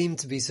even seem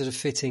to be sort of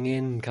fitting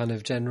in kind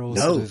of general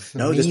there's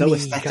no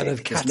aesthetic. kind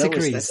of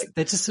categories.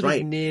 They're just sort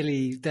of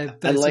nearly, they're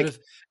like, sort of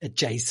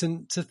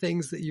adjacent to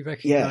things that you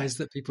recognize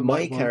that people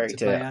might want to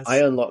play as. I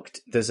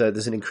unlocked, there's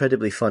an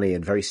incredibly funny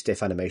and very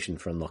stiff animation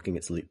for unlocking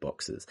its loot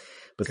boxes.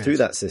 But through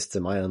that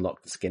system, I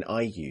unlocked the skin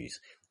I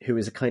use, who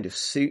is a kind of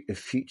suit of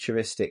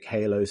futuristic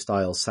Halo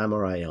style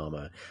samurai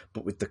armor,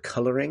 but with the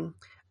coloring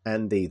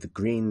and the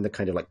green, the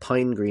kind of like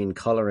pine green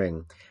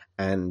coloring,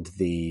 and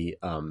the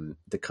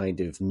kind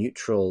of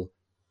neutral,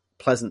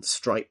 pleasant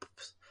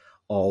stripes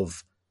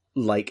of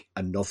like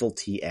a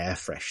novelty air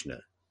freshener.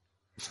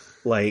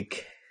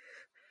 Like,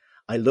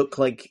 I look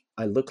like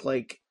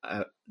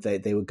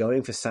they were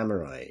going for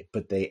samurai,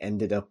 but they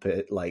ended up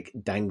at like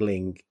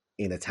dangling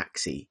in a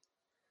taxi,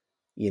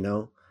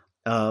 like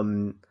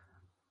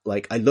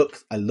I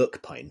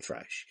look pine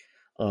fresh.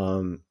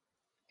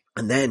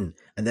 And then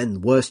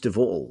worst of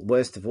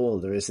all,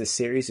 there is this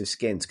series of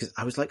skins, because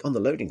I was like on the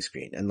loading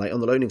screen, and like on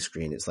the loading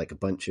screen, it's like a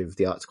bunch of,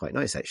 the art's quite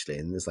nice actually,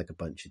 and there's like a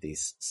bunch of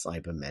these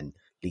Cybermen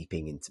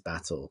leaping into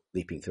battle,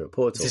 leaping through a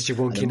portal. Is this your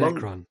wonky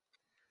Necron?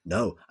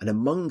 No, and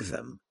among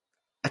them,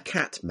 a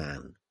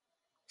Catman.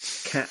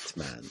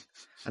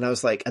 And I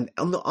was like, and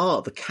on the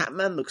art, the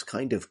Catman looks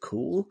kind of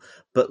cool,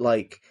 but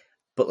like,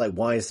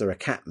 why is there a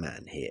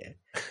Catman here?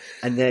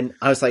 And then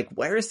I was like,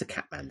 where is the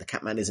Catman? The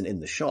Catman isn't in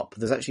the shop.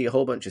 There's actually a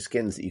whole bunch of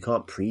skins that you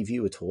can't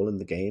preview at all in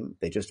the game.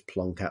 They just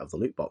plonk out of the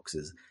loot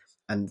boxes.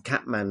 And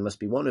Catman must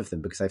be one of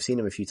them, because I've seen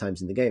him a few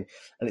times in the game.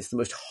 And it's the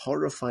most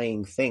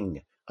horrifying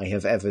thing I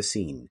have ever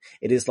seen.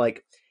 It is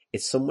like,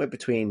 it's somewhere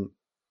between,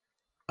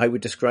 I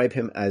would describe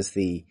him as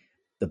the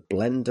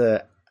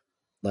Blender,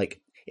 like,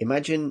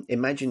 imagine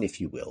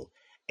if you will,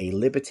 a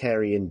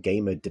libertarian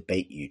gamer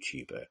debate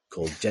YouTuber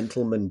called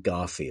Gentleman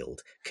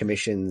Garfield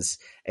commissions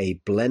a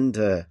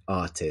Blender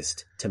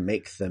artist to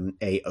make them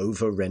a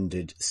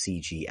over-rendered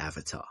CG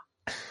avatar.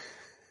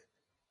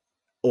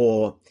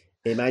 Or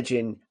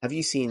imagine, have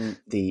you seen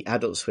the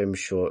Adult Swim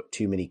short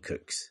Too Many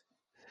Cooks?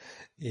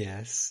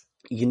 Yes.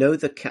 You know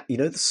the cat, the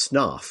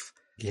Snarf?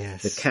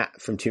 Yes. The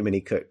cat from Too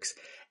Many Cooks.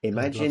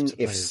 Imagine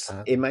if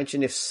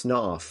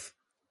Snarf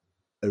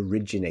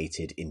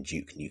originated in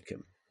Duke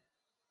Nukem.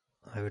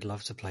 I would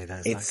love to play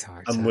that as that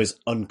character. And was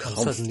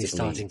suddenly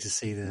starting to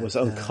see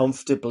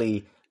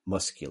uncomfortably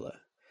muscular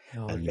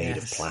and made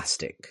of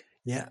plastic.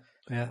 Yeah,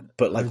 yeah.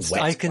 But like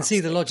I can see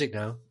the logic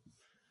now.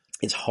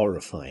 It's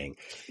horrifying.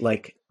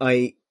 Like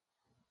I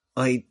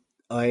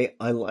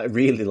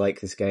really like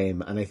this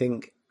game, and I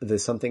think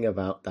there's something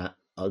about that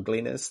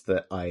ugliness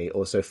that I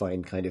also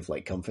find kind of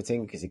like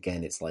comforting, because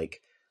again, it's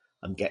like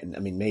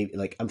maybe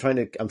like I'm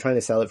trying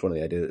to sell everyone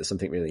the idea that there's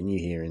something really new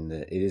here, and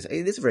that it is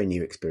a very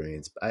new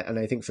experience. And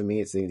I think for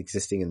me, it's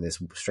existing in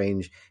this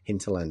strange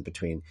hinterland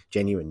between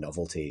genuine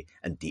novelty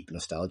and deep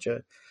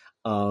nostalgia.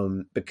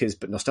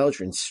 But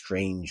nostalgia in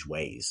strange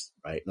ways,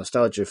 right?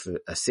 Nostalgia for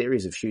a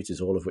series of shooters,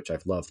 all of which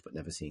I've loved but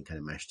never seen kind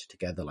of mashed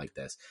together like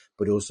this.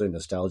 But also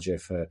nostalgia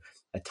for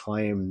a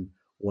time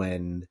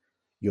when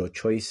your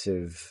choice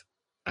of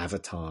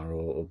avatar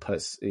or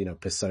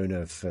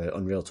persona for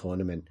Unreal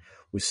Tournament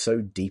was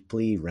so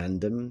deeply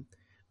random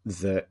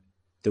that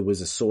there was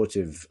a sort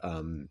of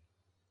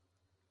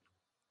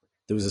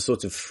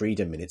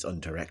freedom in its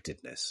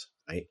undirectedness,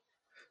 right?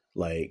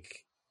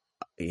 Like,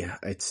 yeah,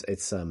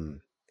 it's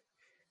a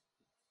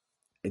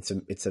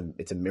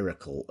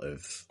miracle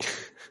of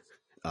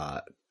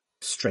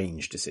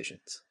strange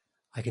decisions.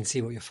 I can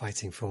see what you're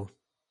fighting for.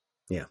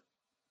 Yeah.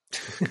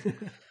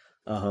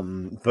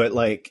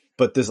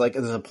 But there's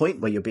a point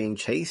where you're being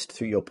chased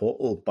through your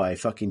portal by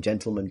fucking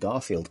Gentleman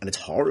Garfield, and it's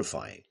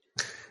horrifying.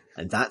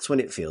 And that's when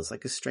it feels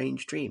like a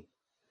strange dream.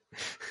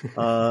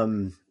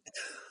 And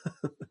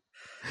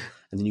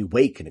then you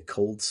wake in a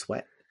cold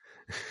sweat.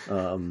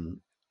 That's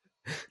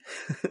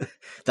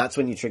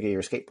when you trigger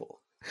your escape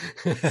portal.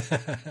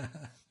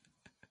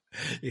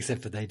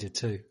 Except for they did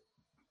too.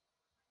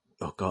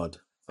 Oh God.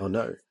 Oh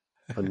no.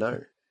 Oh no.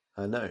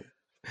 I know.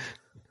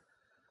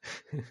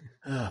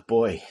 Oh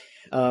boy.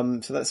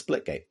 So that's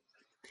Splitgate.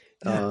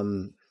 Yeah.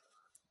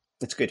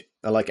 It's good.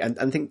 I like it.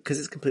 And think, because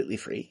it's completely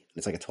free.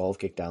 It's like a 12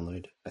 gig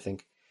download, I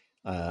think.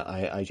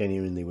 I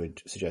genuinely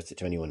would suggest it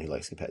to anyone who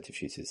likes competitive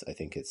shooters. I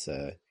think it's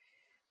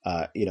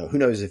who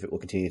knows if it will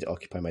continue to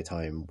occupy my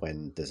time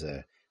when there's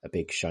a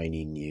big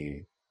shiny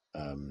new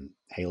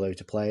Halo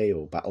to play,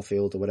 or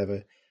Battlefield or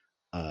whatever.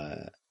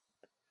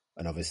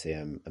 And obviously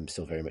I'm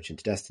still very much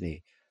into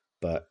Destiny,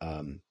 but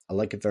I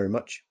like it very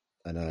much,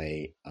 and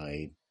I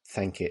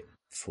thank it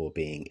for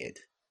being it.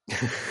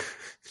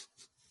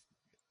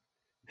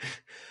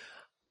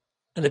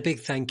 And a big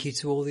thank you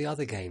to all the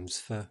other games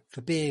for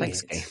being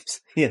Thanks, it.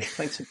 games. Yeah,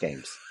 thanks for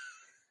games.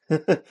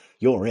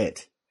 You're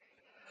it.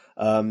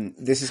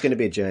 This is going to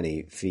be a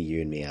journey for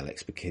you and me,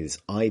 Alex, because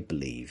I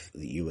believe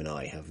that you and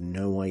I have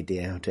no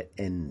idea how to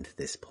end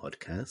this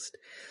podcast.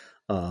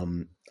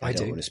 I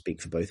don't want to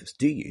speak for both of us.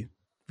 Do you?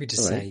 We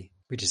just say,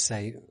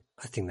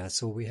 I think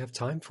that's all we have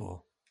time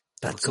for.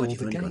 That's all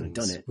the games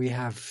done it. We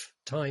have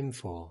time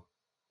for.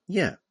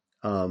 Yeah.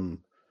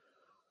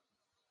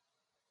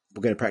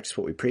 We're going to practice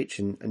what we preach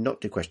and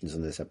not do questions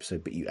on this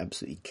episode, but you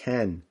absolutely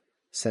can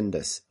send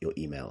us your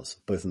emails,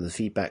 both on the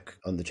feedback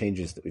on the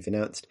changes that we've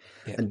announced,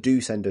 and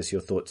do send us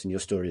your thoughts and your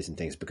stories and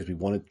things, because we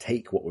want to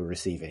take what we're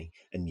receiving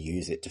and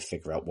use it to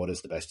figure out what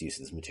is the best use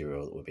of this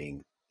material that we're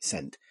being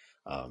sent,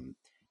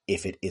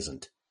 if it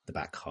isn't the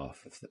back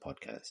half of the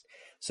podcast.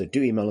 So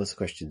do email us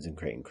questions in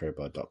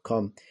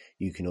crateandcrowbar.com.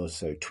 You can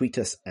also tweet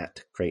us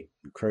at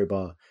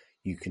crateandcrowbar.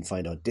 You can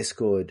find our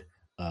Discord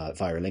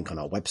via a link on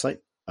our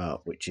website,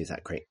 which is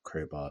at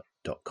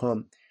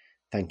crateandcrowbar.com.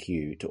 Thank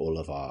you to all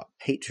of our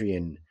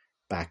Patreon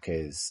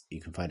backers. You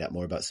can find out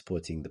more about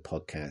supporting the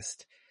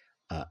podcast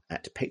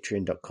at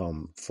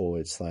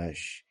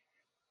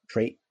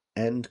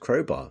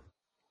patreon.com/crateandcrowbar.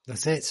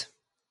 That's it.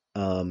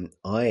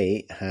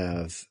 I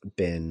have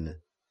been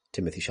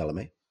Timothy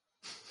Chalamet.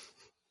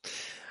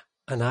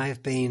 And I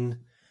have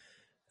been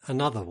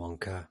another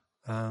Wonka.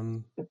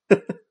 Who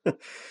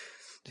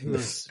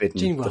was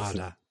Gene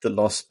Wilder. The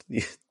lost.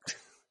 I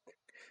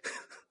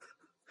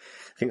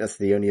think that's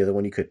the only other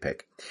one you could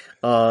pick.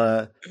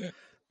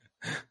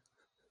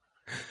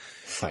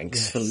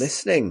 Thanks for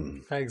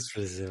listening. Thanks for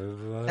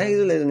listening. Thanks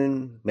for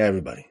listening,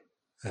 everybody.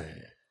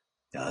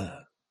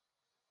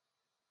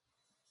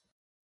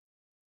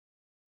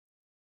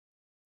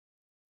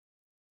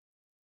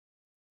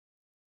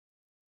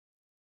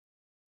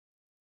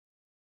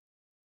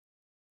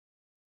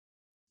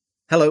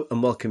 Hello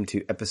and welcome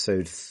to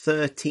episode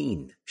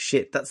 13.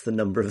 Shit, that's the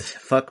number of...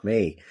 Fuck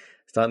me.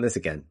 Starting this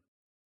again.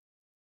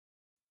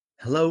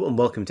 Hello and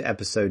welcome to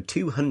episode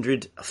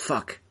 200...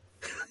 Fuck.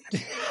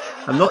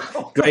 I'm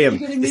not... Graham,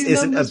 this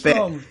isn't a bit.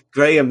 Wrong.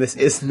 Graham, this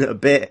isn't a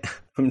bit.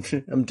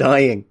 I'm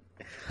dying.